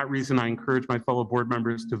so for that reason, I encourage my fellow board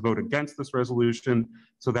members to vote against this resolution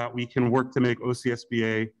so that we can work to make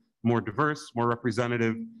OCSBA more diverse, more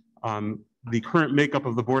representative. The current makeup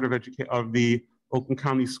of the of the Oakland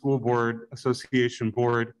County School Board Association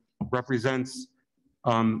board represents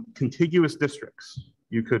contiguous districts.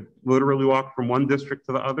 You could literally walk from one district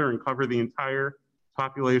to the other and cover the entire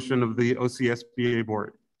population of the OCSBA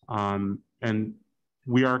board. And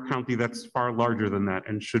we are a county that's far larger than that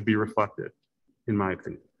and should be reflected, in my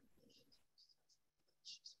opinion.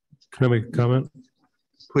 Can I make a comment?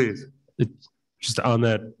 Please. Just on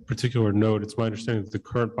that particular note, it's my understanding that the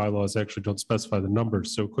current bylaws actually don't specify the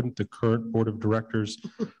numbers. So couldn't the current board of directors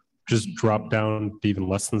just drop down to even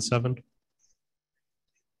less than 7?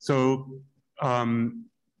 So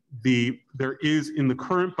there is in the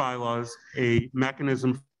current bylaws a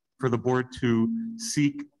mechanism for the board to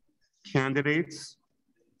seek candidates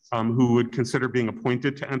who would consider being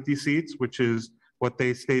appointed to empty seats, which is what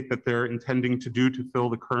they state that they're intending to do to fill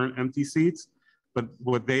the current empty seats. But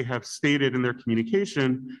what they have stated in their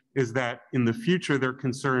communication is that in the future, they're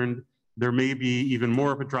concerned there may be even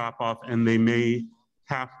more of a drop off and they may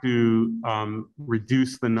have to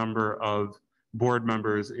reduce the number of board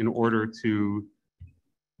members in order to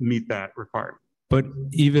meet that requirement. But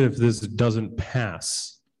even if this doesn't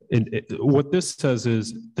pass, what this says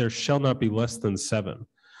is there shall not be less than 7,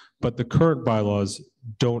 but the current bylaws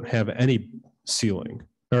don't have any ceiling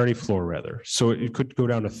or any floor rather. So it could go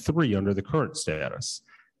down to 3 under the current status.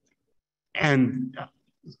 And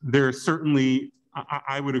there's certainly,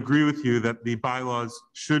 I would agree with you that the bylaws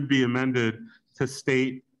should be amended to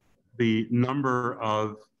state the number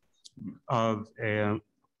of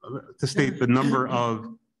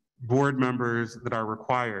board members that are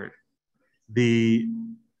required. The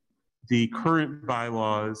current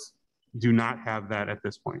bylaws do not have that at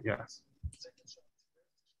this point, yes.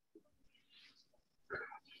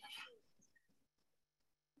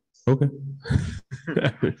 Okay.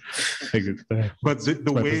 But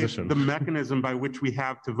the mechanism by which we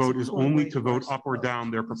have to vote is only to vote up or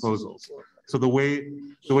down their proposals. So the way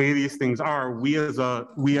these things are, we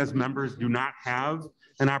as members do not have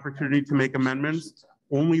an opportunity to make amendments.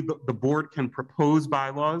 Only the board can propose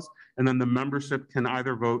bylaws, and then the membership can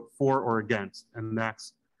either vote for or against, and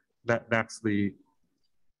that's the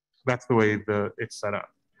way it's set up.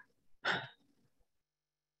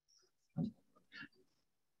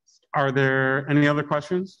 Are there any other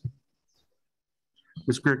questions?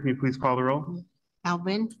 Ms. Greer, can you please call the roll?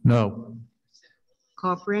 Alvin, No.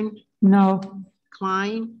 Corcoran, No.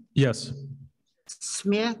 Klein, Yes.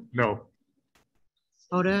 Smith, No.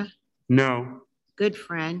 Hoda, No.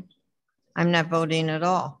 Goodfriend, I'm not voting at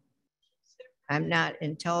all. I'm not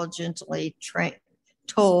intelligently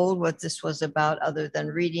told what this was about other than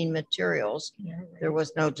reading materials. There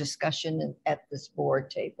was no discussion at this board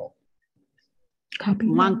table. Copy.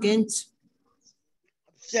 Lunkins,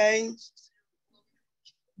 Abstain.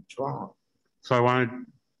 Wrong. So I want to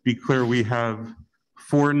be clear, we have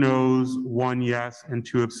 4 no's, 1 yes, and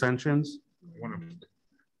 2 abstentions. what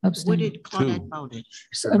Abstain. did Claudette voted?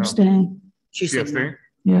 Abstain. She said no.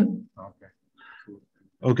 Yeah.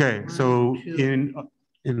 Okay, so 1, 2.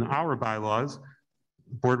 in our bylaws,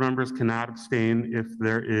 board members cannot abstain if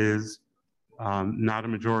there is not a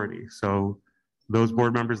majority. So those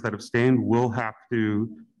board members that abstain will have to,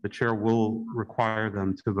 the chair will require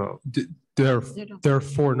them to vote. There are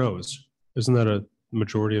 4 no's. Isn't that a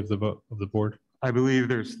majority of the vote of the board? I believe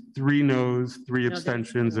there's 3 no's, 3 there's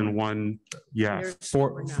abstentions, 4. and 1 yes.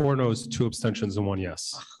 There's 4 no's, 2 abstentions, and 1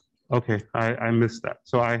 yes. Okay, I missed that.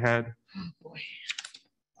 So I had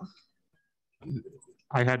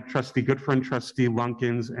trustee Goodfriend, trustee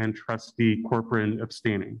Lunkins, and trustee Corcoran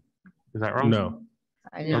abstaining. Is that wrong? No.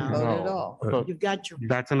 I didn't Okay. vote at all. You got your,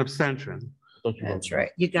 That's an abstention. That's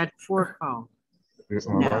right. you got 4 phone.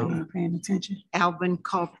 No. Paying attention. Alvin,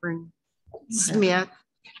 Corcoran, Smith,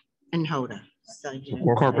 and Hoda. So you-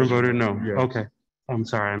 Corcoran voted no. Yes. Okay, I'm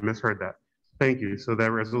sorry, I misheard that. Thank you. So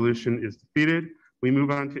that resolution is defeated. We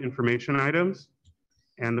move on to information items.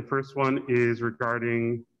 And the first one is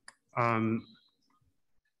regarding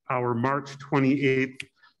our March 28th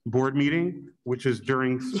board meeting, which is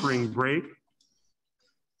during spring break.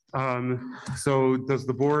 So does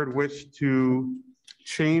the board wish to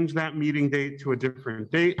change that meeting date to a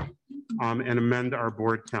different date and amend our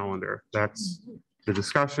board calendar? That's the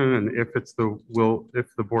discussion, and if it's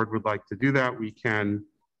if the board would like to do that, we can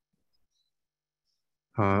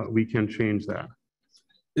change that.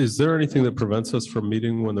 Is there anything that prevents us from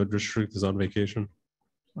meeting when the district is on vacation?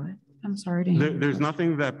 What? I'm sorry to hear. There's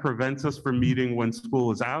nothing that prevents us from meeting when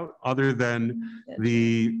school is out, other than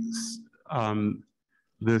the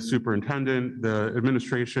superintendent, the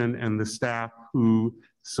administration, and the staff who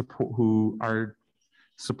are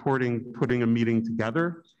supporting putting a meeting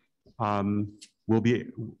together.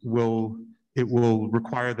 It will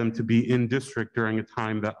require them to be in district during a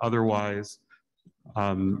time that otherwise.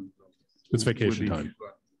 It's vacation time.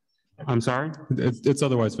 I'm sorry? It's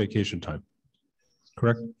otherwise vacation time,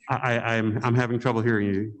 correct? I'm having trouble hearing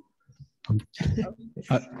you.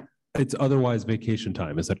 It's otherwise vacation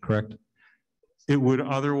time, is that correct? It would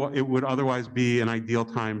otherwise be an ideal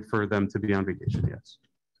time for them to be on vacation, yes.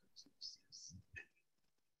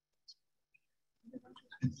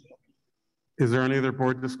 Is there any other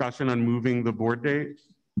board discussion on moving the board date?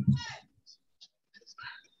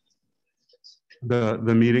 The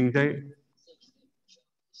meeting date?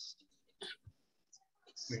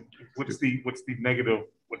 What's the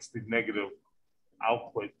negative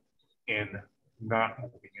output in not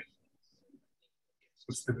moving it?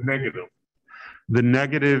 What's the negative? The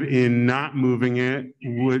negative in not moving it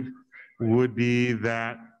would be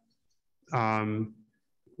that,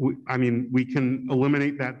 I mean, we can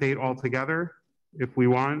eliminate that date altogether if we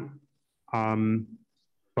want.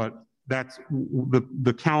 But that's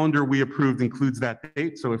the calendar we approved includes that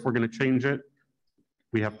date. So if we're going to change it,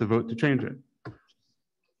 we have to vote to change it.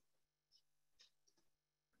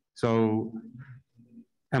 So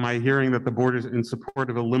am I hearing that the board is in support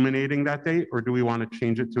of eliminating that date, or do we want to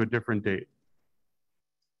change it to a different date?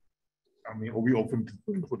 I mean, are we open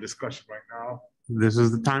for discussion right now? This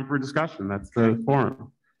is the time for discussion. That's the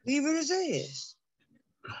forum. Leave it as is.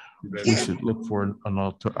 We should look for an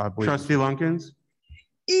alter, I believe. Trustee Lunkins?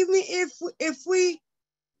 Even if we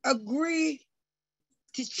agree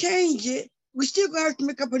to change it, we still gonna have to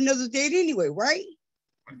make up another date anyway, right?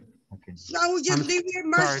 Okay. So we just leave it at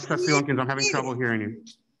March. Sorry, Trustee Lunkins, I'm having trouble hearing you.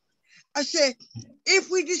 I said, if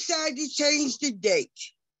we decide to change the date,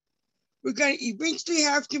 we're gonna eventually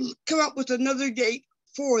have to come up with another date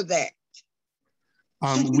for that.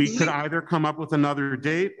 We could either come up with another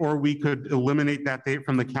date, or we could eliminate that date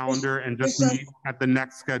from the calendar and just meet at the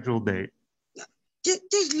next scheduled date.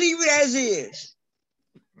 Just leave it as is.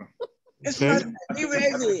 Leave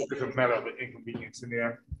it as is. It's a matter of inconvenience in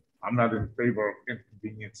there. I'm not in favor of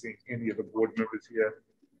inconveniencing any of the board members here.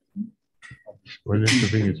 What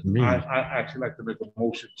inconvenience me? I actually like to make a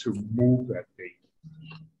motion to move that date.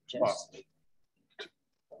 Possibly.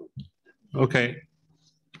 Okay.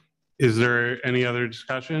 Is there any other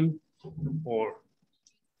discussion? Or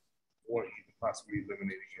even possibly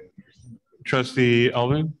eliminating it. Trustee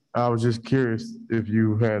Elvin? I was just curious if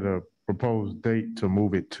you had a proposed date to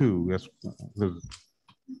move it to. That's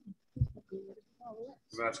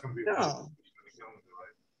Gonna be No.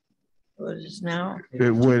 What is now?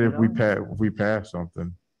 it would if we pass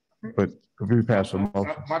something, but if we pass a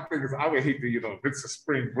motion. My thing is, I would hate to, if it's a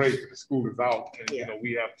spring break and the school is out, and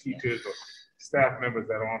we have teachers or staff members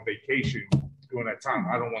that are on vacation during that time.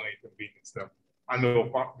 I don't want to inconvenience them. I know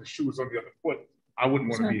if the shoe is on the other foot, I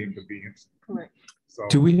wouldn't want to be inconvenienced. Correct. So,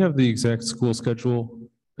 Do we have the exact school schedule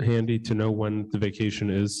handy to know when the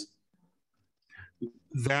vacation is?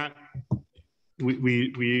 That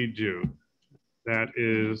we do. That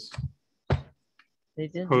is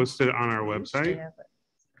posted on our website.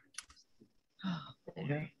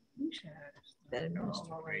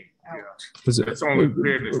 it's only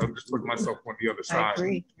fairness. I'm just putting myself on the other side.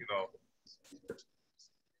 agree.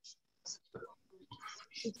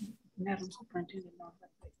 Madam Superintendent.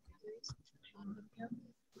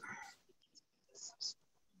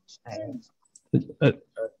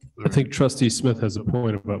 I think Trustee Smith has a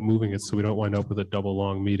point about moving it so we don't wind up with a double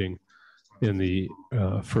long meeting in the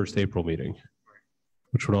first April meeting,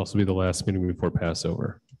 which would also be the last meeting before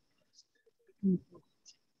Passover.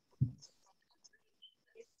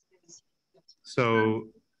 So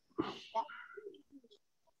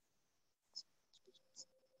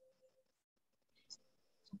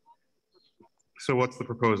what's the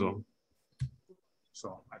proposal?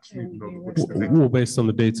 So I just need to know Well, based on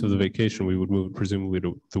the dates of the vacation, we would move presumably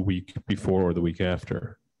to the week before or the week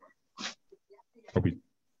after. Or we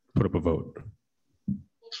put up a vote. I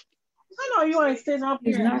know you ain't sitting up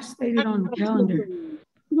here. It's not stated on the calendar.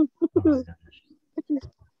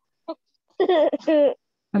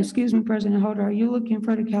 Excuse me, President Holder, are you looking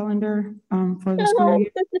for the calendar for the school year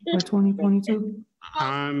for 2022?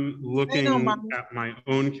 I'm looking at my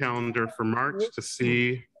own calendar for March to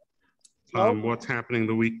see what's happening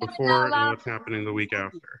the week before and what's happening the week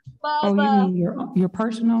after. Oh, you mean your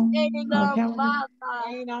personal calendar?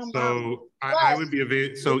 So I would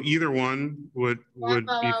be so either one would be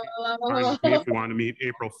fine with me if we want to meet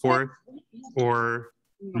April 4th or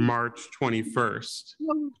March 21st.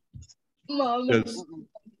 Does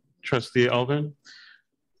Trustee Elvin?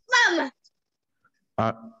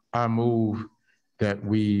 I move that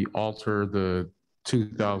we alter the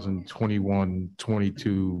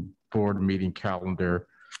 2021-22 board meeting calendar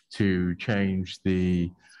to change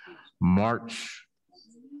the March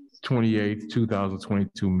 28th,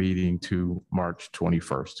 2022 meeting to March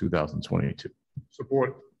 21st, 2022.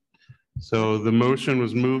 Support. So the motion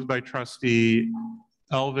was moved by Trustee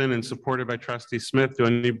Elvin and supported by Trustee Smith. Do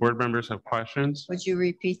any board members have questions? Would you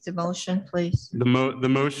repeat the motion, please? The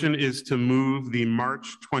motion is to move the March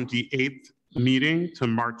 28th meeting to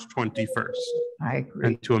March 21st. I agree.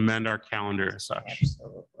 And to amend our calendar as such.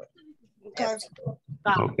 Absolutely.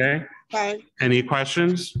 Okay. Okay, Fine. any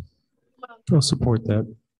questions? I'll support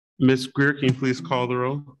that. Ms. Greer, can you please call the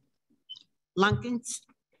roll? Lunkins,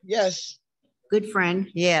 Yes.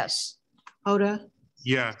 Goodfriend, Yes. Hoda,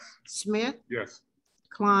 Yes. Smith, Yes.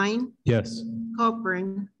 Klein, Yes.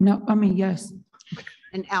 Copeland, No, I mean, yes.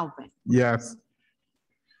 and Alvin. Yes.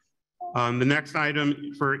 The next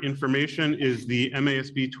item for information is the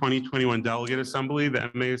MASB 2021 Delegate Assembly.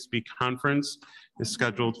 The MASB conference is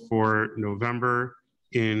scheduled for November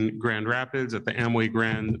in Grand Rapids at the Amway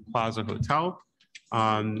Grand Plaza Hotel.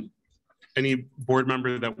 Any board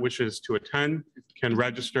member that wishes to attend can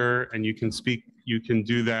register, and you can speak. You can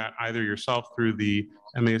do that either yourself through the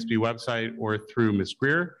MASB website or through Ms.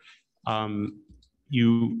 Greer.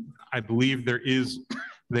 I believe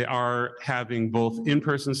they are having both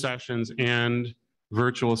in-person sessions and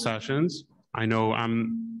virtual sessions. I know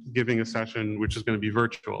I'm giving a session which is going to be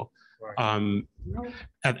virtual.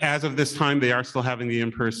 As of this time, they are still having the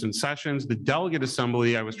in-person sessions. The delegate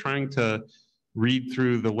assembly, I was trying to read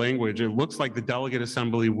through the language. It looks like the delegate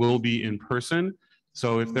assembly will be in person.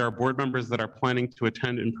 So if there are board members that are planning to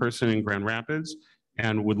attend in person in Grand Rapids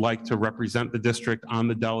and would like to represent the district on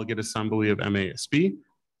the delegate assembly of MASB,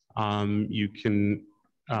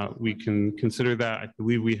 we can consider that. I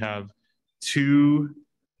believe we have 2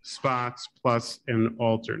 spots plus an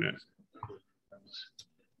alternate.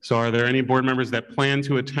 So are there any board members that plan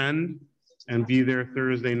to attend and be there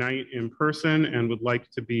Thursday night in person and would like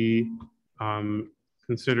to be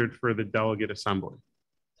considered for the delegate assembly?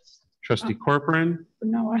 Trustee Corcoran?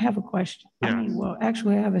 No, I have a question. Yes. Well,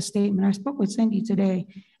 actually, I have a statement. I spoke with Cindy today,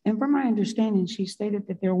 and from my understanding, she stated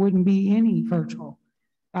that there wouldn't be any virtual.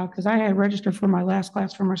 Because I had registered for my last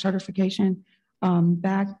class for my certification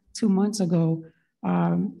back 2 months ago,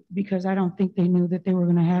 because I don't think they knew that they were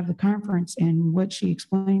going to have the conference. And what she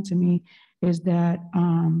explained to me is that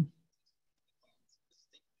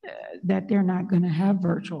that they're not going to have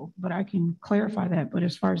virtual, but I can clarify that. But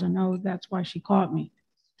as far as I know, that's why she called me,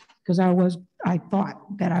 because I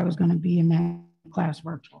thought that I was going to be in that class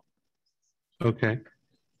virtual. Okay.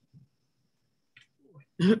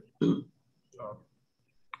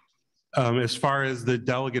 As far as the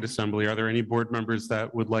delegate assembly, are there any board members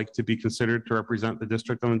that would like to be considered to represent the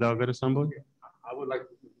district on the delegate assembly?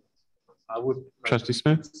 I would. Trustee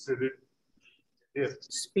Smith? Yes.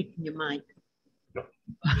 Speak in your mind.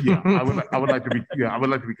 Yeah, I would like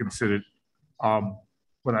to be considered.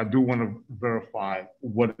 But I do want to verify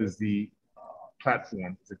what is the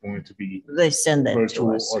platform. Is it going to be They send that virtual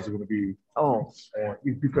to us. or is it going to be? Oh.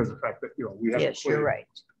 Because the fact that, we have. Yes, you're right.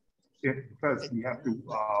 Because we have to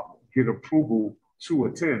get approval to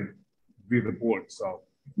attend via the board, so.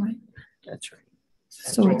 Right. That's right.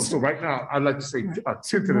 So right now, I'd like to say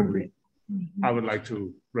tentatively, I would like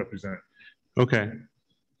to represent. Okay.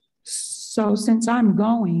 So since I'm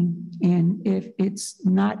going, and if it's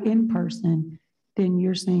not in person, then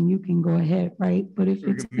you're saying you can go ahead, right? But if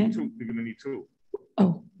You're it's gonna need 2.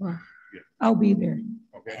 Oh, well, I'll be there.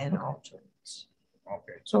 Okay. And alternates.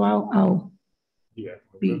 Okay. So I'll Yeah.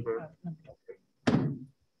 be.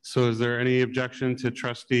 So is there any objection to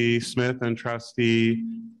Trustee Smith and Trustee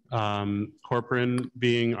Corcoran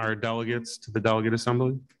being our delegates to the delegate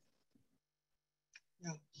assembly?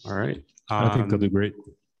 No. All right. I think they'll do great.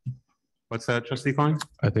 What's that, Trustee Klein?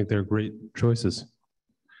 I think they're great choices.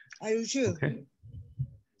 I do too. Okay.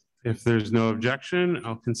 If there's no objection,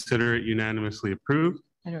 I'll consider it unanimously approved.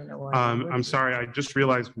 I don't know why. I'm sorry, I just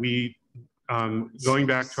realized going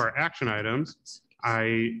back to our action items,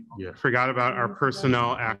 I forgot about our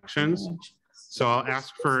personnel actions. So I'll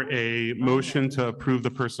ask for a motion to approve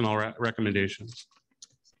the personnel recommendations.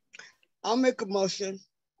 I'll make a motion.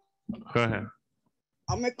 Go ahead.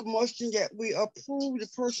 I'll make a motion that we approve the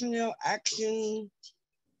personnel action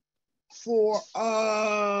for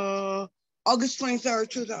August 23rd,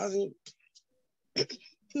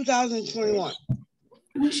 2021.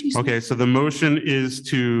 Okay, so the motion is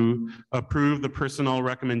to approve the personnel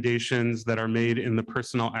recommendations that are made in the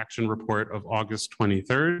personnel action report of August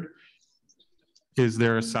 23rd. Is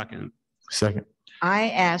there a second? Second. I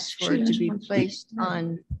asked for it to be placed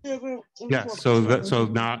on. Yes, so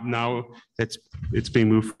now it's being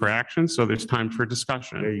moved for action, so there's time for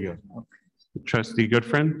discussion. There you go. Trustee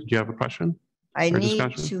Goodfriend, do you have a question? I for need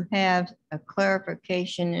discussion? to have a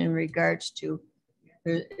clarification in regards to,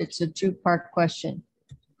 it's a 2-part question.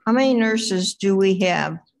 How many nurses do we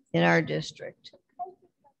have in our district?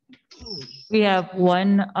 We have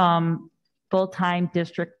 1 full-time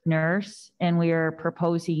district nurse, and we are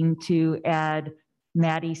proposing to add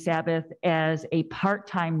Maddie Sabbath as a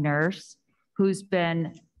part-time nurse who's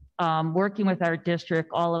been working with our district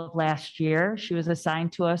all of last year. She was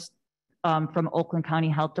assigned to us from Oakland County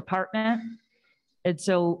Health Department. And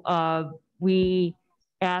so we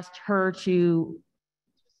asked her to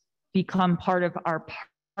become part of our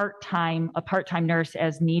a part-time nurse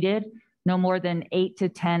as needed, no more than 8 to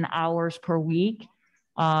 10 hours per week.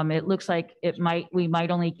 It looks like we might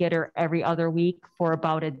only get her every other week for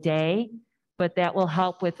about a day, but that will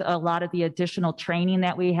help with a lot of the additional training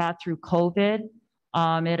that we had through COVID.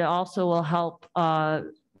 It also will help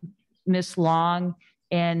Ms. Long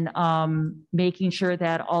in making sure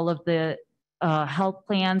that all of the health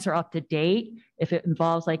plans are up to date. If it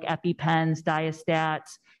involves like EpiPens,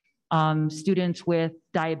 diastats, students with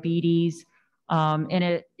diabetes,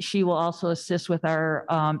 and she will also assist with our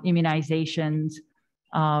immunizations,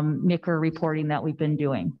 NICR reporting that we've been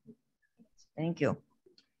doing. Thank you.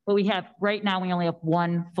 But right now, we only have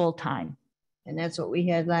one full-time. And that's what we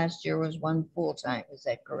had last year, was one full-time, is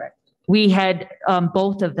that correct? We had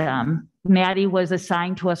both of them. Maddie was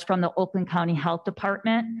assigned to us from the Oakland County Health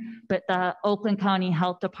Department, but the Oakland County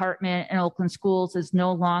Health Department and Oakland Schools is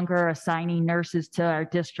no longer assigning nurses to our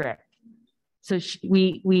district. So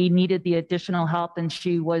we needed the additional help, and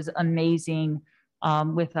she was amazing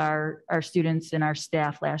with our students and our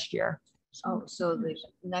staff last year. Oh, so the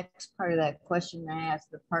next part of that question I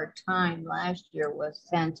asked, the part-time last year was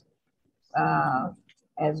sent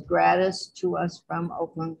as gratis to us from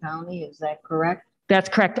Oakland County, is that correct? That's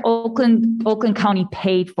correct. Oakland County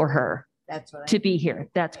paid for her to be here.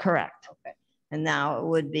 That's correct. Okay. And now it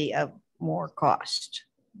would be a more cost.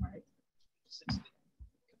 Right.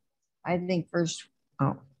 I think first,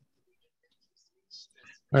 Are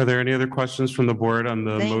there any other questions from the board on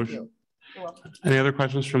the motion? Any other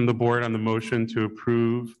questions from the board on the motion to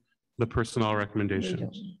approve the personnel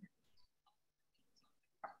recommendations?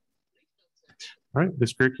 All right,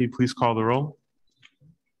 Ms. Greer, can you please call the roll?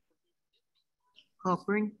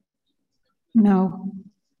 Corcoran, No.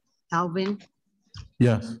 Alvin,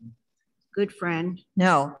 Yes. Goodfriend,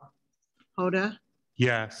 no. Hoda,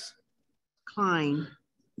 Yes. Klein,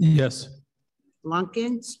 Yes.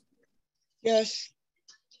 Lunkins, Yes.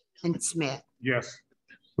 and Smith. Yes.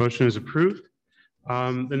 Motion is approved.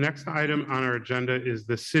 The next item on our agenda is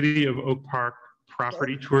the City of Oak Park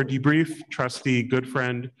property tour debrief. Trustee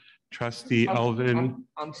Goodfriend, Trustee Elvin.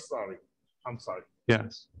 I'm sorry.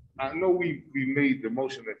 Yes. I know we made the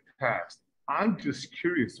motion that passed. I'm just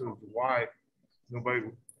curious as to why nobody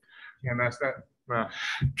can ask that.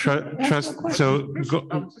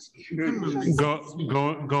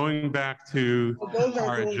 Going back to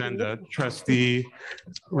our agenda, trustee,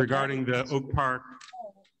 regarding the Oak Park,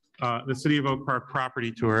 the City of Oak Park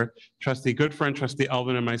property tour, Trustee Goodfriend, Trustee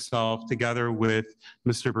Elvin, and myself, together with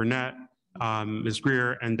Mr. Burnett, Ms.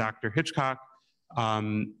 Greer, and Dr. Hitchcock,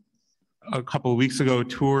 a couple of weeks ago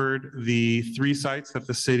toured the three sites that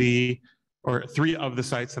the city, or three of the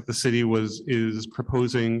sites that the city is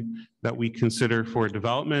proposing that we consider for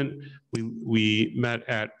development. We met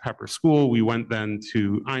at Pepper School. We went then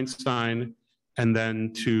to Einstein and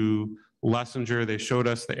then to Lessinger. They showed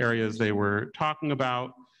us the areas they were talking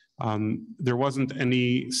about. There wasn't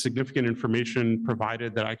any significant information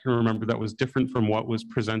provided that I can remember that was different from what was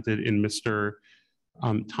presented in Mr.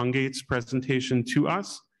 Tungate's presentation to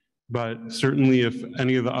us. But certainly if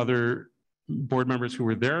any of the other board members who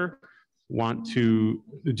were there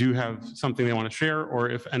do have something they want to share, or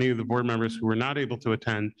if any of the board members who were not able to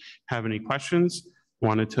attend have any questions,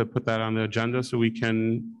 wanted to put that on the agenda so we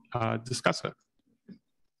can discuss it.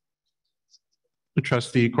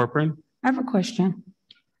 Trustee Corcoran? I have a question.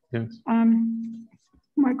 Yes.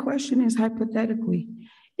 My question is hypothetically,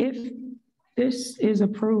 if this is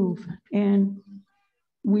approved and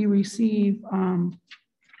we receive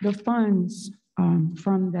the funds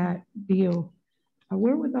from that bill,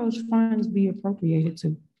 where would those funds be appropriated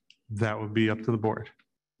to? That would be up to the board.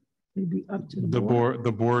 It'd be up to The board.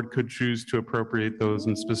 board could choose to appropriate those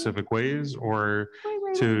in specific ways, or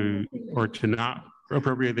to not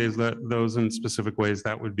appropriate those in specific ways.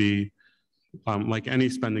 That would be like any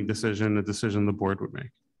spending decision, a decision the board would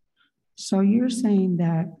make. So you're saying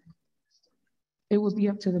that it would be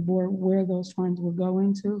up to the board where those funds would go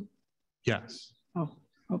into? Yes. Oh,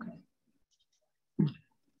 okay.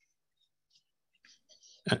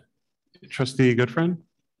 Trustee Goodfriend?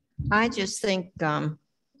 I just think, how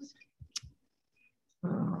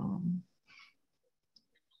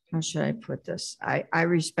should I put this? I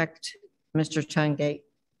respect Mr. Tungate.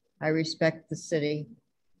 I respect the city.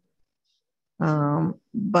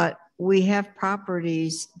 But we have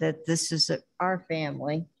properties that this is our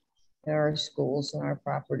family. There are schools on our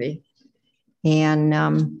property.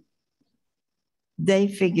 And they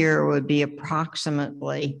figure it would be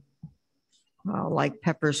approximately like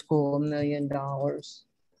Pepper School, $1 million.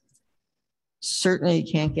 certainly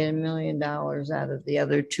can't get $1 million out of the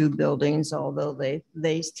other two buildings, although they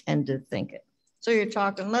tend to think it. So you're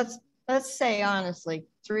talking, let's say honestly,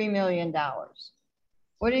 $3 million.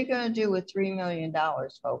 What are you going to do with $3 million,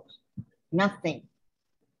 folks? Nothing.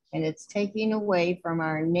 And it's taking away from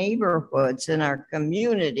our neighborhoods and our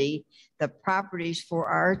community, the properties for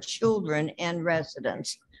our children and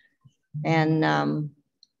residents. And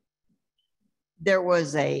there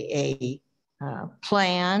was a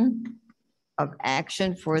plan of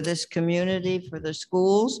action for this community, for the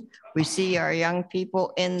schools. We see our young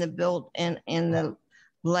people in the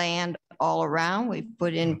land all around. We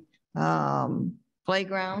put in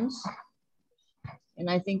playgrounds. And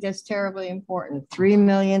I think that's terribly important. $3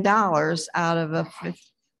 million out of a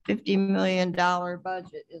 $50 million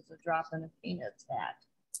budget is a drop in a peanut's hat.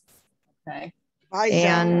 Okay.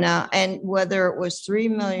 And whether it was 3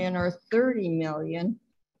 million or 30 million,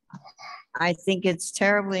 I think it's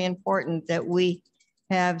terribly important that we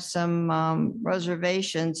have some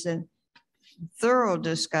reservations and thorough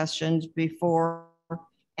discussions before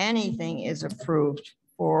anything is approved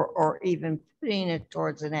or even putting it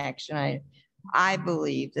towards an action. I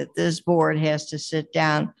believe that this board has to sit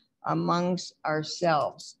down amongst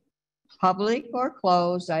ourselves, public or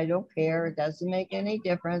closed, I don't care, it doesn't make any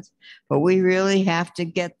difference, but we really have to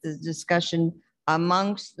get the discussion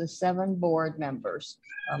amongst the 7 board members,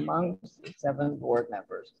 I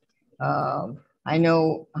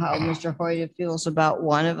know how Mr. Hoyt feels about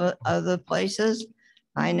one of the places.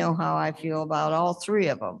 I know how I feel about all 3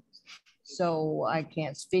 of them. So I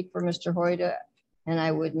can't speak for Mr. Hoyt, and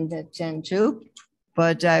I wouldn't intend to,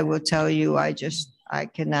 but I will tell you, I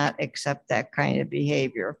cannot accept that kind of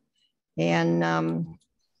behavior. And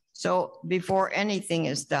so before anything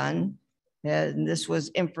is done, and this was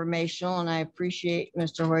informational, and I appreciate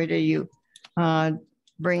Mr. Hoyt, you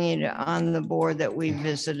bringing it on the board that we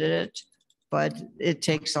visited it, but it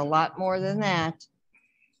takes a lot more than that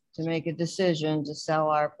to make a decision to sell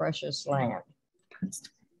our precious land.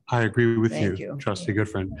 I agree with Thank you, you. Trustee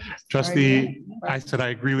Goodfriend. I said I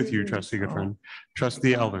agree with you, Trustee Goodfriend.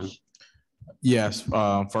 Trustee Elvin. Yes,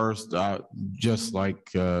 first, just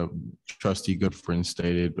like Trustee Goodfriend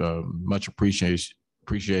stated, much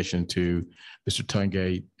appreciation to Mr.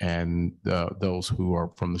 Tungate and those who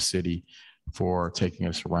are from the city for taking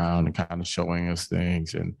us around and kind of showing us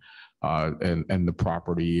things and the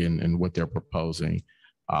property and what they're proposing.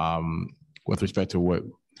 With respect to what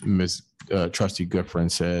Trustee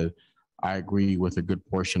Goodfriend said, I agree with a good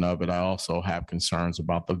portion of it. I also have concerns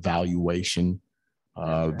about the valuation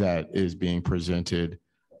that is being presented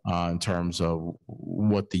in terms of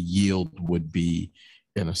what the yield would be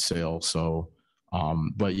in a sale. So,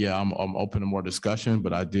 but yeah, I'm open to more discussion,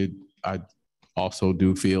 but I also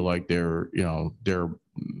do feel like there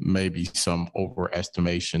may be some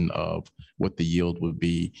overestimation of what the yield would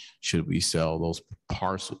be should we sell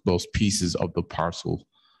those pieces of the parcel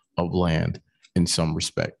of land in some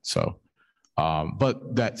respect. So,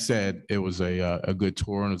 but that said, it was a good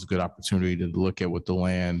tour and it was a good opportunity to look at what the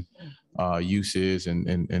land use is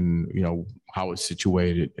and how it's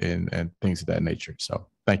situated and things of that nature. So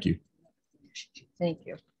thank you. Thank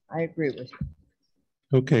you. I agree with you.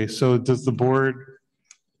 Okay, so does the board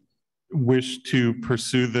wish to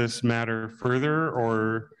pursue this matter further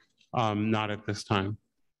or not at this time?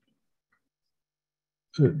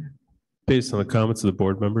 Based on the comments of the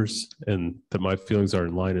board members and that my feelings are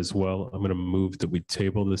in line as well, I'm going to move that we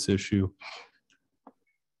table this issue.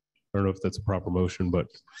 I don't know if that's a proper motion, but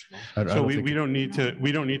So we don't need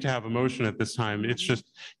to have a motion at this time. It's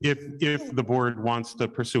just if the board wants to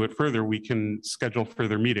pursue it further, we can schedule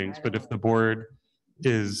further meetings. But if the board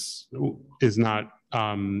is not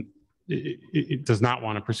it does not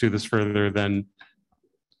want to pursue this further, then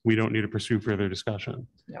we don't need to pursue further discussion.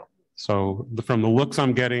 No. So from the looks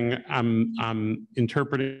I'm getting, I'm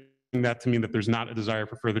interpreting that to mean that there's not a desire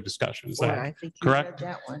for further discussion. Is that I think correct? You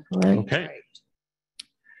read that one. Okay. Right.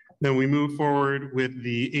 Then we move forward with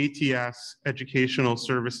the ATS Educational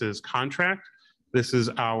Services contract. This is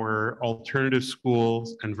our alternative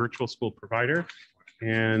schools and virtual school provider.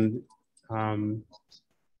 And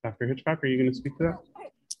Dr. Hitchcock, are you going to speak to that?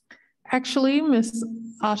 Actually, Ms.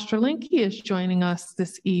 Ostrowinski is joining us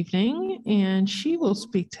this evening, and she will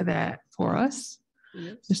speak to that for us.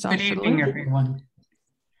 Ms. Good evening, Ostrowinski. everyone.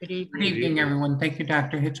 Good evening. Good evening, everyone. Thank you,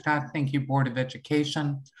 Dr. Hitchcock. Thank you, Board of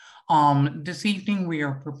Education. This evening, we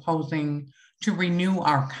are proposing to renew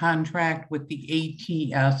our contract with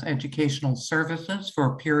the ATS Educational Services for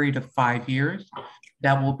a period of 5 years.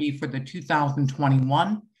 That will be for the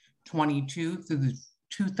 2021-22 through the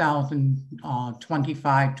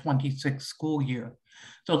 2025-26 school year.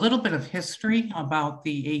 So a little bit of history about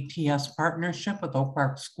the ATS partnership with Oak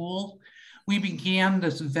Park Schools. We began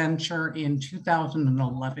this venture in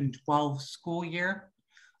 2011-12 school year.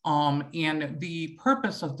 And the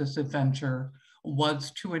purpose of this adventure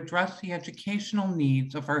was to address the educational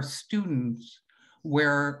needs of our students,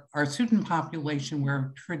 where our student population,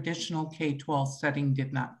 where traditional K-12 setting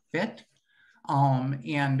did not fit.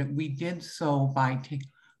 And we did so by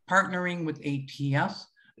partnering with ATS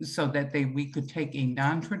so that we could take a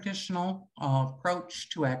non-traditional approach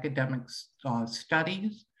to academic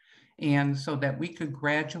studies, and so that we could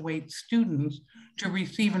graduate students to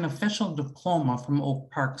receive an official diploma from Oak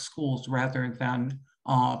Park Schools rather than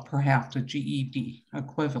perhaps a GED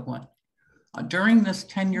equivalent. During this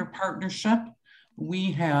 10-year partnership,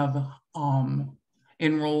 we have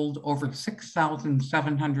enrolled over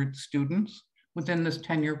 6,700 students within this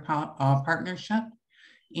 10-year partnership.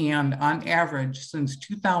 And on average, since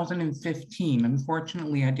 2015,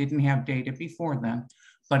 unfortunately, I didn't have data before then,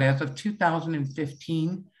 but as of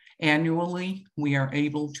 2015, annually, we are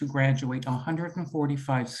able to graduate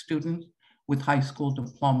 145 students with high school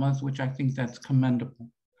diplomas, which I think that's commendable.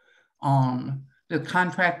 The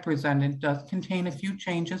contract presented does contain a few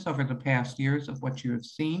changes over the past years of what you have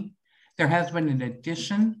seen. There has been an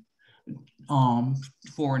addition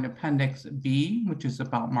for an Appendix B, which is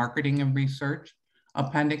about marketing and research,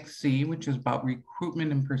 Appendix C, which is about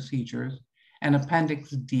recruitment and procedures, and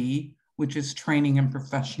Appendix D, which is training and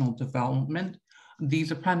professional development.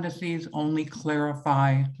 These appendices only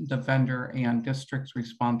clarify the vendor and district's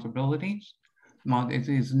responsibilities. It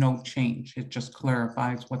is no change, it just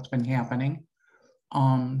clarifies what's been happening.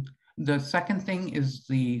 The second thing is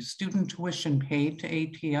the student tuition paid to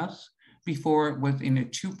ATS. Before it was in a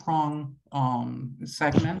two-prong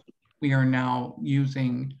segment. We are now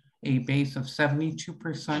using a base of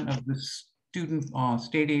 72% of the student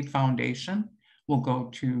state aid foundation will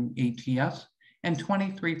go to ATS, and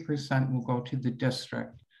 23% will go to the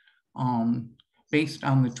district. Based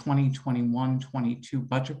on the 2021-22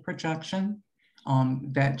 budget projection,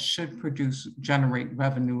 that should generate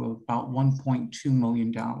revenue of about $1.2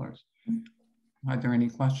 million. Are there any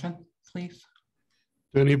questions, please?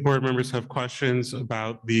 Do any board members have questions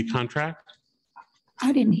about the contract?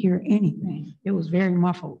 I didn't hear anything. It was very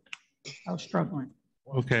muffled. I was struggling.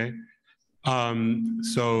 Okay.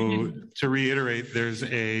 So to reiterate, there's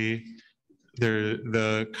the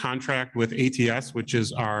contract with ATS, which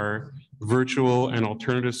is our virtual and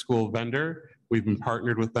alternative school vendor. We've been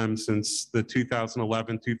partnered with them since the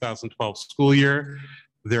 2011-2012 school year.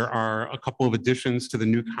 There are a couple of additions to the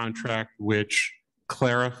new contract which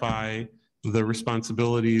clarify the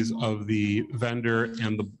responsibilities of the vendor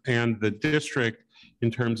and the district in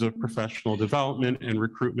terms of professional development and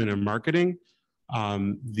recruitment and marketing.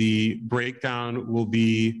 The breakdown will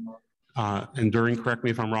be, and Doreen, correct me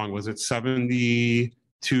if I'm wrong, was it 70-28?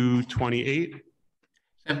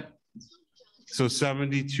 So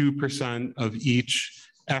 72% of each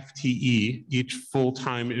FTE, each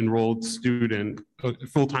full-time enrolled student,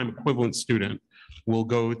 full-time equivalent student will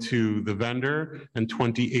go to the vendor and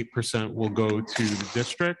 28% will go to the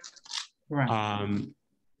district. Right.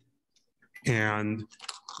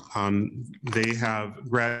 They have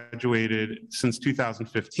graduated since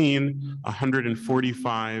 2015,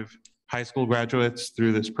 145 high school graduates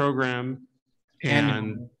through this program.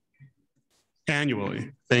 And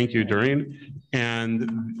annually. Thank you, Doreen.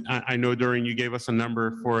 And I know, Doreen, you gave us a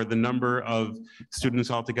number for the number of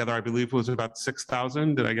students altogether. I believe it was about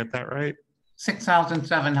 6,000. Did I get that right?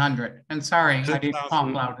 6,700. And sorry, I didn't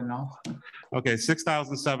talk loud enough. Okay,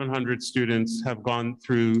 6,700 students have gone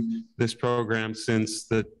through this program since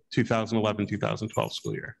the 2011-2012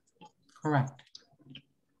 school year. Correct.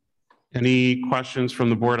 Any questions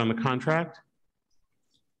from the board on the contract?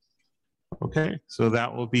 Okay, so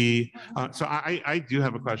that will be, so I do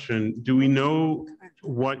have a question. Do we know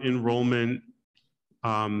what enrollment,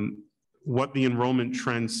 what the enrollment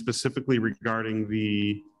trends specifically regarding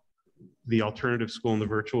the alternative school and the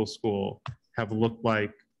virtual school have looked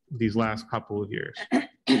like these last couple of years?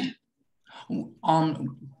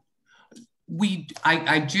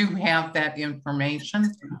 I do have that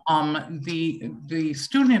information. The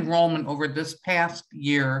student enrollment over this past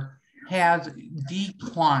year has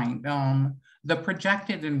declined. The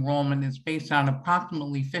projected enrollment is based on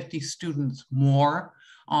approximately 50 students more.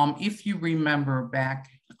 If you remember back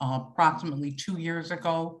approximately 2 years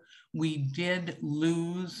ago, we did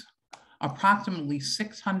lose approximately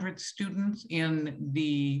 600 students in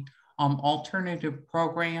the alternative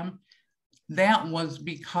program. That was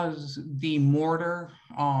because the mortar,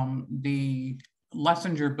 the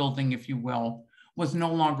Lessinger building, if you will, was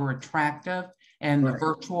no longer attractive, and the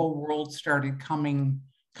virtual world started coming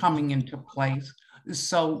into place.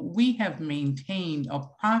 So we have maintained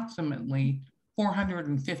approximately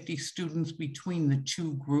 450 students between the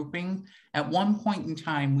two groupings. At one point in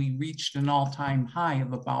time, we reached an all-time high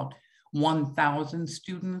of about 1,000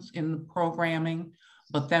 students in the programming.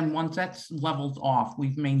 But then once that's leveled off,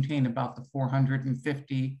 we've maintained about the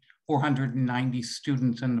 450, 490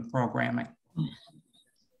 students in the programming.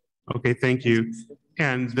 Okay, thank you.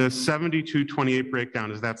 And the 72-28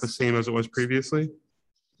 breakdown, is that the same as it was previously?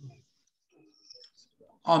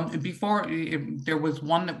 Before, there was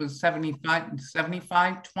one that was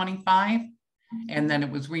 75-25, and then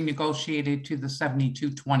it was renegotiated to the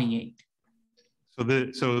 72-28.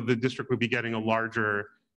 So the district would be getting a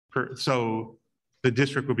larger, the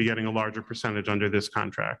district would be getting a larger percentage under this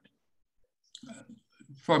contract.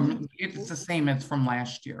 It's the same as from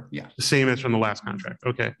last year, yeah. The same as from the last contract,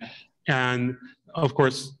 okay. And of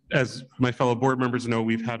course, as my fellow board members know,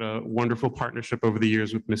 we've had a wonderful partnership over the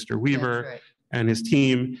years with Mr. Weaver and his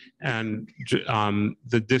team. And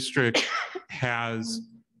the district has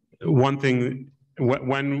one thing,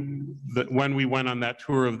 when we went on that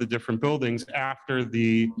tour of the different buildings, after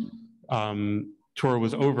the tour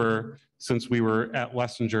was over, since we were at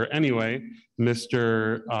Lessinger anyway,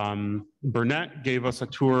 Mr. Burnett gave us a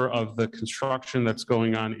tour of the construction that's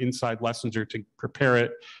going on inside Lessinger to prepare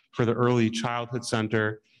it for the Early Childhood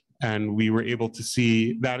Center. And we were able to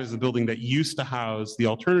see that is the building that used to house the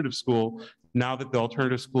alternative school. Now that the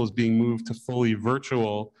alternative school is being moved to fully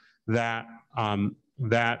virtual, that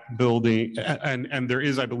building, and there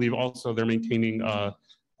is, I believe, also they're maintaining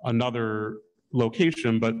another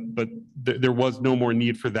location, but there was no more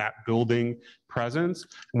need for that building presence.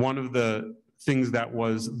 One of the things that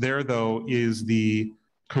was there, though, is the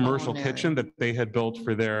commercial kitchen that they had built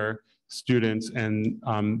for their students, and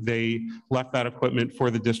they left that equipment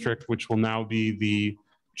for the district, which will now be the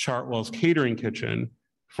Chartwell's catering kitchen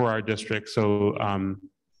for our district. So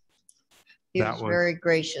he was very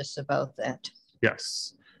gracious about that.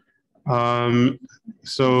 Yes.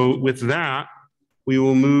 So with that, we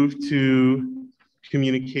will move to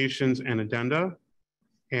communications and addenda.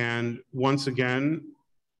 And once again,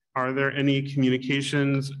 are there any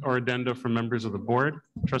communications or addenda from members of the board?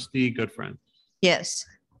 Trustee Goodfriend. Yes.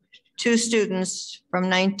 2 students from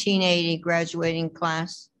 1980 graduating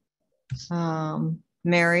class,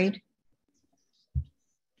 married.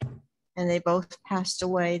 And they both passed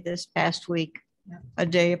away this past week, a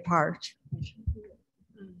day apart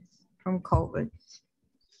from COVID.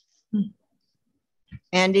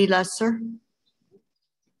 Andy Lesser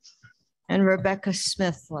and Rebecca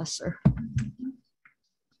Smith Lesser.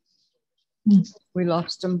 We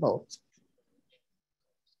lost them both.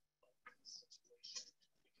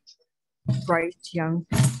 Bright young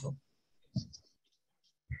people.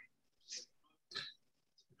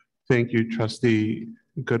 Thank you, Trustee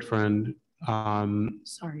Goodfriend.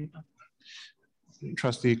 Sorry about that.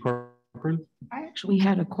 Trustee Corcoran. I actually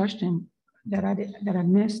had a question that I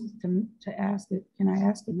missed to ask it. Can I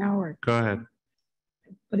ask it now or? Go ahead.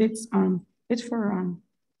 But it's for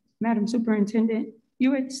Madam Superintendent.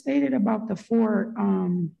 You had stated about the four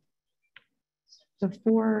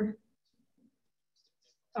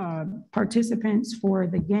participants for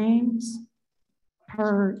the games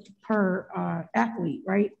per athlete,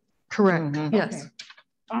 right? Correct. Yes.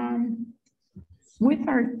 Okay.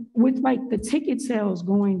 With like the ticket sales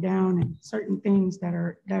going down and certain things that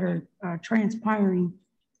are transpiring,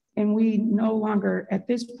 and we no longer at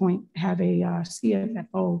this point have a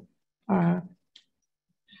CFFO.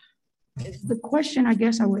 The question I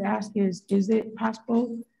guess I would ask is it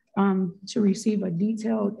possible to receive a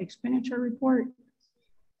detailed expenditure report?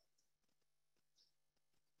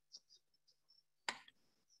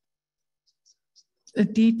 A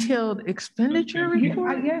detailed expenditure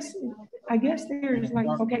report? I guess there's like,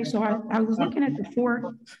 okay, so I was looking at the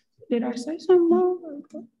 4. Did I say something wrong?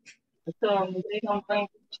 So they don't bring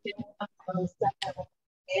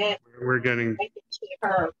We're getting.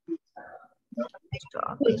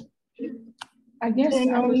 I guess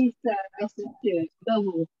I was to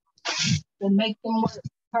double to make them work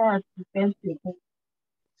hard to benefit.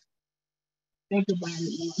 Think about it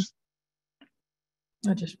more.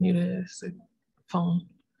 I just muted his phone.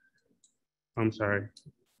 I'm sorry.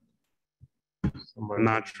 I'm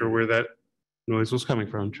not sure where that noise was coming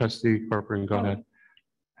from. Trustee Corcoran, go ahead.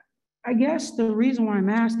 I guess the reason why I'm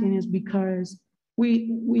asking is because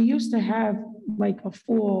we used to have like a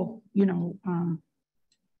full, a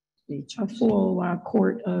full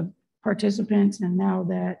court of participants, and now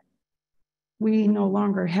that we no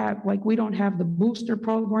longer have, like, we don't have the booster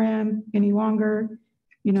program any longer,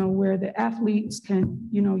 where the athletes can,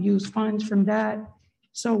 use funds from that.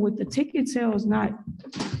 So with the ticket sales not,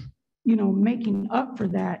 making up for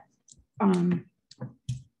that,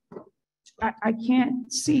 I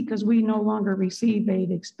can't see because we no longer receive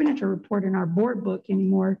an expenditure report in our board book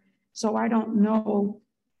anymore. So I don't know,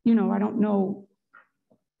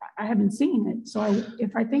 I haven't seen it. So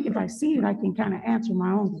if I see it, I can kind of answer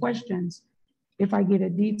my own questions if I get a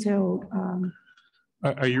detailed.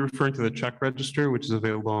 Are you referring to the check register, which is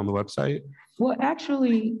available on the website? Well,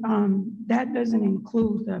 actually, that doesn't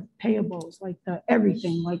include the payables, like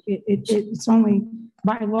everything. Like it's only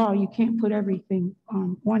by law, you can't put everything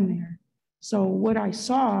on there. So what I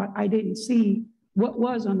saw, I didn't see what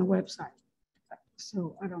was on the website.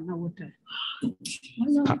 So I don't know what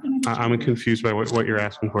I'm confused by what you're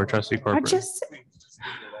asking for, Trustee Corcoran.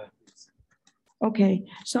 Okay,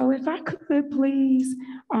 so if I could please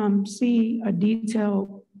see a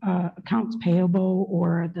detailed accounts payable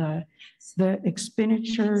or the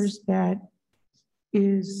expenditures that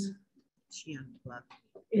is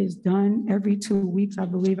done every 2 weeks. I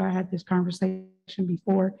believe I had this conversation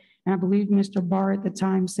before, and I believe Mr. Barr at the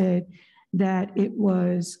time said that it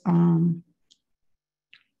was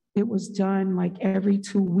done like every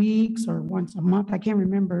 2 weeks or once a month. I can't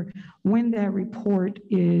remember when that report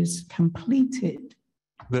is completed.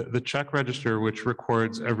 The check register, which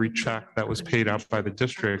records every check that was paid out by the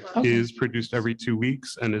district, is produced every 2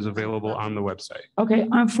 weeks and is available on the website. Okay,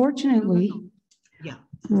 unfortunately,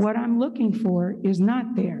 what I'm looking for is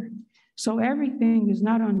not there. So everything is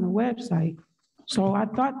not on the website. So I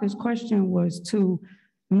thought this question was to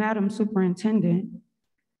Madam Superintendent,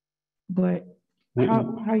 but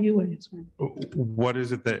how you answering? What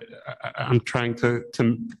is it that I'm trying to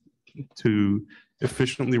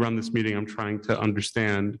efficiently run this meeting? I'm trying to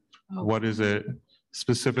understand what is it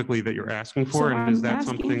specifically that you're asking for, So and is I'm that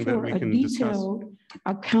asking something that for we a can discuss? detailed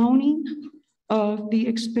accounting of the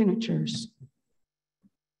expenditures.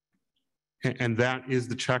 And that is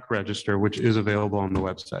the check register, which is available on the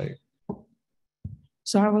website.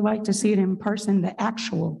 So I would like to see it in person, the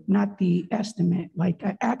actual, not the estimate, like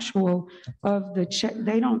an actual of the check.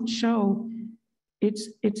 They don't show,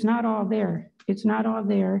 it's not all there. It's not all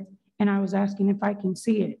there. And I was asking if I can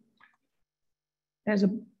see it. As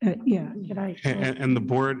could I? And the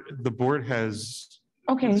board has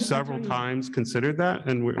several times considered that,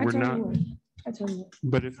 and we're not. I tell you what.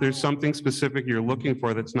 But if there's something specific you're looking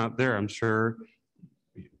for that's not there, I'm sure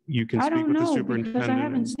you can I speak don't with the know because I superintendent.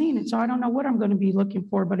 haven't seen it, so I don't know what I'm going to be looking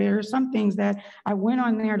for. But there are some things that I went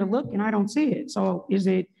on there to look and I don't see it. So is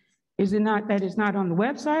it not that it's not on the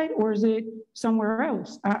website, or is it somewhere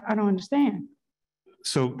else? I don't understand.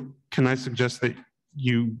 So can I suggest that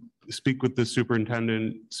you speak with the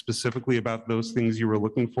superintendent specifically about those things you were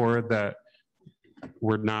looking for that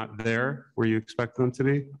were not there where you expect them to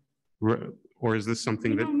be? Or is this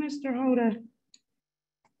something that? Mr. Hoda,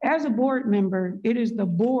 as a board member, it is the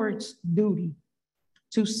board's duty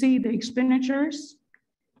to see the expenditures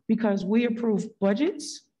because we approve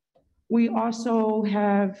budgets. We also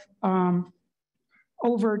have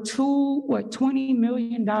over $20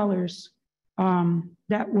 million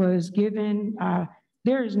that was given.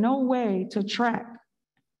 There is no way to track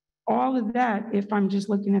all of that if I'm just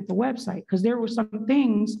looking at the website, because there were some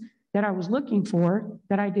things that I was looking for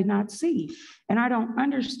that I did not see. And I don't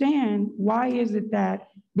understand why is it that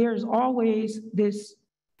there's always this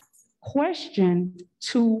question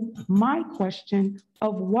to my question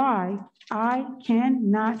of why I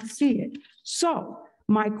cannot see it. So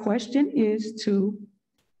my question is to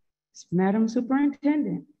Madam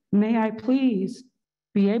Superintendent, may I please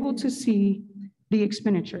be able to see the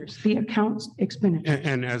expenditures, the accounts expenditures?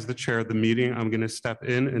 And as the chair of the meeting, I'm going to step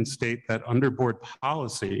in and state that under board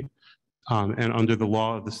policy and under the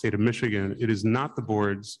law of the state of Michigan, it is not the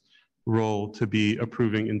board's role to be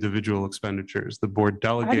approving individual expenditures. The board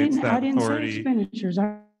delegates that authority. I didn't say expenditures,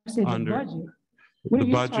 I said the budget. What are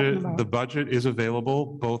you talking about? The budget is available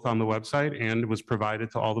both on the website and was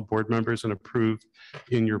provided to all the board members and approved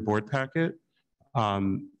in your board packet.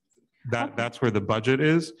 That's where the budget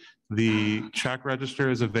is. The check register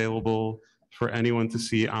is available for anyone to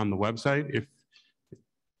see on the website. If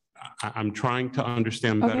I'm trying to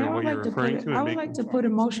understand better what you're referring to. I would like to put a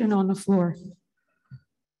motion on the floor.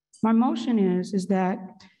 My motion is that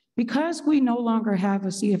because we no longer have a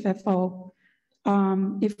CFFO,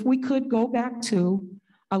 if we could go back to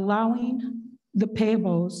allowing the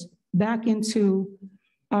payables back into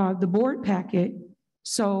the board packet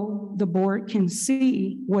so the board can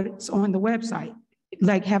see what's on the website,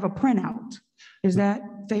 like have a printout. Is that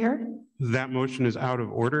fair? That motion is out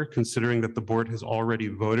of order, considering that the board has already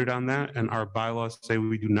voted on that, and our bylaws say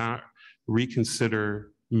we do not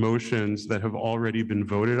reconsider motions that have already been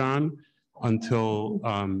voted on until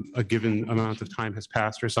a given amount of time has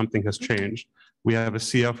passed or something has changed. We have a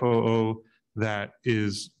CFOO that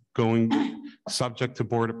is going subject to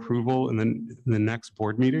board approval in the next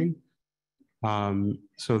board meeting.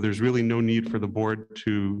 So there's really no need for the board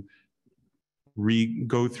to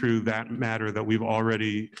go through that matter that we've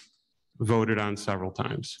already voted on several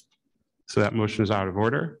times. So that motion is out of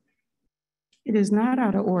order. It is not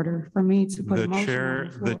out of order for me to put a The motion on chair,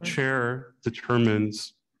 the floor.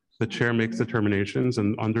 the chair makes determinations,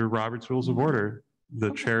 and under Robert's Rules of Order,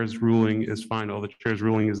 the chair's ruling is final. The chair's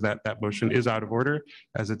ruling is that that motion is out of order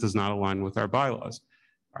as it does not align with our bylaws.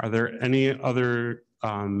 Are there any other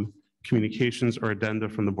communications or addenda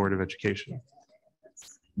from the Board of Education?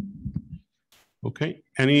 Okay,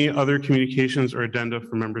 any other communications or addenda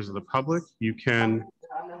for members of the public? You can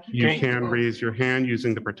raise your hand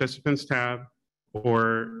using the participants tab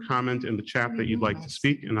or comment in the chat that you'd like to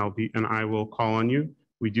speak, and I will call on you.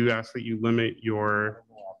 We do ask that you limit your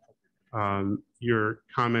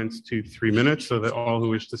comments to 3 minutes so that all who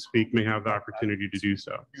wish to speak may have the opportunity to do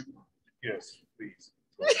so. Yes, please.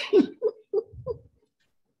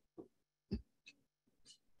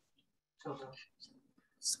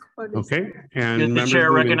 Okay, and Can the members chair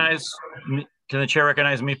of the- recognize, can the chair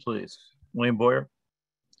recognize me, please? William Boyer.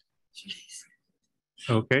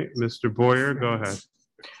 Okay, Mr. Boyer, go ahead.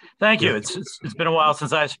 Thank you. It's been a while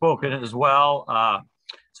since I've spoken as well.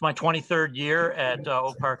 It's my 23rd year at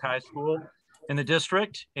Oak Park High School in the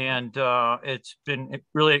district, and it's been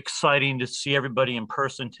really exciting to see everybody in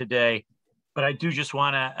person today. But I do just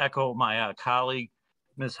want to echo my colleague,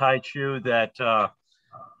 Ms. Haichu, that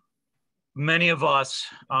many of us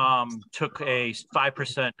took a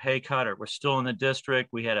 5% pay cut, or we're still in the district.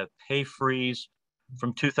 We had a pay freeze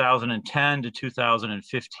from 2010 to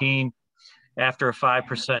 2015 after a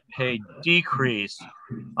 5% pay decrease.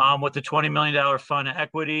 With the $20 million fund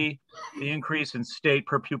equity, the increase in state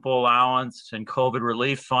per pupil allowance and COVID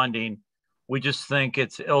relief funding, we just think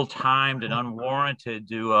it's ill-timed and unwarranted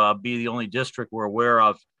to be the only district we're aware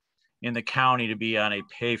of in the county to be on a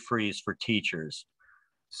pay freeze for teachers.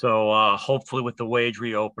 So hopefully with the wage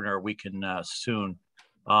reopener, we can soon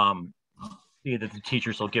see that the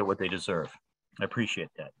teachers will get what they deserve. I appreciate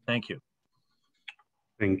that. Thank you.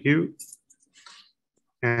 Thank you.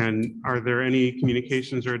 And are there any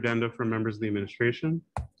communications or addenda from members of the administration?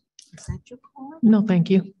 Is that your call? No, thank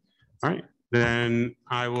you. All right, then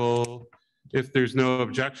I will, if there's no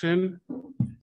objection,